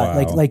my God.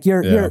 Wow. Like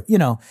you're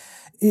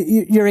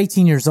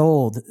 18 years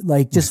old.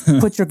 Like, just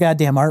put your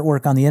goddamn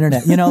artwork on the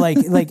internet.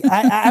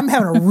 I'm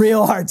having a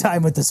real hard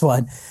time with this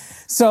one.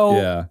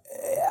 So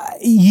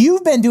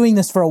you've been doing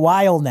this for a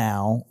while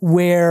now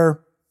where,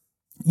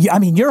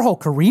 your whole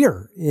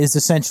career is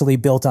essentially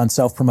built on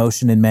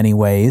self-promotion in many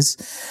ways.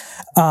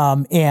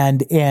 And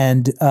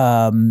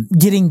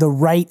getting the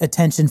right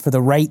attention for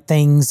the right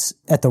things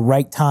at the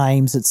right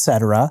times, et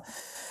cetera.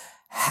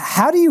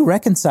 How do you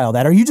reconcile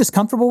that? Are you just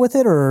comfortable with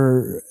it,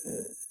 or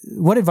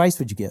what advice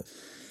would you give?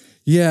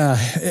 Yeah,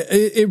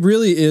 it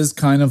really is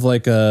kind of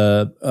like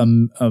a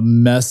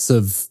mess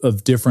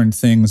of different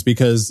things,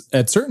 because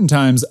at certain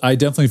times I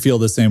definitely feel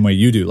the same way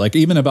you do. Like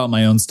even about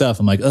my own stuff,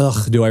 I'm like,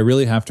 ugh, do I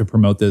really have to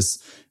promote this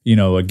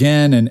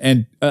again.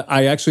 And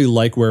I actually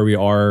like where we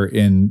are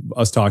in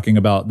us talking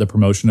about the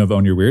promotion of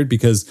Own Your Weird,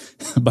 because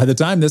by the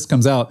time this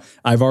comes out,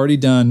 I've already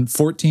done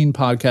 14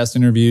 podcast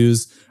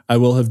interviews. I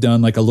will have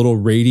done like a little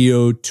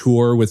radio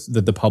tour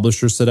that the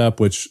publisher set up,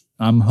 which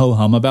I'm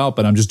ho-hum about,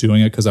 but I'm just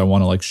doing it because I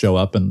want to like show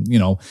up and,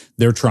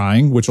 they're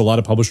trying, which a lot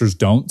of publishers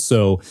don't.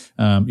 So,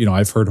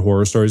 I've heard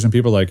horror stories and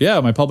people are like, yeah,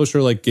 my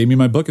publisher like gave me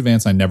my book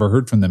advance. I never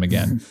heard from them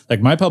again.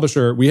 Like my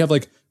publisher,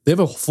 they have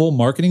a full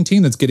marketing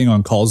team that's getting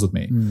on calls with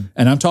me.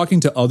 And I'm talking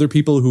to other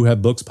people who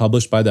have books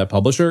published by that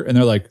publisher. And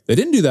they're like, they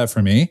didn't do that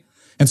for me.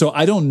 And so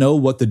I don't know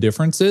what the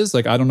difference is.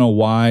 Like, I don't know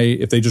why,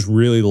 if they just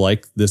really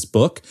like this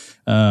book,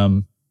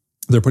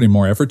 they're putting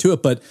more effort to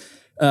it. But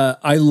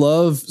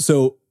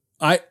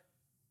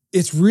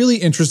it's really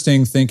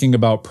interesting thinking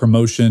about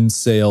promotion,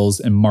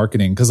 sales, and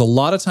marketing, because a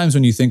lot of times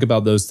when you think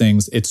about those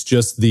things, it's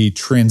just the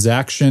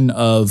transaction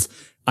of,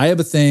 I have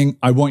a thing,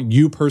 I want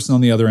you person on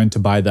the other end to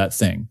buy that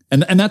thing.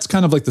 And that's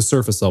kind of like the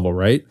surface level,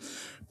 right?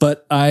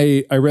 But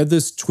I read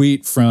this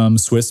tweet from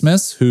Swiss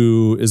Miss,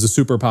 who is a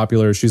super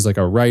popular, she's like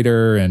a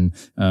writer, and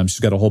she's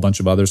got a whole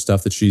bunch of other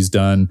stuff that she's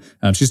done.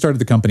 She started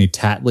the company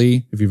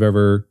Tattly, if you've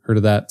ever heard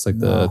of that. It's like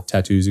the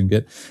tattoos you can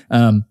get.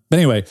 But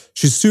anyway,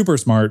 she's super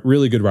smart,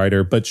 really good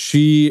writer, but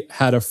she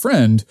had a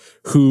friend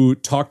who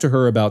talked to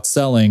her about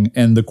selling,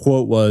 and the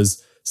quote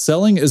was,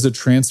 "Selling is a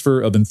transfer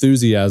of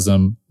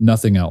enthusiasm,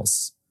 nothing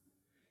else."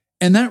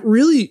 And that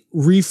really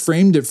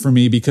reframed it for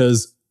me,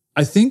 because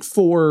I think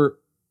for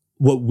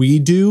what we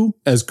do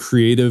as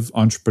creative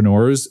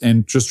entrepreneurs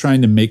and just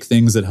trying to make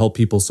things that help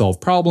people solve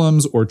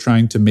problems, or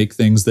trying to make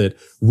things that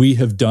we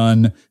have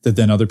done that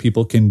then other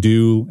people can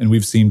do, and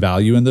we've seen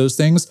value in those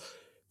things,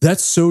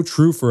 that's so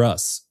true for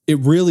us. It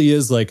really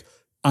is like,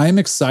 I'm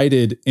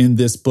excited in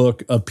this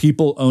book of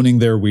people owning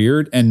their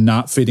weird and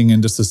not fitting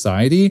into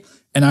society.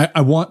 And I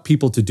want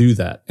people to do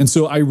that. And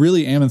so I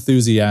really am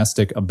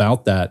enthusiastic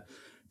about that.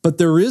 But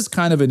there is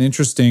kind of an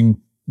interesting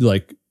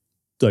like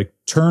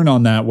turn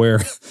on that where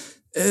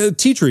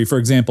Teachery, for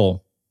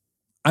example,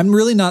 I'm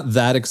really not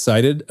that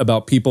excited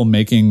about people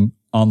making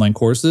online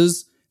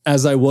courses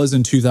as I was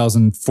in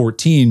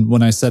 2014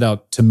 when I set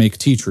out to make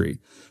Teachery.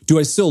 Do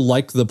I still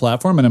like the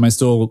platform, and am I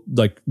still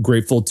like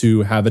grateful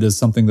to have it as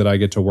something that I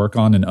get to work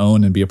on and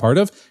own and be a part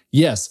of?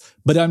 Yes,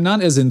 but I'm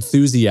not as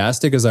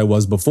enthusiastic as I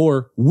was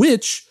before,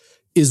 which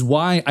is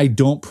why I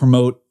don't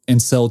promote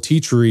and sell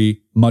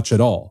Teachery much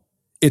at all.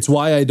 It's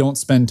why I don't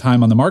spend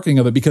time on the marketing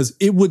of it, because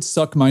it would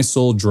suck my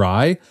soul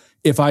dry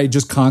if I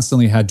just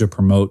constantly had to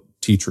promote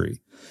Teachery.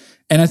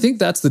 And I think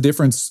that's the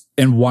difference,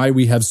 and why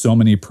we have so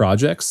many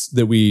projects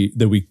that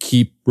we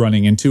keep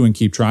running into and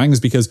keep trying, is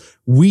because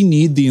we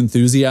need the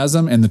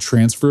enthusiasm and the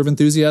transfer of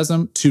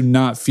enthusiasm to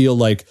not feel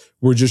like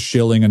we're just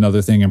shilling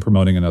another thing and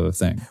promoting another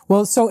thing.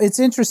 Well, so it's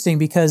interesting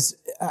because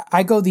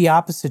I go the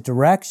opposite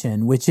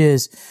direction, which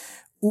is,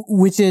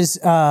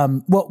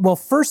 well,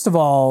 first of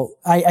all,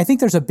 I think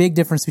there's a big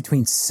difference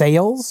between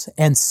sales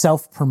and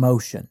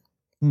self-promotion.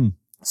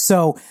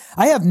 So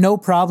I have no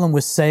problem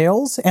with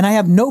sales, and I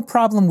have no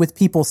problem with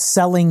people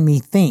selling me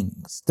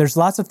things. There's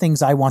lots of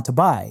things I want to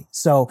buy.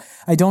 So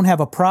I don't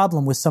have a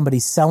problem with somebody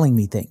selling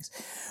me things.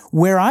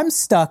 Where I'm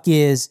stuck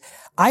is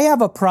I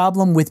have a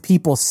problem with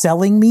people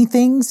selling me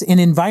things in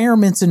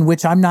environments in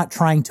which I'm not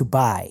trying to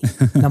buy,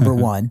 number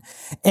one.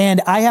 And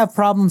I have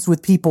problems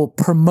with people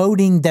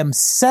promoting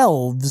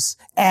themselves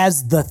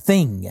as the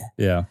thing.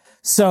 Yeah.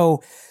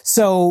 So,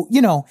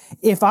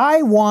 if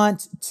I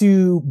want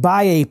to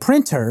buy a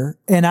printer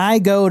and I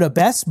go to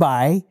Best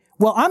Buy,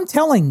 well, I'm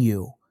telling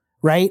you,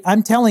 right?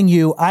 I'm telling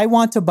you, I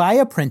want to buy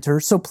a printer,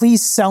 so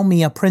please sell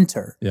me a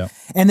printer. Yeah.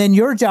 And then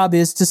your job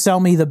is to sell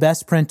me the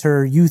best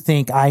printer you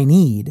think I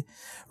need,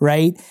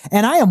 right?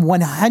 And I am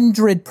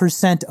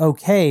 100%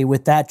 okay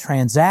with that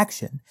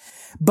transaction.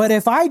 But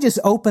if I just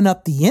open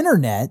up the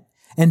internet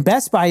and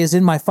Best Buy is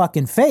in my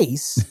fucking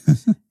face,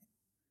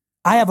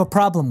 I have a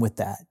problem with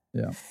that.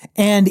 Yeah.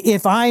 And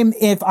if I'm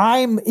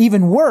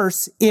even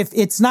worse, if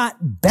it's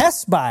not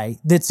Best Buy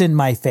that's in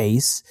my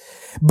face,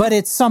 but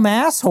it's some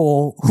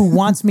asshole who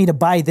wants me to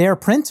buy their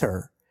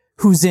printer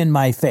who's in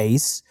my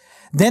face,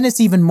 then it's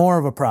even more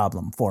of a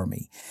problem for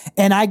me.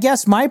 And I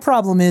guess my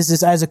problem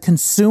is as a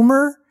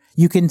consumer,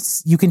 you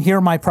can hear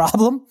my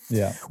problem,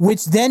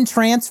 which then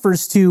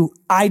transfers to,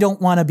 I don't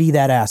want to be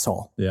that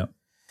asshole. Yeah.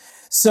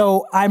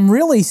 So I'm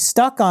really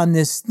stuck on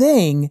this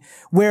thing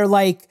where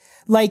like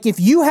if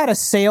you had a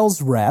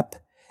sales rep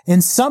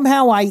and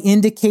somehow I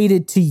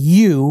indicated to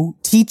you,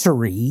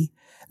 Teachery,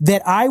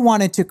 that I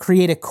wanted to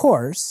create a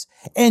course,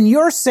 and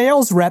your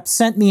sales rep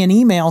sent me an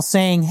email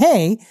saying,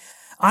 hey,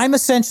 I'm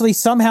essentially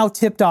somehow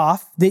tipped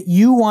off that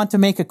you want to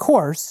make a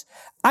course.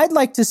 I'd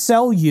like to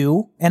sell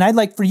you, and I'd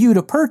like for you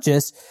to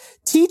purchase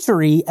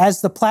Teachery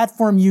as the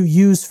platform you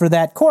use for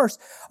that course.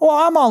 Well,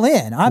 I'm all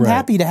in. I'm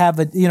happy to have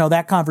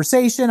that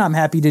conversation. I'm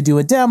happy to do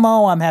a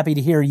demo. I'm happy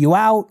to hear you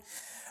out.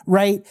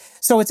 Right.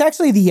 So it's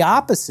actually the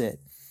opposite,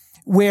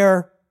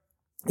 where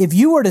if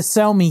you were to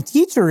sell me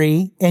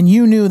Teachery and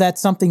you knew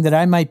that's something that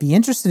I might be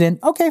interested in,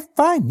 okay,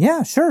 fine.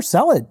 Yeah, sure.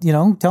 Sell it.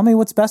 Tell me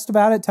what's best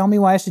about it. Tell me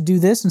why I should do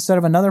this instead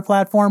of another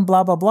platform,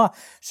 blah, blah, blah.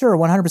 Sure.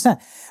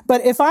 100%.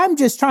 But if I'm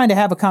just trying to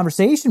have a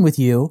conversation with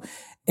you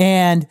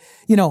and,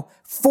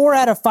 4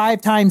 out of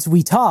 5 times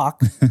we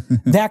talk,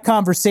 that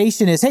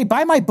conversation is, hey,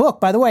 buy my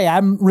book. By the way,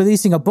 I'm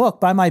releasing a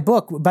book. Buy my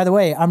book. By the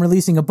way, I'm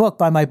releasing a book.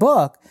 Buy my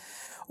book.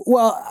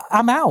 Well,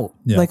 I'm out.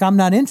 Yeah. Like, I'm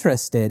not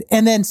interested.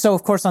 And then, so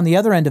of course, on the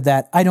other end of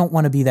that, I don't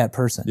want to be that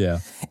person. Yeah.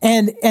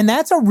 And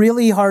that's a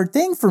really hard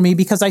thing for me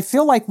because I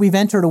feel like we've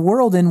entered a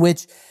world in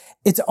which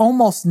it's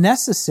almost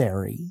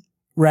necessary,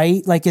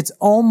 right? Like, it's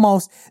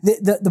almost,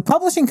 the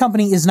publishing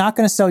company is not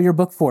going to sell your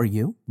book for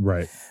you.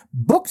 Right.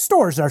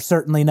 Bookstores are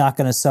certainly not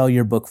going to sell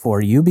your book for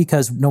you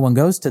because no one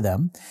goes to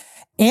them.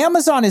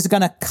 Amazon is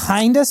going to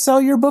kind of sell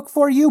your book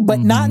for you, but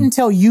not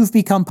until you've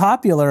become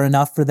popular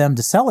enough for them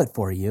to sell it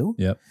for you.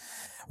 Yep.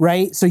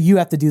 Right? So you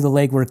have to do the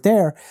legwork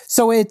there.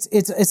 So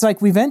it's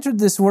like we've entered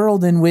this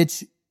world in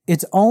which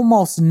it's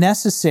almost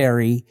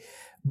necessary,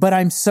 but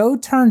I'm so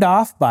turned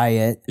off by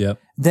it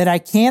that I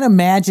can't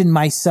imagine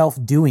myself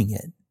doing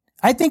it.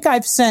 I think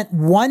I've sent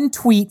one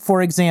tweet,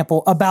 for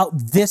example, about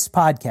this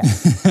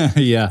podcast.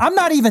 Yeah. I'm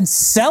not even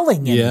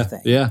selling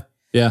anything.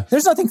 Yeah.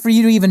 There's nothing for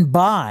you to even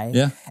buy.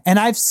 Yeah. And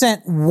I've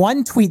sent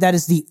one tweet. That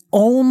is the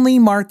only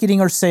marketing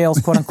or sales,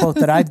 quote unquote,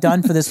 that I've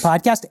done for this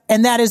podcast.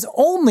 And that is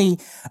only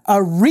a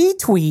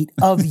retweet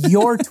of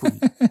your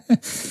tweet.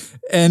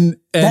 And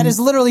that is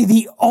literally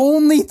the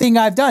only thing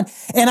I've done.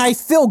 And I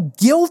feel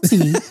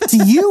guilty to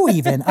you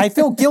even. I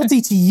feel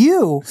guilty to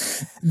you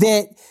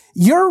that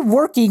you're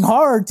working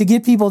hard to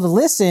get people to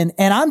listen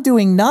and I'm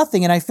doing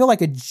nothing. And I feel like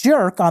a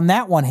jerk on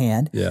that one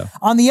hand. Yeah.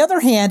 On the other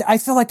hand, I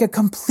feel like a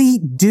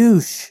complete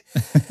douche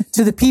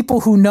to the people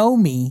who know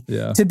me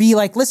to be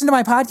like, listen to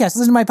my podcast,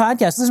 listen to my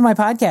podcast, listen to my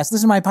podcast,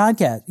 listen to my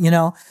podcast,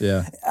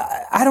 Yeah.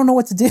 I don't know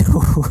what to do.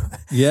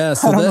 Yeah.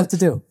 So I don't know what to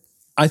do.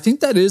 I think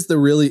that is the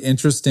really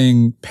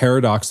interesting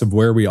paradox of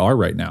where we are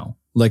right now.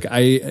 Like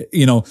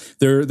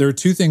there are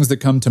 2 things that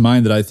come to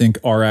mind that I think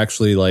are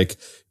actually like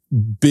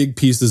big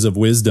pieces of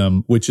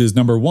wisdom, which is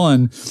number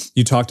 1,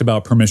 you talked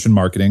about permission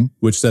marketing,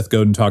 which Seth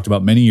Godin talked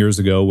about many years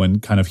ago when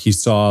kind of he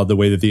saw the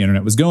way that the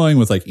internet was going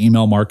with like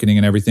email marketing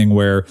and everything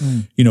where,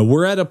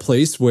 we're at a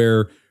place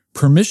where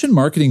permission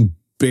marketing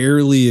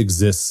barely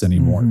exists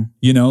anymore.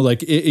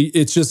 Like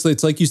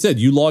it's like you said,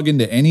 you log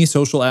into any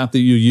social app that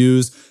you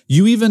use,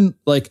 you even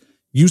like,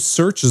 you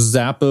search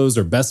Zappos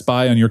or Best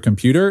Buy on your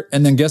computer,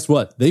 and then guess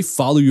what? They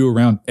follow you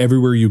around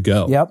everywhere you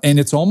go. Yep.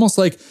 And it's almost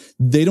like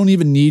they don't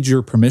even need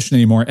your permission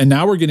anymore. And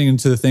now we're getting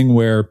into the thing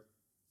where,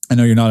 I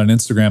know you're not on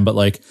Instagram, but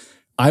like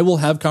I will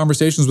have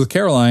conversations with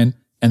Caroline,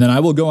 and then I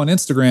will go on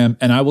Instagram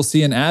and I will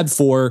see an ad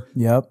for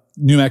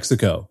New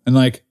Mexico. And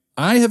like,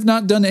 I have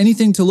not done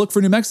anything to look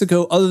for New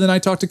Mexico other than I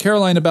talked to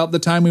Caroline about the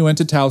time we went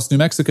to Taos, New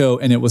Mexico,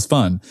 and it was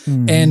fun.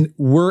 And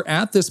we're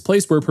at this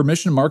place where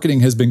permission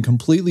marketing has been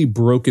completely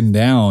broken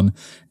down.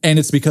 And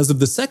it's because of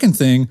the second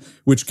thing,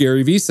 which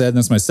Gary Vee said, and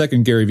that's my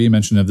second Gary Vee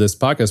mention of this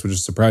podcast, which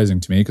is surprising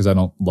to me because I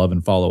don't love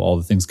and follow all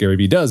the things Gary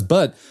Vee does,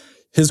 but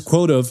his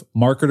quote of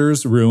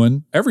marketers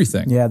ruin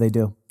everything. Yeah, they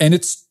do. And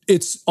it's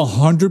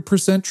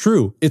 100%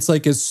 true. It's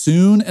like as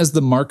soon as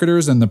the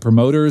marketers and the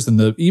promoters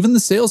and even the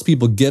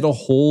salespeople get a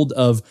hold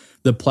of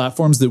the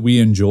platforms that we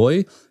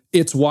enjoy,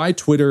 it's why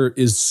Twitter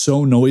is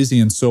so noisy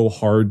and so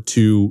hard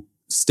to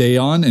stay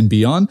on and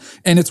be on.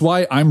 And it's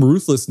why I'm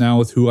ruthless now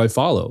with who I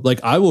follow.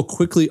 Like I will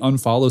quickly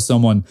unfollow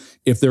someone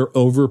if they're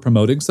over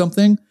promoting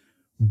something.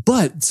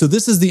 But so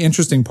this is the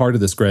interesting part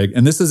of this, Greg.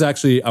 And this is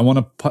actually, I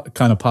want to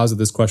kind of posit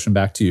this question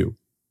back to you.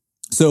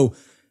 So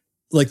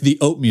like the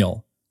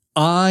oatmeal,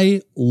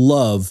 I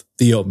love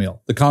the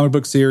oatmeal, the comic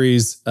book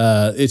series.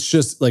 It's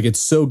just like, it's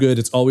so good.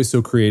 It's always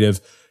so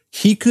creative.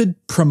 He could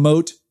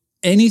promote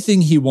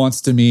anything he wants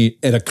to me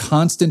at a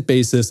constant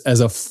basis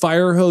as a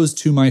fire hose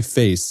to my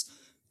face.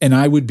 And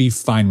I would be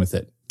fine with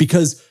it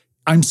because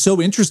I'm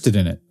so interested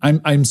in it.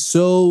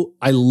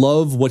 I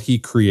love what he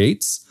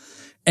creates.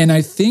 And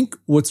I think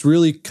what's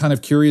really kind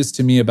of curious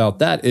to me about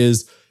that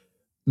is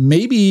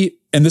maybe,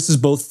 and this is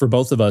both for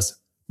both of us,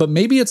 but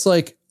maybe it's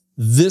like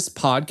this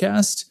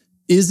podcast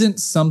isn't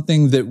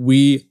something that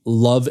we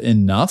love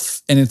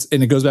enough. And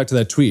it goes back to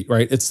that tweet,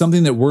 right? It's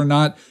something that we're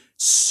not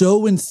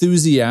so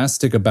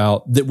enthusiastic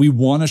about that we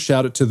want to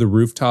shout it to the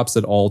rooftops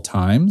at all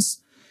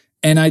times.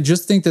 And I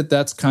just think that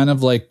that's kind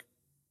of like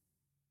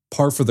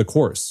par for the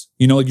course.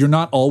 Like you're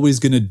not always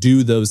going to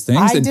do those things.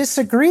 I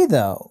disagree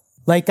though.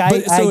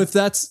 If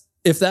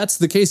that's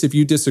the case, if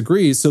you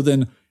disagree, so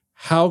then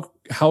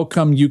how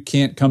come you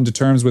can't come to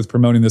terms with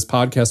promoting this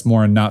podcast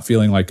more and not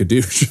feeling like a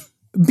douche?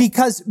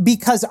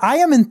 Because I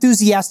am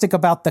enthusiastic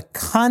about the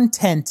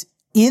content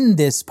in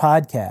this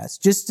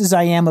podcast, just as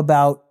I am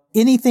about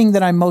anything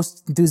that I'm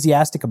most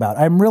enthusiastic about.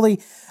 I'm really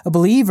a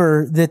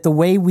believer that the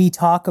way we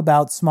talk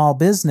about small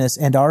business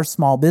and our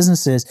small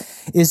businesses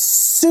is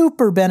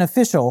super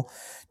beneficial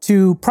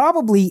to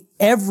probably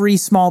every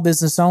small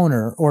business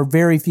owner or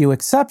very few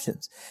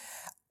exceptions.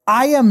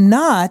 I am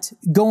not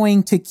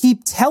going to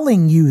keep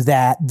telling you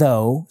that,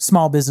 though,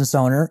 small business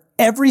owner,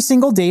 every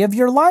single day of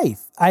your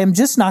life. I am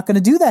just not going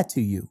to do that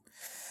to you.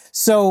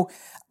 So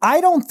I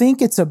don't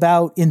think it's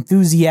about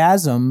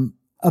enthusiasm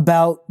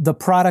about the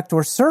product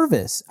or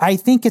service. I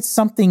think it's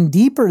something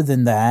deeper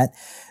than that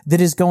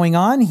is going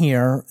on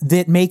here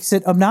that makes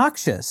it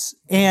obnoxious.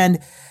 And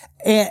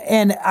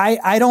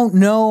I don't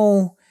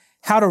know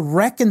how to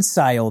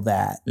reconcile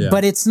that,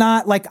 but it's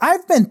not like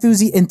I've been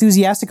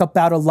enthusiastic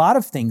about a lot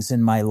of things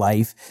in my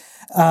life,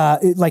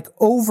 like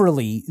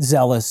overly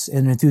zealous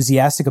and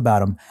enthusiastic about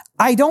them.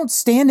 I don't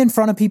stand in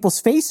front of people's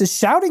faces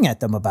shouting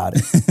at them about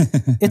it.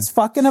 It's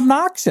fucking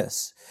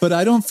obnoxious. But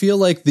I don't feel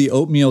like the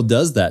oatmeal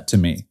does that to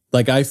me.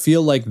 Like, I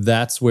feel like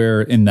that's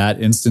where, in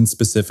that instance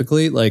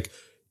specifically, like,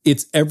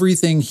 it's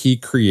everything he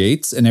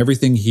creates and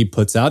everything he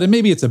puts out. And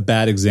maybe it's a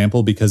bad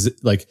example because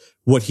like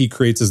what he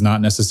creates is not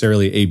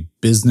necessarily a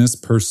business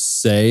per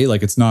se.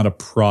 Like, it's not a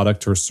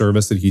product or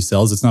service that he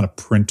sells. It's not a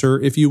printer,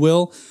 if you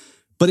will,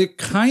 but it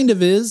kind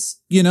of is,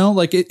 you know,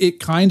 like it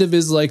kind of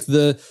is like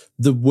the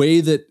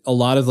way that a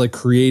lot of like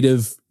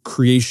creative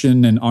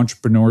creation and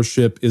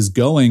entrepreneurship is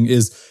going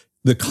is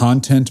the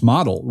content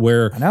model,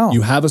 where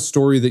you have a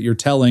story that you're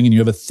telling and you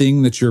have a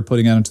thing that you're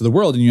putting out into the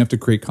world and you have to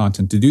create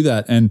content to do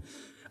that. And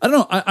I don't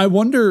know. I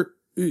wonder,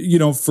 you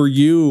know, for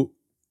you,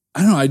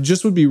 I don't know. I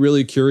just would be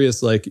really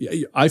curious. Like,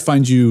 I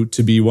find you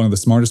to be one of the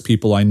smartest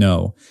people I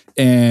know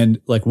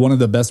and like one of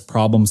the best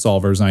problem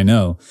solvers I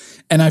know.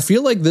 And I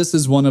feel like this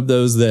is one of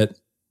those that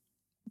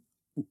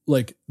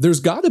like, there's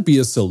got to be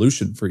a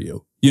solution for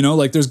you. You know,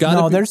 like there's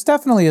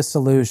definitely a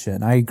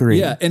solution. I agree.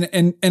 Yeah.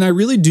 And I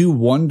really do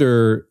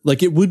wonder,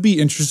 like, it would be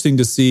interesting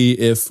to see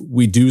if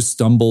we do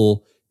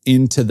stumble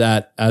into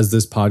that as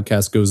this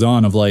podcast goes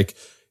on, of like,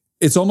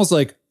 it's almost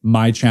like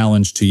my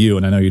challenge to you,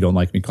 and I know you don't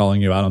like me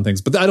calling you out on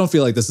things, but I don't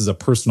feel like this is a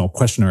personal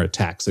question or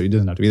attack, so it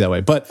doesn't have to be that way.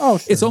 But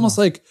it's almost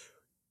like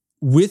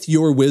with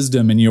your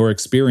wisdom and your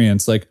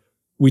experience, like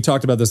we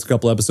talked about this a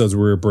couple episodes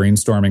where we were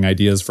brainstorming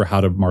ideas for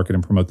how to market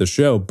and promote the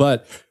show.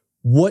 But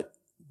what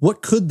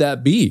could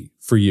that be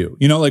for you?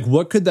 You know, like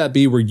what could that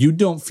be where you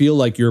don't feel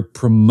like you're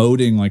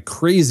promoting like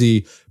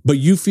crazy, but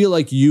you feel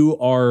like you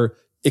are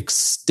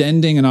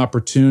extending an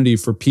opportunity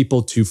for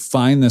people to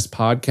find this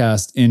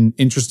podcast in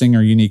interesting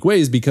or unique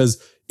ways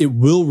because it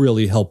will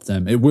really help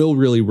them. It will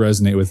really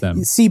resonate with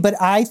them. See, but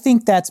I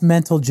think that's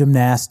mental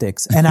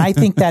gymnastics. And I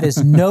think that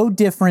is no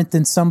different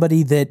than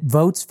somebody that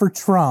votes for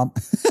Trump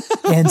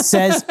and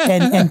says,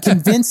 and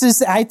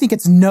convinces, I think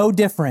it's no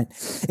different.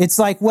 It's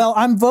like, well,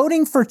 I'm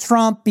voting for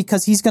Trump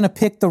because he's going to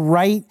pick the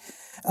right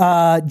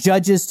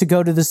judges to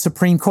go to the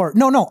Supreme Court.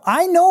 No,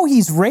 I know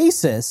he's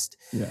racist,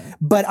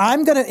 but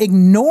I'm going to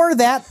ignore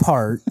that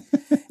part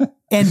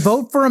and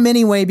vote for him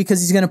anyway because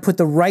he's going to put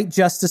the right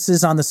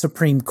justices on the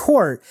Supreme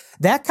Court.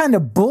 That kind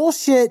of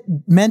bullshit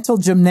mental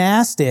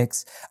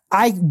gymnastics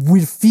I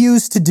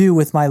refuse to do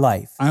with my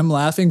life. I'm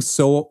laughing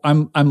so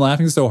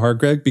hard,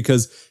 Greg,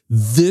 because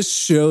this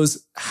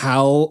shows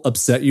how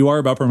upset you are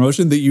about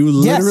promotion that you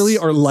literally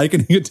are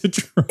likening it to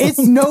Trump. It's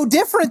no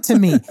different to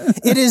me.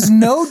 It is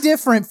no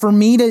different for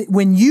me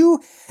to,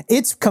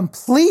 it's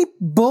complete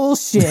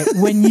bullshit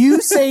when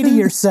you say to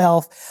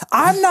yourself,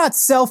 I'm not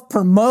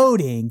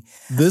self-promoting.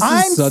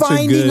 I'm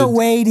finding a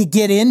way to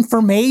get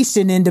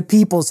information into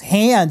people's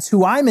hands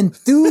who I'm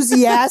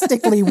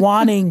enthusiastically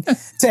wanting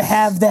to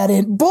have that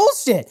in.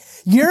 Bullshit.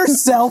 You're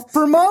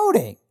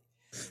self-promoting.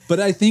 But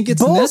I think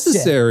it's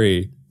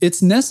necessary.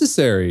 It's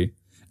necessary.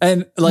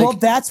 And like, well,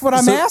 that's what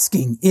I'm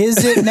asking.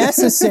 Is it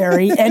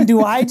necessary? And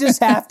do I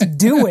just have to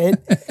do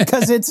it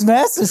because it's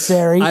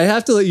necessary? I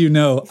have to let you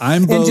know,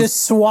 and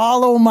just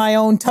swallow my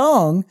own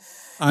tongue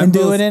and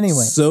do it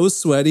anyway. So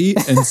sweaty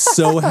and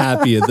so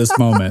happy at this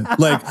moment.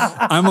 Like,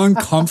 I'm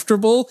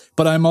uncomfortable,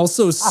 but I'm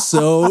also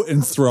so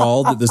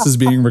enthralled that this is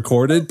being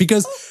recorded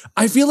because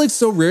I feel like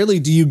so rarely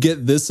do you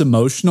get this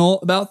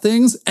emotional about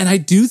things. And I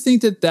do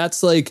think that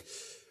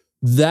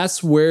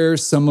that's where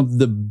some of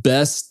the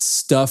best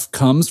stuff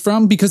comes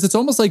from, because it's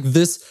almost like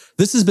this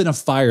has been a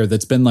fire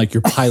that's been like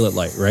your pilot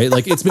light, right?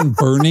 Like it's been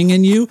burning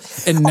in you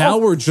and now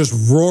we're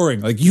just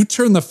roaring. Like you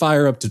turn the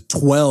fire up to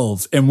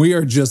 12 and we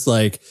are just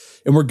like,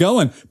 and we're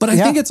going. But I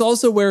think it's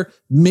also where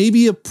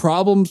maybe a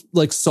problem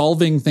like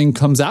solving thing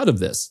comes out of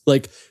this.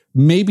 Like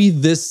maybe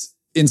this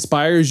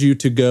inspires you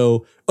to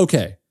go,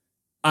 okay,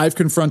 I've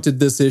confronted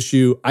this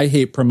issue. I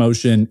hate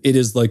promotion. It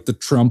is like the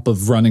Trump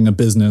of running a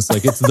business.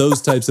 Like it's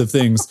those types of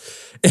things.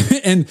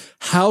 And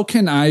how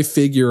can I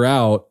figure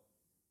out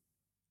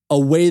a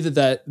way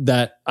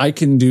that I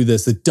can do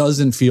this that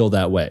doesn't feel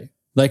that way?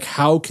 Like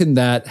how can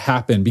that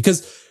happen?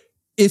 Because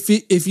if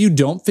you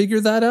don't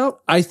figure that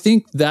out, I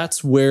think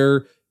that's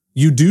where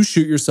you do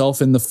shoot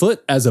yourself in the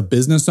foot as a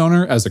business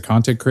owner, as a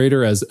content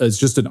creator, as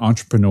just an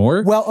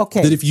entrepreneur. Well,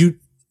 okay. That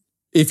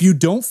if you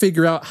don't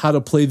figure out how to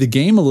play the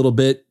game a little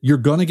bit, you're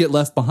going to get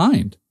left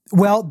behind.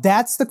 Well,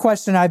 that's the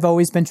question I've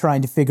always been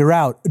trying to figure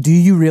out. Do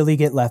you really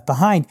get left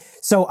behind?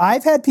 So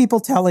I've had people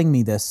telling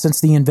me this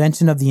since the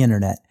invention of the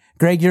internet.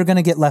 Greg, you're going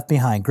to get left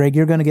behind. Greg,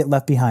 you're going to get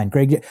left behind.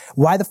 Greg,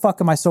 why the fuck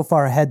am I so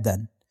far ahead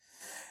then?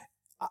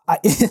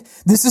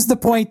 this is the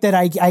point that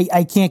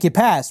I can't get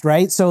past,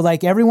 right? So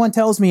like everyone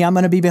tells me I'm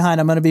going to be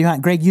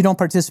behind. Greg, you don't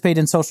participate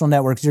in social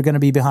networks. You're going to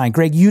be behind.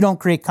 Greg, you don't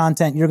create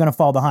content. You're going to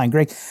fall behind.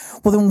 Greg,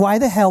 well then why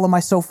the hell am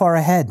I so far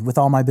ahead with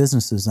all my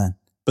businesses then?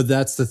 But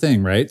that's the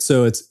thing, right?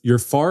 So you're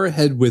far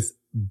ahead with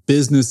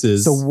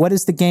businesses. So what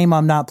is the game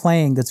I'm not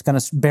playing that's going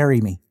to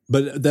bury me?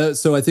 But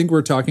so I think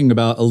we're talking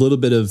about a little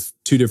bit of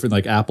two different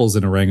like apples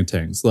and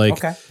orangutans.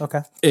 Like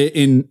okay.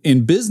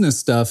 In business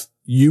stuff,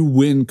 you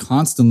win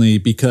constantly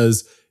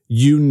because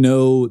you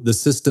know the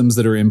systems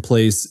that are in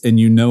place and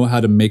you know how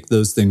to make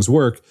those things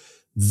work.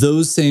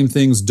 Those same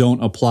things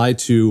don't apply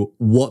to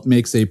what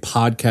makes a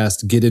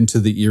podcast get into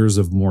the ears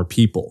of more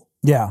people.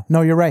 Yeah,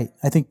 no, you're right.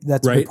 I think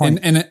that's right. A good point.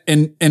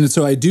 And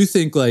so I do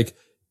think like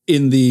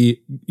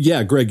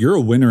Greg, you're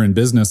a winner in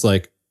business,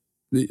 like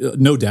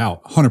no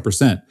doubt,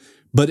 100%.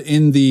 But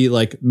in the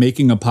like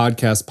making a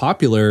podcast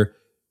popular,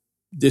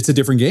 it's a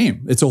different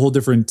game. It's a whole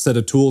different set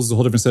of tools, a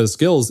whole different set of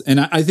skills. And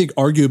I think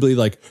arguably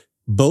like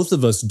both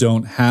of us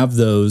don't have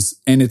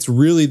those. And it's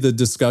really the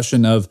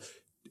discussion of,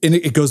 and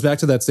it goes back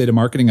to that state of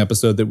marketing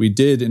episode that we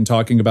did in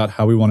talking about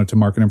how we wanted to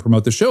market and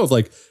promote the show of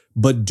like,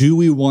 but do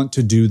we want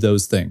to do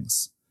those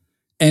things?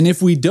 And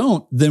if we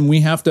don't, then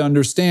we have to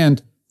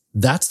understand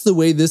that's the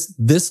way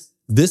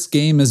this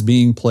game is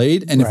being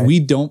played. And if we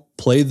don't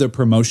play the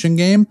promotion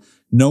game,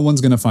 no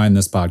one's going to find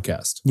this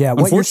podcast. Yeah,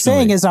 what you're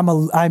saying is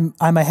I'm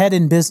ahead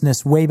in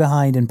business, way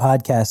behind in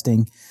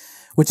podcasting,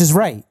 which is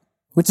right.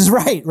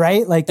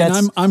 Right? Like that's.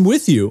 And I'm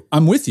with you.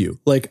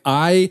 Like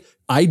I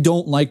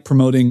don't like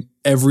promoting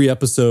every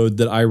episode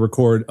that I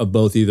record of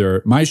both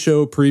either my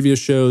show, previous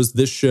shows,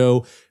 this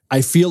show.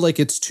 I feel like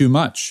it's too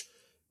much.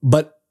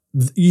 But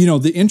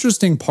the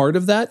interesting part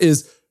of that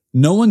is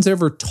no one's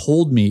ever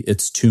told me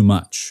it's too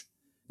much.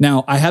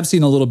 Now, I have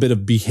seen a little bit of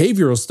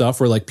behavioral stuff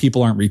where like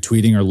people aren't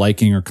retweeting or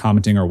liking or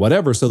commenting or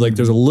whatever. So like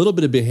there's a little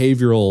bit of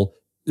behavioral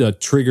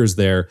triggers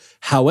there.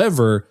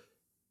 However,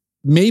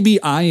 maybe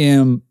I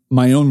am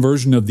my own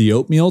version of the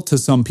oatmeal to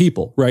some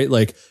people, right?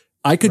 Like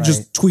I could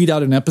just tweet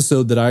out an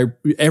episode that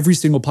every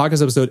single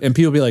podcast episode and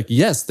people be like,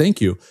 yes,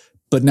 thank you.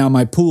 But now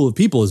my pool of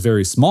people is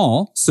very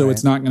small. So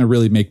it's not going to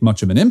really make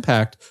much of an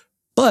impact,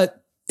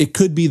 but it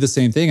could be the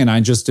same thing. And I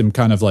just am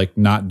kind of like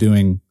not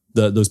doing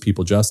those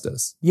people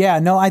justice. Yeah,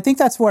 no, I think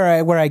that's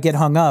where I get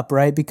hung up,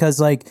 right? Because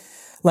like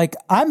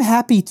I'm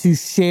happy to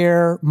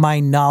share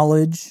my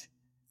knowledge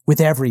with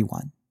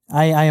everyone.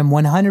 I am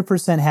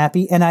 100%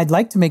 happy and I'd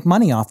like to make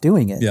money off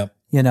doing it. Yep.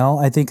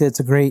 I think that's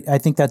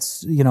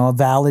a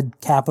valid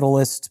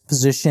capitalist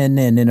position,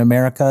 and in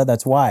America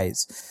that's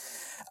wise.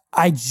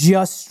 I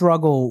just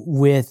struggle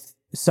with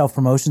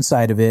self-promotion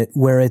side of it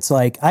where it's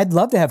like, I'd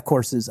love to have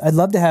courses. I'd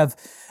love to have,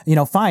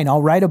 fine,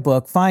 I'll write a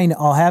book. Fine,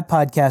 I'll have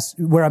podcasts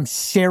where I'm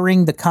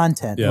sharing the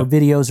content or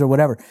videos or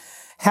whatever.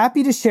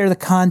 Happy to share the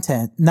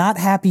content, not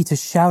happy to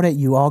shout at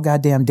you all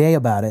goddamn day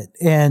about it.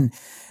 And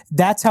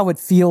that's how it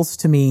feels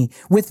to me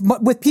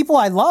with people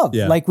I love,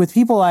 like with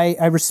people I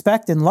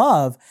respect and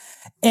love.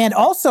 And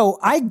also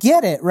I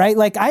get it, right?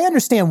 Like I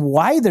understand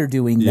why they're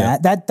doing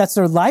that. That's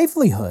their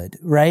livelihood,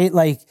 right?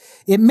 Like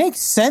it makes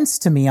sense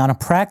to me on a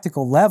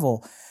practical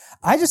level.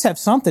 I just have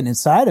something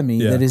inside of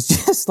me that is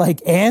just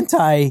like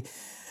anti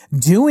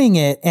doing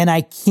it, and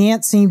I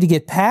can't seem to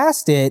get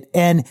past it.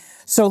 And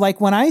so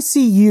like when I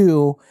see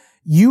you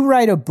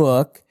write a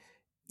book,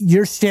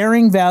 you're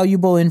sharing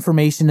valuable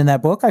information in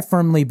that book. I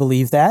firmly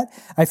believe that.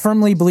 I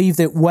firmly believe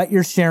that what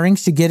you're sharing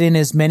should get in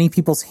as many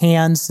people's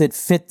hands that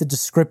fit the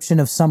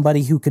description of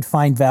somebody who could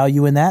find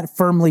value in that.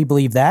 Firmly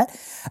believe that.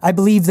 I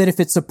believe that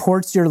if it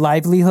supports your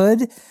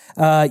livelihood,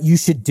 you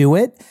should do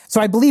it. So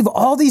I believe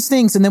all these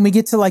things. And then we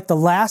get to like the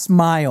last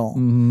mile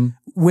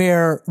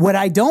where what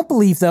I don't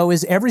believe though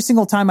is every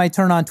single time I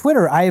turn on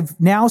Twitter, I've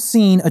now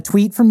seen a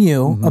tweet from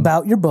you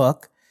about your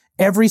book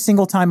every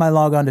single time I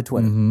log on to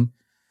Twitter.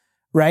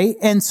 Right.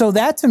 And so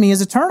that to me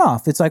is a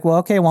turnoff. It's like, well,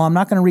 okay, I'm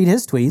not going to read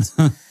his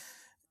tweets.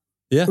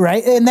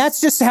 Right. And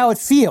that's just how it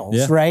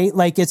feels. Right.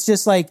 Like, it's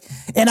just like,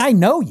 and I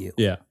know you.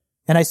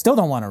 And I still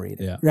don't want to read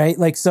it. Right.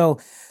 Like,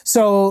 so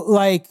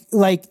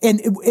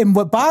and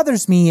what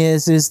bothers me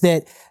is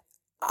that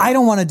I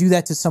don't want to do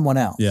that to someone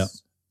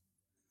else.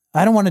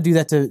 I don't want to do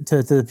that to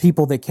the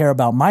people that care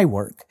about my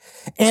work.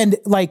 And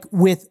like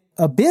with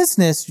a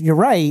business, you're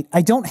right.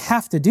 I don't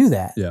have to do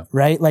that.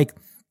 Right. Like,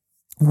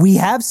 we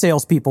have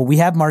salespeople, we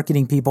have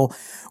marketing people,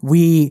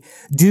 we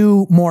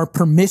do more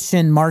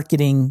permission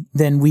marketing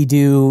than we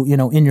do,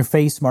 in your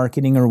face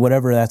marketing or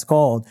whatever that's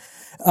called.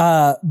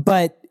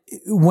 But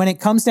when it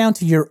comes down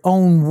to your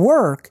own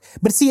work,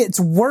 but see, it's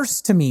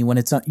worse to me when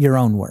it's your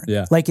own work.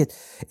 Like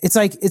it's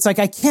like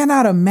I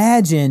cannot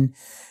imagine,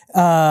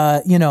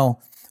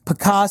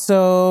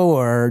 Picasso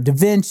or Da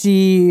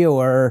Vinci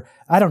or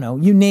I don't know,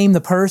 you name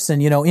the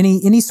person,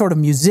 any sort of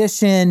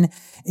musician,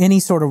 any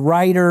sort of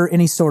writer,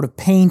 any sort of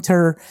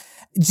painter,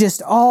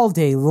 just all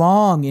day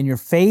long in your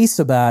face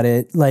about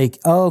it. Like,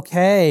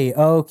 okay.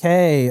 I'm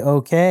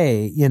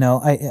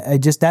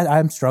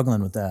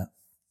struggling with that.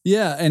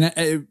 Yeah.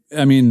 And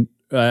I mean,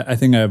 I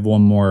think I have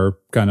one more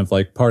kind of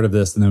like part of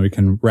this, and then we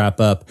can wrap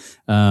up.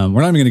 We're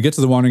not even going to get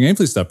to the Wandering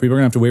Aimfully stuff. People are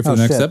going to have to wait for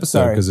the next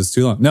episode because it's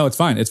too long. No, it's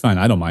fine. It's fine.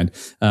 I don't mind.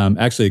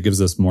 Actually, it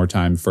gives us more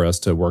time for us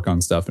to work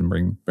on stuff and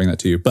bring that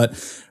to you. But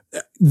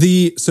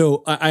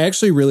so I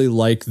actually really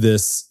like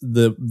this,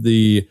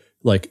 the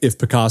like if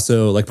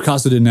Picasso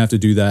didn't have to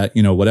do that,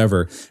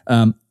 whatever.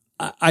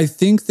 I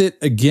think that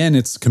again,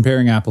 it's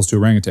comparing apples to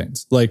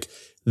orangutans. Like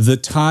the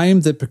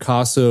time that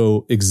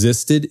Picasso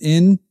existed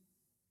in,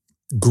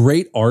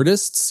 great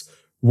artists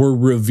were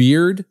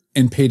revered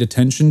and paid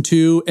attention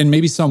to, and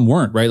maybe some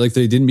weren't, right? Like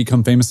they didn't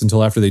become famous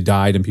until after they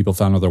died and people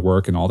found out their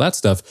work and all that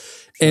stuff.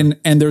 Sure.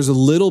 And there's a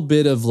little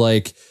bit of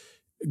like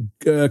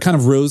kind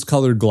of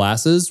rose-colored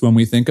glasses when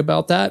we think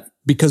about that,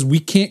 because we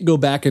can't go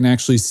back and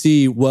actually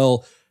see,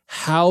 well,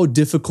 how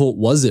difficult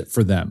was it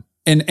for them?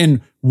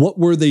 And what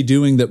were they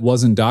doing that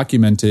wasn't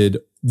documented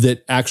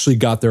that actually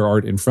got their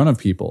art in front of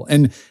people?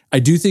 And I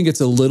do think it's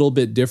a little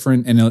bit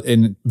different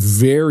and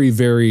very,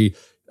 very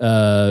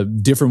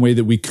different way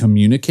that we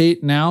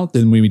communicate now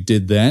than we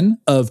did then.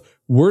 Of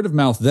word of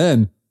mouth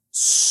then,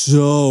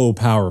 so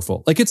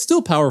powerful. Like it's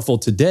still powerful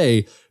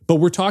today, but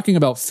we're talking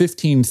about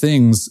 15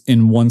 things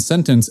in one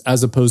sentence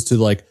as opposed to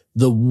like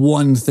the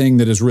one thing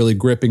that is really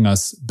gripping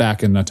us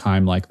back in a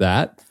time like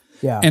that.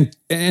 Yeah.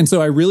 And so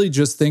I really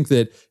just think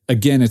that,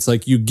 again, it's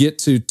like you get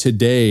to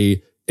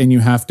today and you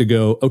have to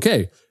go,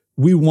 okay,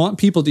 we want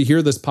people to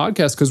hear this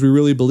podcast because we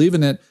really believe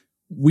in it.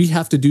 We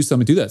have to do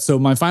something to do that. So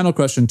my final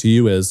question to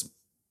you is,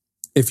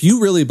 if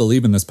you really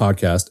believe in this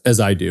podcast, as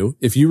I do,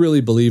 if you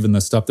really believe in the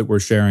stuff that we're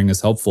sharing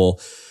is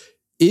helpful,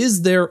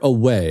 is there a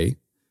way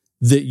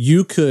that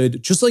you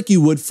could, just like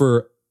you would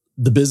for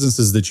the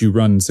businesses that you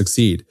run and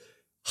succeed,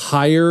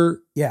 hire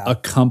a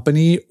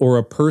company or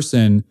a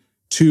person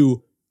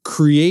to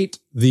create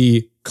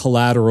the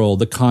collateral,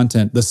 the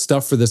content, the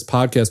stuff for this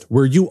podcast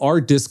where you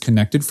are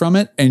disconnected from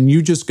it and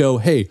you just go,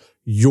 hey,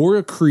 you're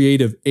a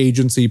creative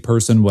agency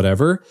person,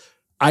 whatever.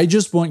 I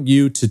just want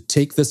you to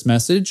take this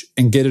message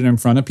and get it in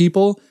front of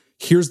people.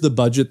 Here's the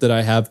budget that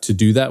I have to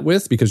do that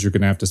with, because you're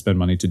going to have to spend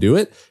money to do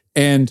it.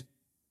 And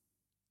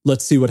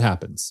let's see what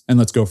happens. And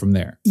let's go from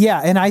there. Yeah.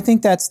 And I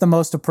think that's the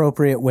most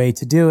appropriate way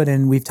to do it.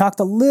 And we've talked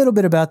a little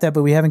bit about that,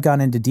 but we haven't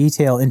gone into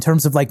detail in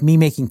terms of like me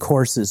making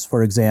courses,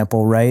 for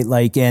example, right?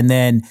 Like, and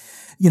then,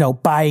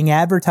 buying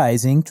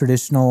advertising,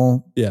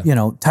 traditional,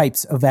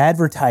 types of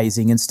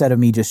advertising instead of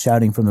me just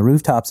shouting from the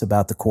rooftops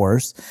about the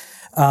course.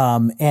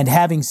 And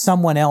having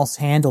someone else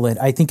handle it,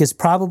 I think is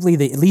probably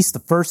at least the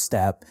first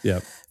step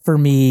for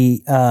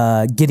me,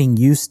 getting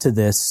used to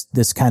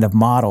this kind of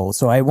model.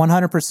 So I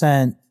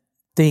 100%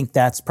 think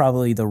that's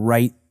probably the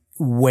right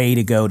way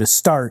to go to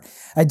start.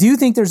 I do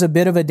think there's a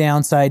bit of a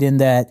downside in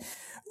that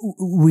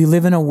we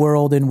live in a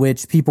world in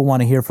which people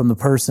want to hear from the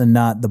person,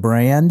 not the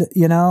brand,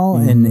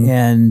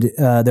 and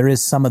there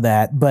is some of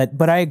that,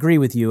 but I agree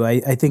with you.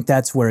 I think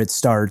that's where it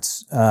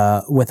starts,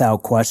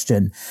 without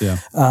question. Yeah.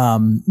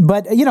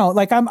 But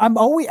like I'm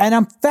always, and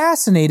I'm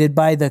fascinated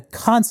by the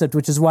concept,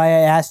 which is why I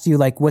asked you,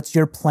 like, what's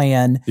your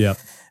plan? Yeah.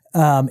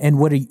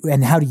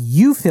 And how do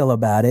you feel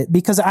about it?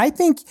 Because I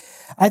think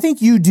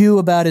you do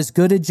about as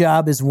good a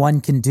job as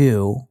one can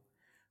do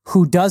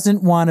who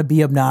doesn't want to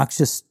be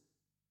obnoxious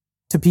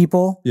to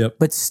people,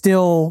 but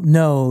still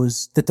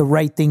knows that the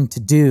right thing to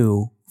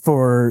do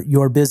for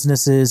your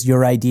businesses,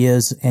 your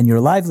ideas, and your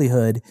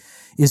livelihood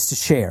is to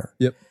share.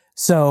 Yep.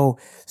 So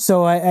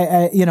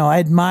I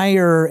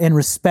admire and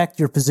respect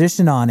your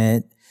position on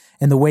it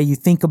and the way you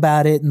think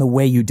about it and the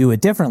way you do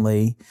it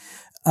differently,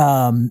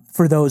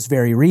 for those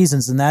very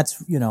reasons. And that's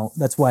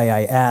why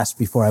I asked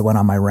before I went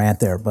on my rant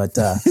there, but,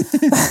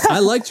 I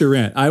liked your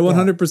rant. I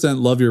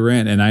 100% love your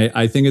rant. And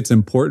I think it's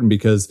important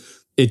because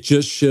it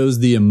just shows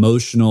the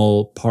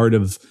emotional part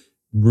of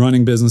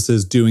running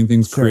businesses, doing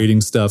things, creating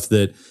stuff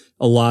that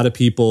a lot of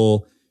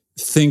people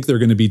think they're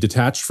going to be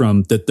detached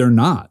from, that they're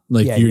not.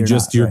 Like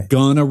you're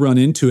gonna run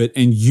into it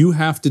and you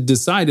have to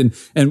decide.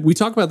 And we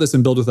talk about this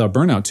in Build Without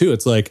Burnout too.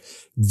 It's like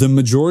the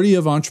majority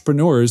of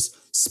entrepreneurs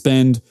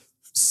spend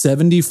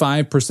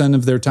 75%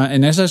 of their time,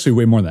 and that's actually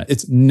way more than that.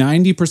 It's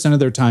 90% of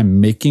their time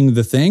making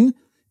the thing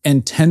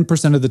and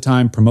 10% of the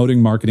time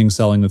promoting, marketing,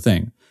 selling the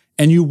thing.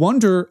 And you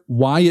wonder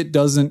why it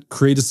doesn't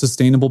create a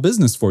sustainable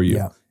business for you.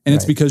 Yeah, and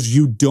it's because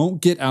you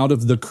don't get out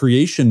of the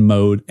creation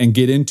mode and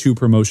get into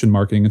promotion,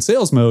 marketing, and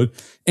sales mode.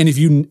 And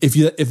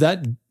if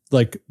that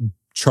like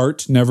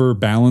chart never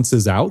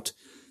balances out,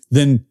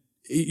 then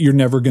you're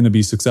never going to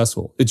be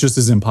successful. It just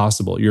is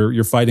impossible.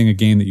 You're fighting a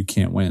game that you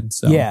can't win.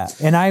 So yeah,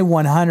 and I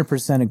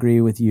 100%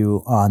 agree with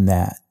you on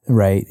that.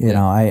 Right?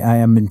 I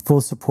am in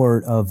full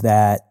support of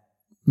that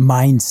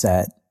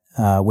mindset,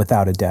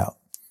 without a doubt.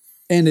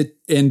 And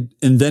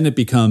then it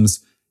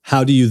becomes,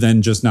 how do you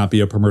then just not be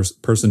a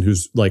person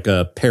who's like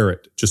a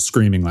parrot just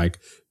screaming like,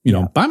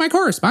 buy my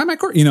course, buy my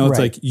course. It's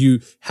like you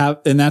have,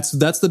 and that's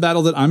the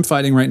battle that I'm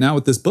fighting right now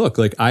with this book.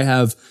 Like I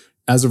have,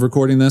 as of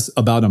recording this,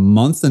 about a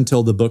month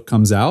until the book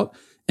comes out,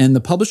 and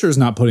the publisher is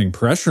not putting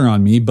pressure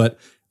on me, but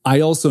I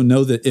also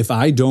know that if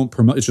I don't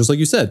promote, it's just like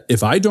you said,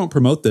 if I don't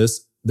promote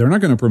this, they're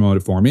not going to promote it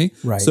for me.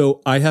 Right.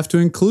 So I have to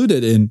include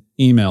it in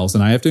emails,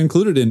 and I have to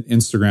include it in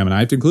Instagram, and I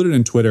have to include it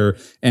in Twitter.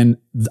 And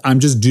I'm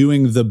just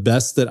doing the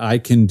best that I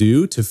can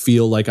do to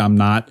feel like I'm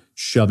not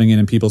shoving it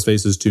in people's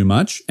faces too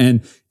much.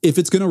 And if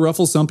it's going to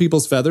ruffle some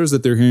people's feathers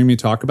that they're hearing me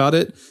talk about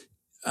it,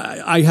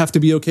 I have to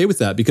be okay with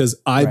that, because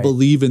I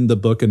believe in the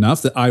book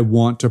enough that I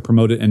want to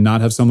promote it and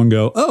not have someone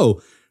go,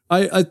 oh,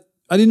 I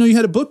didn't know you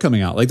had a book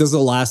coming out. Like, that's the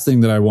last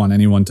thing that I want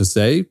anyone to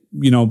say.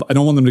 You know, I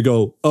don't want them to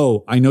go,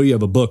 oh, I know you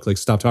have a book. Like,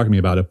 stop talking to me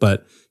about it.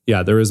 But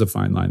yeah, there is a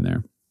fine line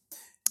there.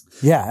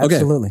 Yeah,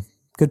 absolutely. Okay.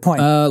 Good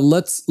point.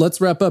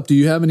 Let's wrap up. Do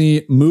you have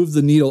any move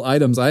the needle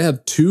items? I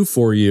have 2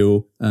 for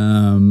you.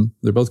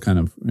 They're both kind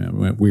of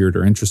weird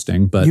or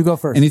interesting, but you go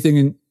first. Anything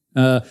in,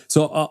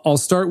 so I'll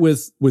start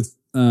with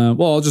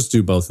I'll just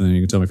do both and then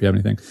you can tell me if you have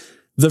anything.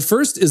 The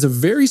first is a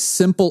very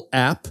simple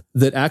app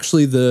that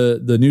actually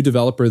the new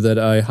developer that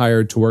I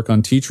hired to work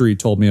on Teachery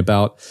told me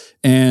about.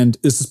 And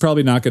this is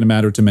probably not going to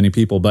matter to many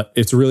people, but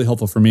it's really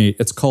helpful for me.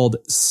 It's called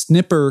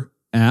Snipper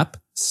app,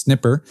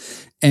 Snipper.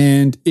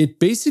 And it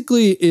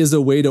basically is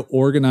a way to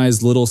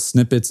organize little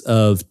snippets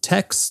of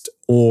text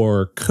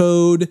or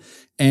code.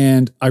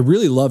 And I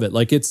really love it.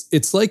 Like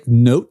it's like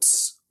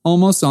Notes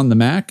almost on the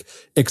Mac,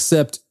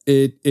 except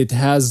it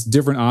has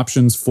different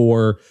options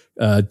for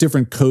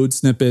different code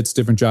snippets,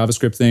 different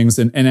JavaScript things.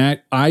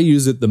 And I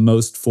use it the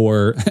most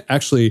for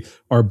actually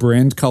our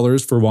brand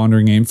colors for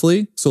Wandering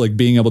Aimfully. So like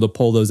being able to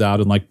pull those out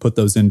and like put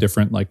those in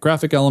different like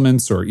graphic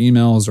elements or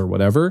emails or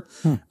whatever.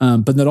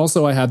 But then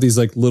also I have these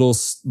like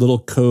little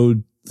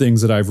code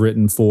things that I've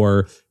written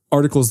for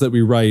articles that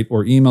we write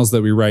or emails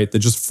that we write that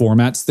just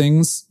formats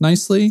things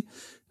nicely.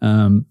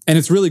 And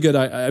it's really good.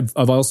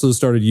 I've also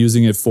started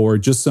using it for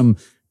just some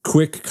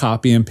quick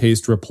copy and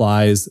paste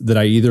replies that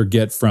I either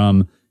get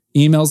from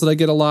emails that I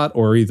get a lot,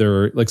 or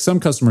either like some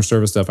customer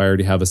service stuff. I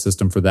already have a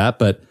system for that,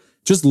 but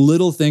just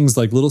little things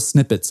like little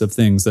snippets of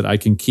things that I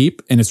can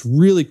keep. And it's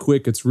really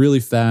quick. It's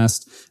really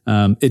fast.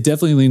 It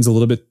definitely leans a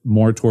little bit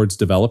more towards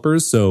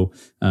developers. So,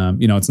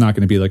 it's not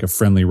going to be like a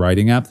friendly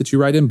writing app that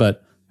you write in,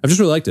 but I've just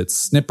really liked it.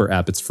 Snipper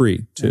app. It's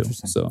free too.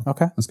 So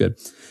okay, that's good.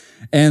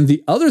 And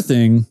the other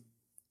thing,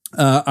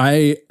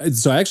 I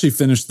actually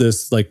finished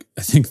this, like,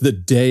 I think the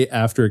day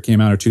after it came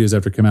out or 2 days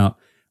after it came out.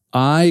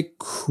 I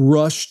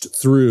crushed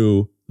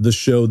through the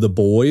show The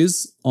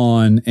Boys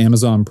on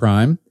Amazon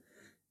Prime.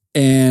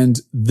 And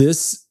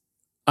this,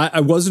 I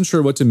wasn't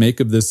sure what to make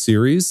of this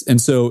series.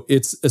 And so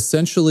it's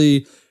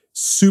essentially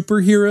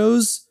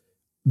superheroes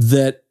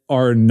that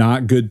are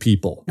not good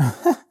people.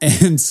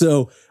 And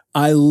so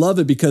I love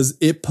it because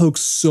it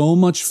pokes so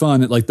much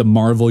fun at like the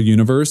Marvel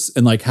universe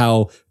and like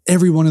how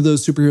every one of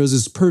those superheroes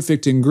is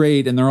perfect and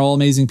great and they're all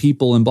amazing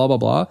people and blah, blah,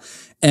 blah.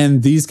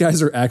 And these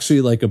guys are actually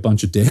like a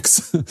bunch of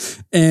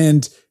dicks.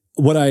 And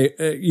what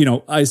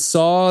I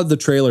saw the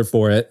trailer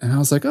for it and I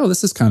was like, oh,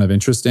 this is kind of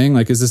interesting.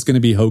 Like, is this going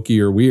to be hokey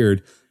or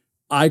weird?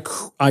 I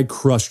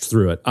crushed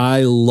through it.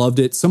 I loved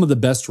it. Some of the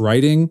best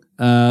writing,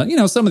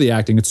 some of the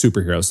acting, it's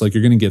superheroes. So like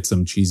you're going to get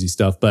some cheesy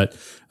stuff, but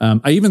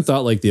I even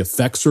thought like the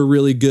effects were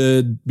really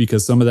good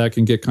because some of that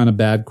can get kind of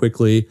bad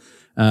quickly.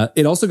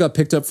 It also got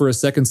picked up for a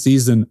second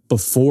season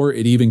before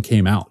it even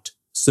came out.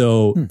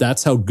 So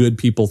that's how good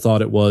people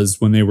thought it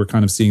was when they were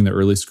kind of seeing the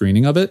early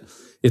screening of it.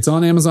 It's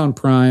on Amazon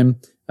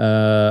Prime.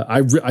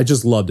 I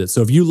just loved it.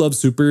 So if you love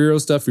superhero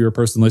stuff, if you're a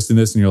person listening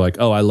to this and you're like,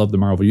 oh, I love the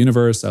Marvel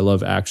Universe, I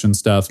love action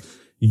stuff,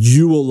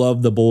 you will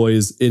love The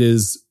Boys. It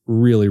is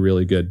really,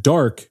 really good.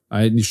 Dark.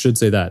 I should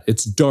say that.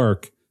 It's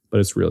dark, but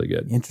it's really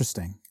good.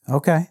 Interesting.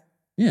 Okay.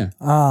 Yeah.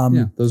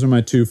 Those are my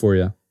 2 for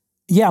you.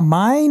 Yeah,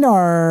 mine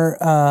are,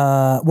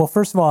 well,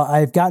 first of all,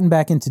 I've gotten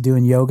back into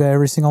doing yoga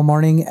every single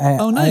morning.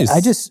 Oh, nice.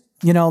 I just,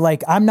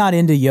 I'm not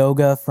into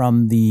yoga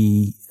from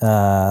the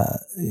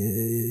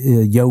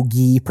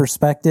yogi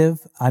perspective.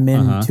 I'm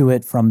into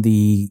it from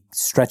the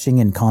stretching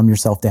and calm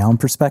yourself down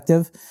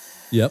perspective.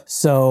 Yep.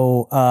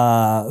 So,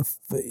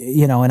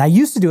 and I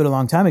used to do it a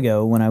long time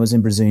ago when I was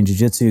in Brazilian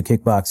Jiu-Jitsu,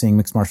 kickboxing,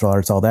 mixed martial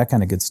arts, all that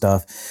kind of good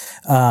stuff.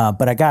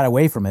 But I got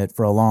away from it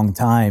for a long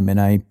time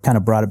and I kind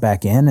of brought it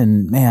back in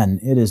and man,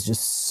 it is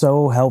just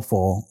so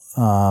helpful,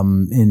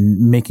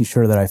 in making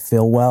sure that I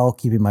feel well,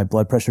 keeping my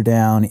blood pressure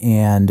down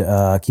and,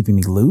 keeping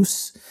me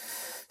loose.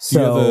 So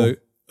do you have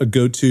a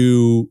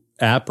go-to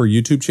app or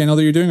YouTube channel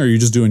that you're doing, or are you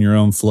just doing your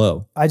own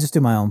flow? I just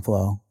do my own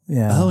flow.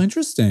 Yeah. Oh,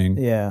 interesting.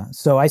 Yeah.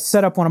 So I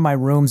set up one of my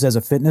rooms as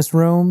a fitness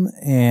room.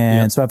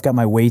 And so I've got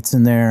my weights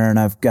in there and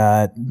I've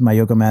got my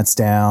yoga mats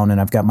down and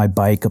I've got my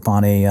bike up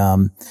on a,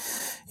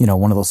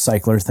 one of those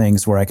cycler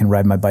things where I can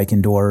ride my bike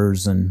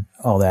indoors and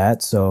all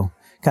that. So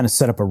kind of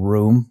set up a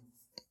room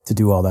to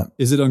do all that.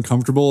 Is it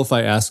uncomfortable if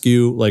I ask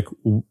you like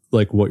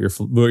what your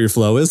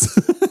flow is?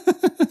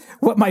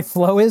 What my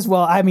flow is?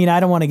 Well, I mean, I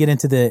don't want to get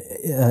into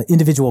the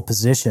individual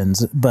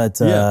positions, but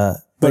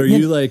But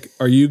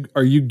are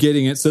you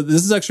getting it? So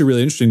this is actually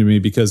really interesting to me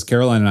because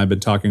Caroline and I have been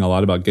talking a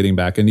lot about getting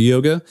back into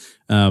yoga.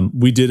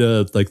 We did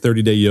a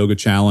 30-day yoga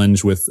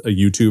challenge with a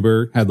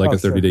YouTuber, had a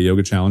 30-day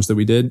yoga challenge that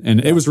we did.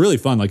 And it was really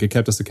fun. Like, it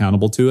kept us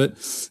accountable to it.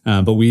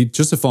 But we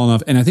just have fallen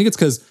off. And I think it's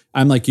because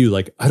I'm like you,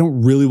 like, I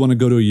don't really want to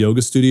go to a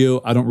yoga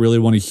studio. I don't really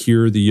want to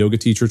hear the yoga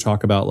teacher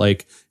talk about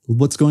like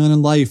what's going on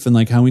in life and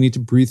like how we need to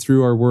breathe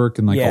through our work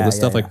and all this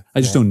stuff. Like,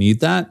 I just don't need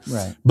that.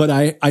 Right. But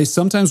I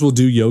sometimes will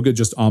do yoga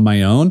just on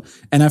my own.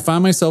 And I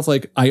find myself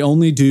like, I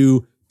only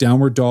do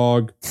downward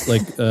dog,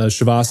 like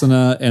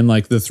shavasana and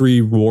like the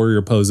 3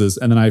 warrior poses.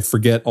 And then I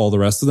forget all the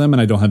rest of them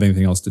and I don't have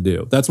anything else to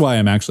do. That's why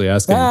I'm actually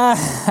asking.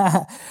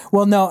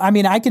 Well, no, I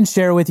mean, I can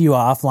share with you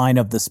offline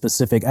of the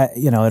specific,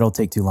 it'll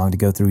take too long to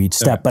go through each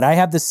step, but I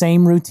have the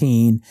same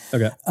routine.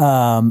 Okay.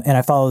 And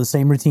I follow the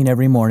same routine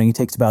every morning. It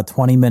takes about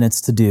 20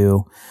 minutes to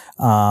do.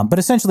 But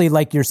essentially,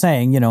 like you're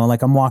saying,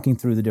 like I'm walking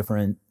through the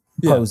different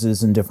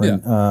poses and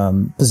different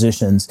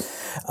positions.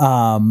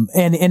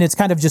 And it's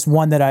kind of just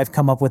one that I've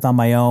come up with on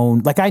my own.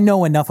 Like, I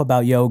know enough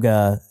about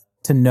yoga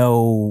to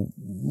know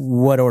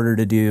what order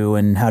to do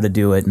and how to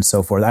do it and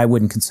so forth. I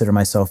wouldn't consider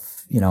myff, super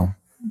knowledgeable.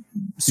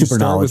 You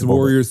start with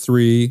Warrior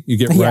 3, you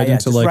get right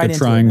into like a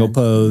triangle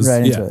pose.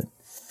 Right into it.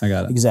 I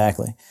got it.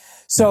 Exactly.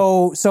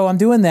 So I'm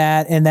doing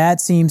that, and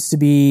that seems to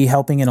be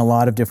helping in a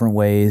lot of different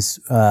ways,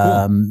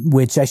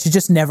 which I should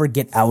just never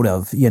get out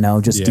of,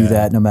 just do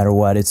that no matter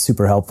what. It's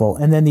super helpful.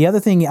 And then the other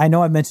thing, I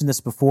know I've mentioned this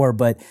before,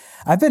 but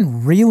I've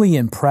been really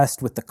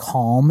impressed with the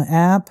Calm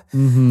app.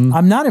 Mm-hmm.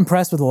 I'm not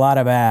impressed with a lot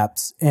of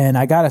apps, and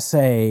I gotta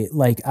say,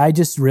 like, I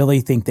just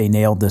really think they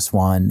nailed this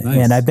one. Nice.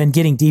 And I've been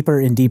getting deeper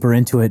and deeper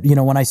into it.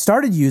 When I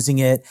started using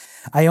it,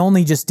 I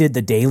only just did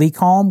the daily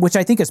Calm, which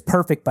I think is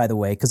perfect, by the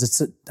way,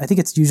 because I think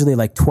it's usually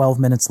like 12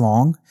 minutes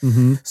long.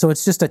 Mm-hmm. So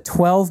it's just a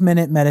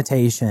 12-minute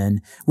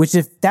meditation, which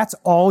if that's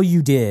all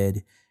you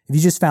did, if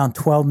you just found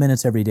 12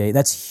 minutes every day,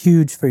 that's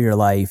huge for your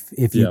life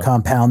if you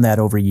compound that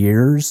over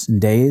years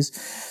and days.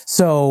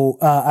 So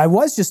I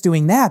was just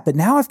doing that, but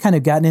now I've kind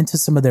of gotten into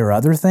some of their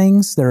other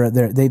things.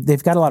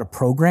 They've got a lot of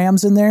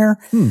programs in there,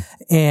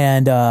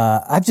 and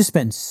I've just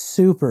been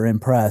super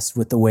impressed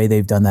with the way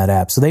they've done that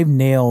app. So they've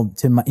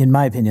nailed, in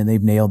my opinion,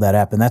 they've nailed that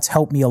app, and that's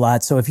helped me a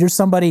lot. So if you're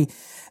somebody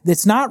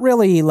that's not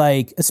really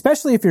like,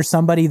 especially if you're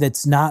somebody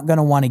that's not going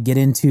to want to get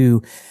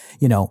into,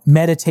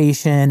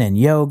 meditation and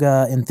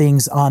yoga and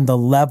things on the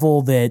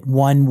level that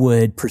one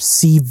would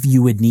perceive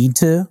you would need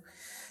to,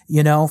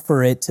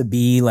 for it to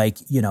be like,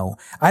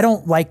 I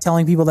don't like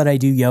telling people that I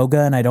do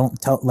yoga, and I don't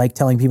like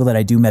telling people that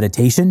I do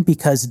meditation,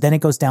 because then it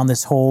goes down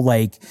this whole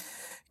like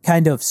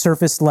kind of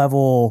surface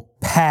level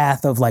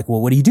path of like, well,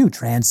 what do you do?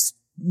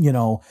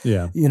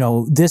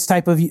 This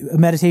type of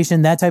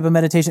meditation, that type of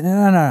meditation.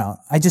 No.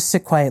 I just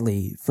sit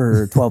quietly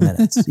for 12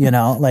 minutes,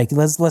 like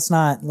let's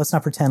not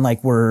pretend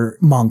like we're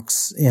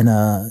monks in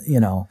a,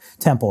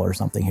 temple or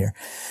something here.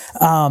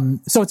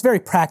 So it's very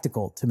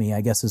practical to me,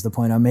 I guess, is the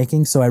point I'm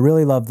making. So I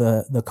really love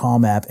the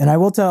Calm app. And I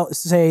will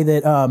say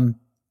that, I've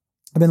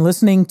been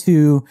listening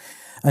to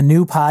a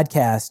new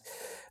podcast,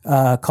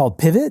 called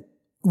Pivot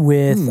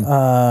with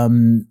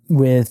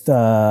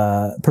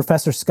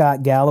Professor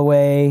Scott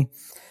Galloway.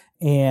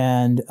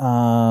 And,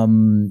 oh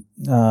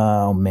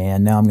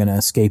man, now I'm going to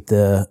escape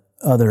the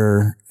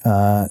other,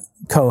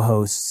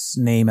 co-host's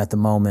name at the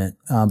moment.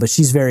 But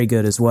she's very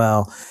good as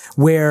well,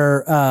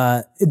 where,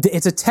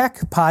 it's a tech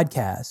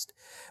podcast,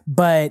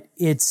 but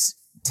it's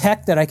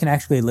tech that I can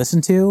actually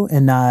listen to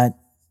and not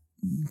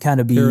kind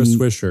of be Kara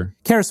Swisher.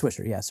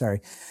 Yeah.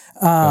 Sorry.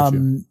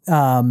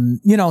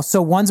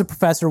 So one's a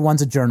professor,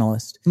 one's a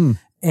journalist,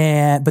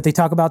 but they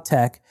talk about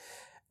tech.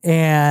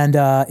 And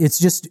it's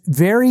just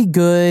very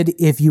good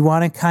if you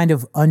want to kind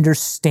of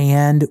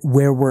understand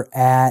where we're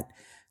at,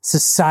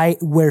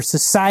 where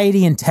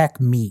society and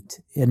tech meet,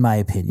 in my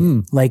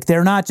opinion. Like,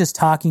 they're not just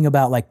talking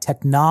about like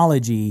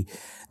technology,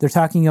 they're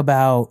talking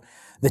about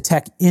the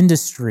tech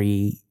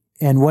industry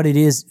and what it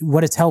is,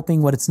 what it's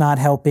helping, what it's not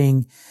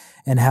helping,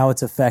 and how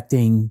it's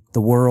affecting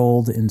the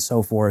world and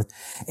so forth.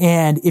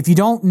 And if you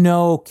don't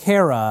know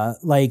Kara,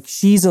 like,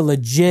 she's a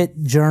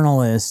legit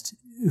journalist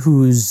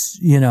who's,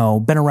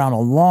 been around a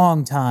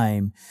long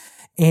time,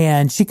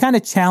 and she kind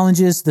of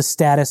challenges the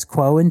status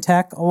quo in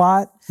tech a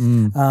lot.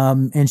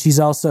 And she's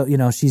also,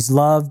 she's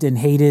loved and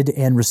hated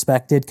and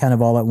respected kind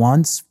of all at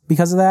once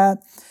because of that.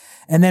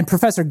 And then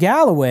Professor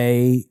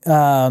Galloway,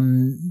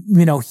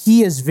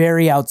 he is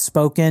very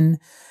outspoken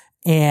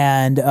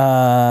and,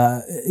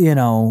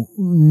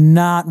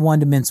 not one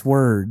to mince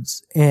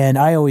words. And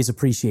I always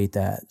appreciate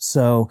that.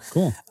 So,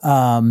 cool.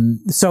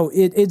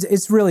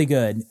 It's really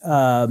good.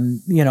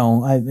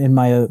 In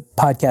my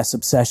podcast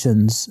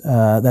obsessions,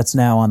 that's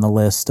now on the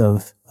list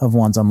of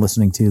ones I'm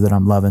listening to that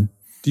I'm loving.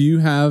 Do you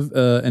have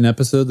an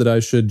episode that I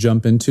should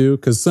jump into?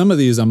 Because some of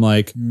these I'm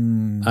like,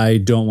 I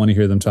don't want to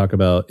hear them talk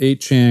about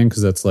 8chan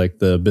because that's like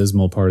the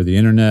abysmal part of the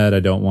internet. I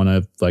don't want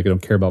to, like, I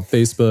don't care about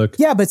Facebook.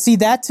 Yeah, but see,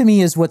 that to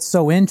me is what's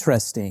so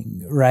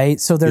interesting, right?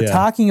 So they're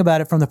talking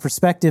about it from the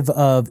perspective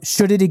of,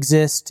 should it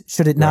exist?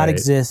 Should it not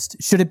exist?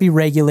 Should it be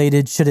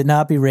regulated? Should it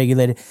not be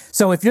regulated?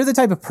 So if you're the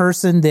type of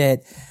person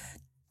that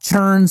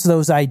churns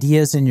those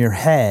ideas in your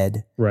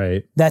head,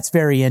 right, that's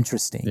very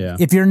interesting. Yeah.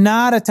 If you're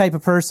not a type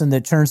of person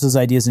that churns those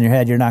ideas in your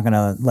head, you're not going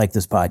to like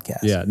this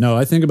podcast. Yeah, no,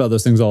 I think about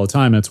those things all the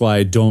time. That's why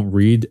I don't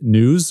read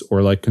news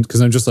or like, because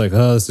I'm just like,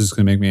 oh, this is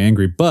going to make me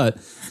angry. But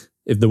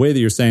if the way that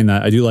you're saying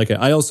that, I do like it.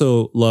 I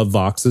also love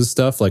Vox's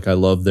stuff. Like, I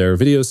love their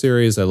video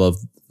series. I love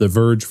The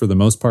Verge for the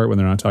most part when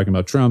they're not talking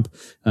about Trump.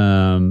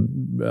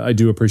 I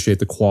do appreciate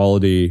the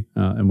quality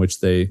in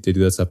which they do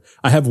that stuff.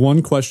 I have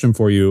one question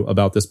for you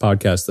about this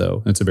podcast,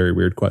 though. It's a very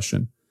weird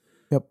question.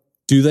 Yep.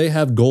 Do they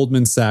have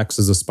Goldman Sachs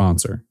as a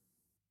sponsor?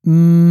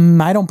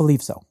 I don't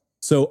believe so.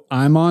 So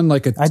I'm on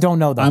like I don't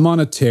know that. I'm on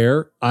a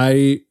tear.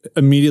 I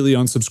immediately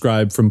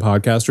unsubscribe from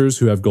podcasters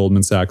who have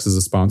Goldman Sachs as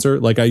a sponsor.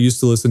 Like, I used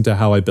to listen to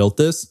How I Built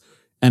This,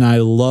 and I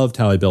loved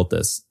How I Built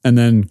This. And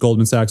then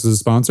Goldman Sachs is a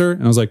sponsor,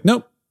 and I was like,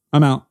 nope,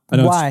 I'm out. I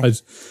know. Why?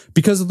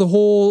 Because of the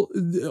whole,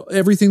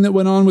 everything that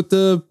went on with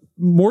the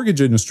mortgage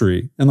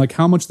industry and like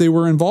how much they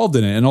were involved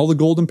in it and all the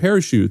golden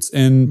parachutes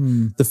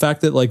and the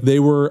fact that like they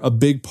were a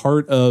big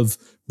part of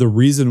the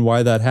reason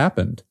why that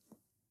happened.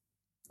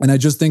 And I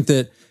just think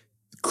that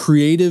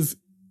creative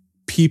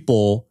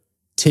people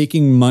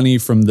taking money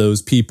from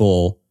those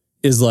people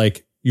is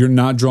like, you're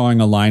not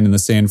drawing a line in the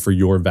sand for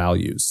your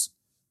values.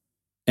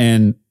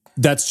 And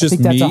that's just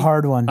me. That's a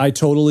hard one. I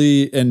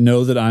totally and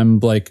know that I'm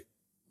like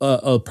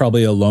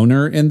probably a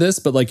loner in this,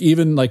 but like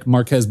even like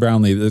Marquez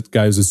Brownlee, the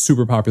guy who's a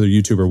super popular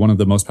YouTuber, one of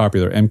the most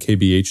popular,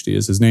 MKBHD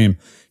is his name.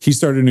 He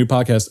started a new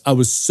podcast. I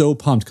was so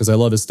pumped because I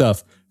love his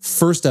stuff.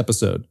 First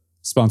episode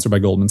sponsored by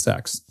Goldman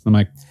Sachs. I'm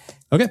like,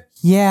 okay.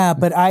 Yeah,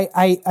 but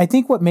I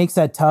think what makes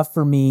that tough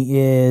for me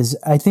is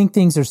I think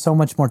things are so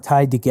much more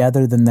tied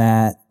together than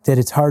that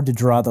it's hard to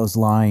draw those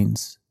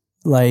lines.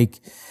 Like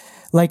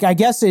I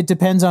guess it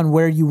depends on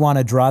where you want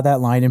to draw that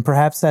line, and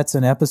perhaps that's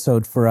an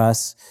episode for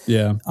us.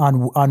 Yeah.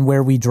 On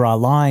where we draw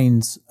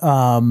lines,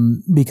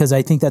 because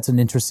I think that's an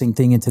interesting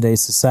thing in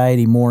today's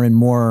society. More and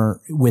more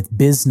with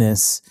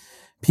business,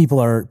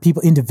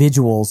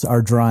 individuals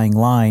are drawing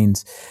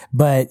lines.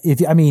 But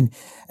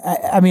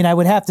I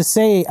would have to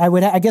say,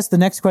 I guess the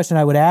next question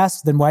I would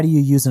ask, then why do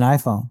you use an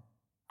iPhone?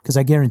 Because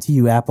I guarantee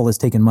you Apple has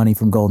taken money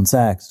from Goldman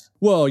Sachs.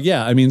 Well,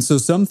 yeah. I mean, so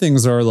some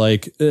things are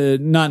like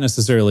not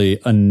necessarily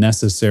a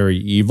necessary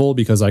evil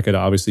because I could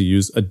obviously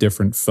use a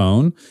different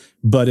phone,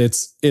 but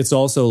it's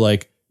also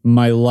like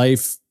my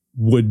life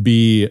would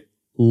be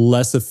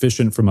less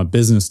efficient from a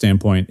business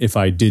standpoint if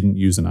I didn't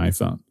use an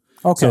iPhone.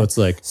 Okay. So it's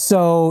like,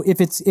 so if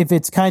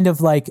it's kind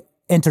of like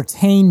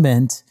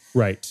entertainment,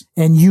 right,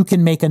 and you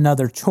can make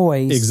another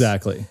choice.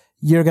 Exactly.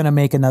 You're going to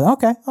make another.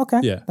 Okay.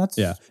 Yeah. That's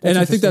and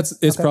I think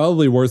it's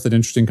probably worth an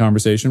interesting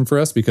conversation for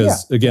us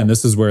because again,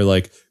 this is where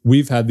like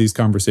we've had these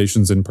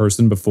conversations in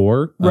person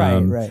before.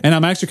 Right. And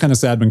I'm actually kind of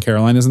sad when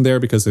Caroline isn't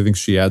there because I think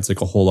she adds like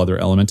a whole other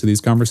element to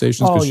these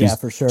conversations. Oh yeah,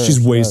 for sure. She's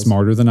way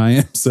smarter than I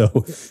am. So,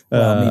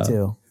 me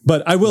too.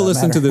 But I will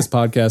listen to this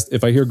podcast.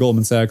 If I hear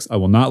Goldman Sachs, I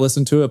will not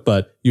listen to it,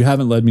 but you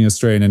haven't led me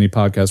astray in any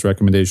podcast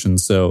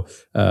recommendations. So,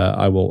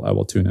 I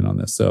will tune in on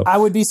this. So I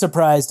would be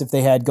surprised if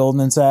they had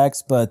Goldman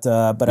Sachs, but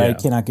I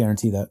cannot guarantee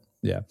that.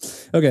 Yeah.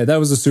 Okay. That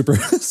was a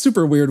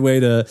super weird way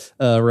to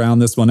round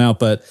this one out,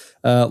 but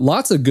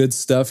lots of good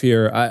stuff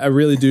here. I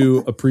really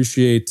do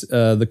appreciate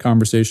the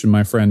conversation,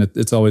 my friend.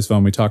 It's always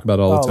fun. We talk about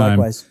it all the time.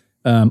 Likewise.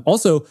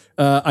 Also,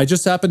 I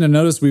just happened to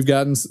notice we've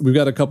got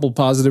a couple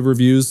positive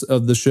reviews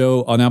of the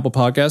show on Apple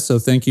Podcasts. So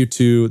thank you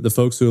to the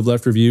folks who have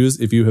left reviews.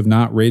 If you have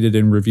not rated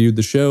and reviewed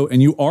the show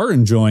and you are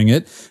enjoying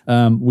it,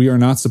 we are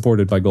not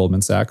supported by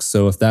Goldman Sachs.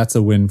 So if that's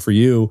a win for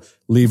you,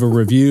 leave a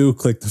review,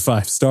 click the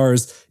 5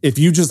 stars. If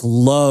you just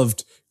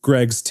loved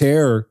Greg's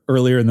tear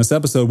earlier in this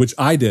episode, which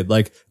I did,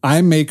 like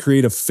I may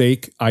create a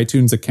fake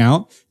iTunes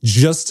account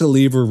just to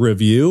leave a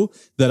review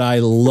that I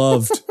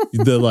loved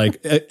the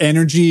like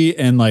energy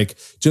and like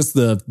just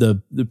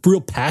the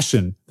real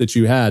passion that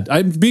you had.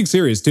 I'm being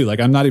serious too. Like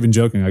I'm not even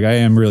joking. Like I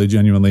am really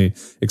genuinely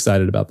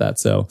excited about that.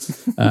 So,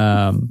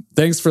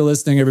 thanks for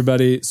listening,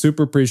 everybody.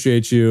 Super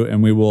appreciate you.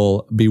 And we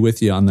will be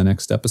with you on the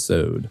next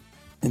episode.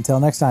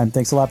 Until next time.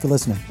 Thanks a lot for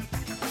listening.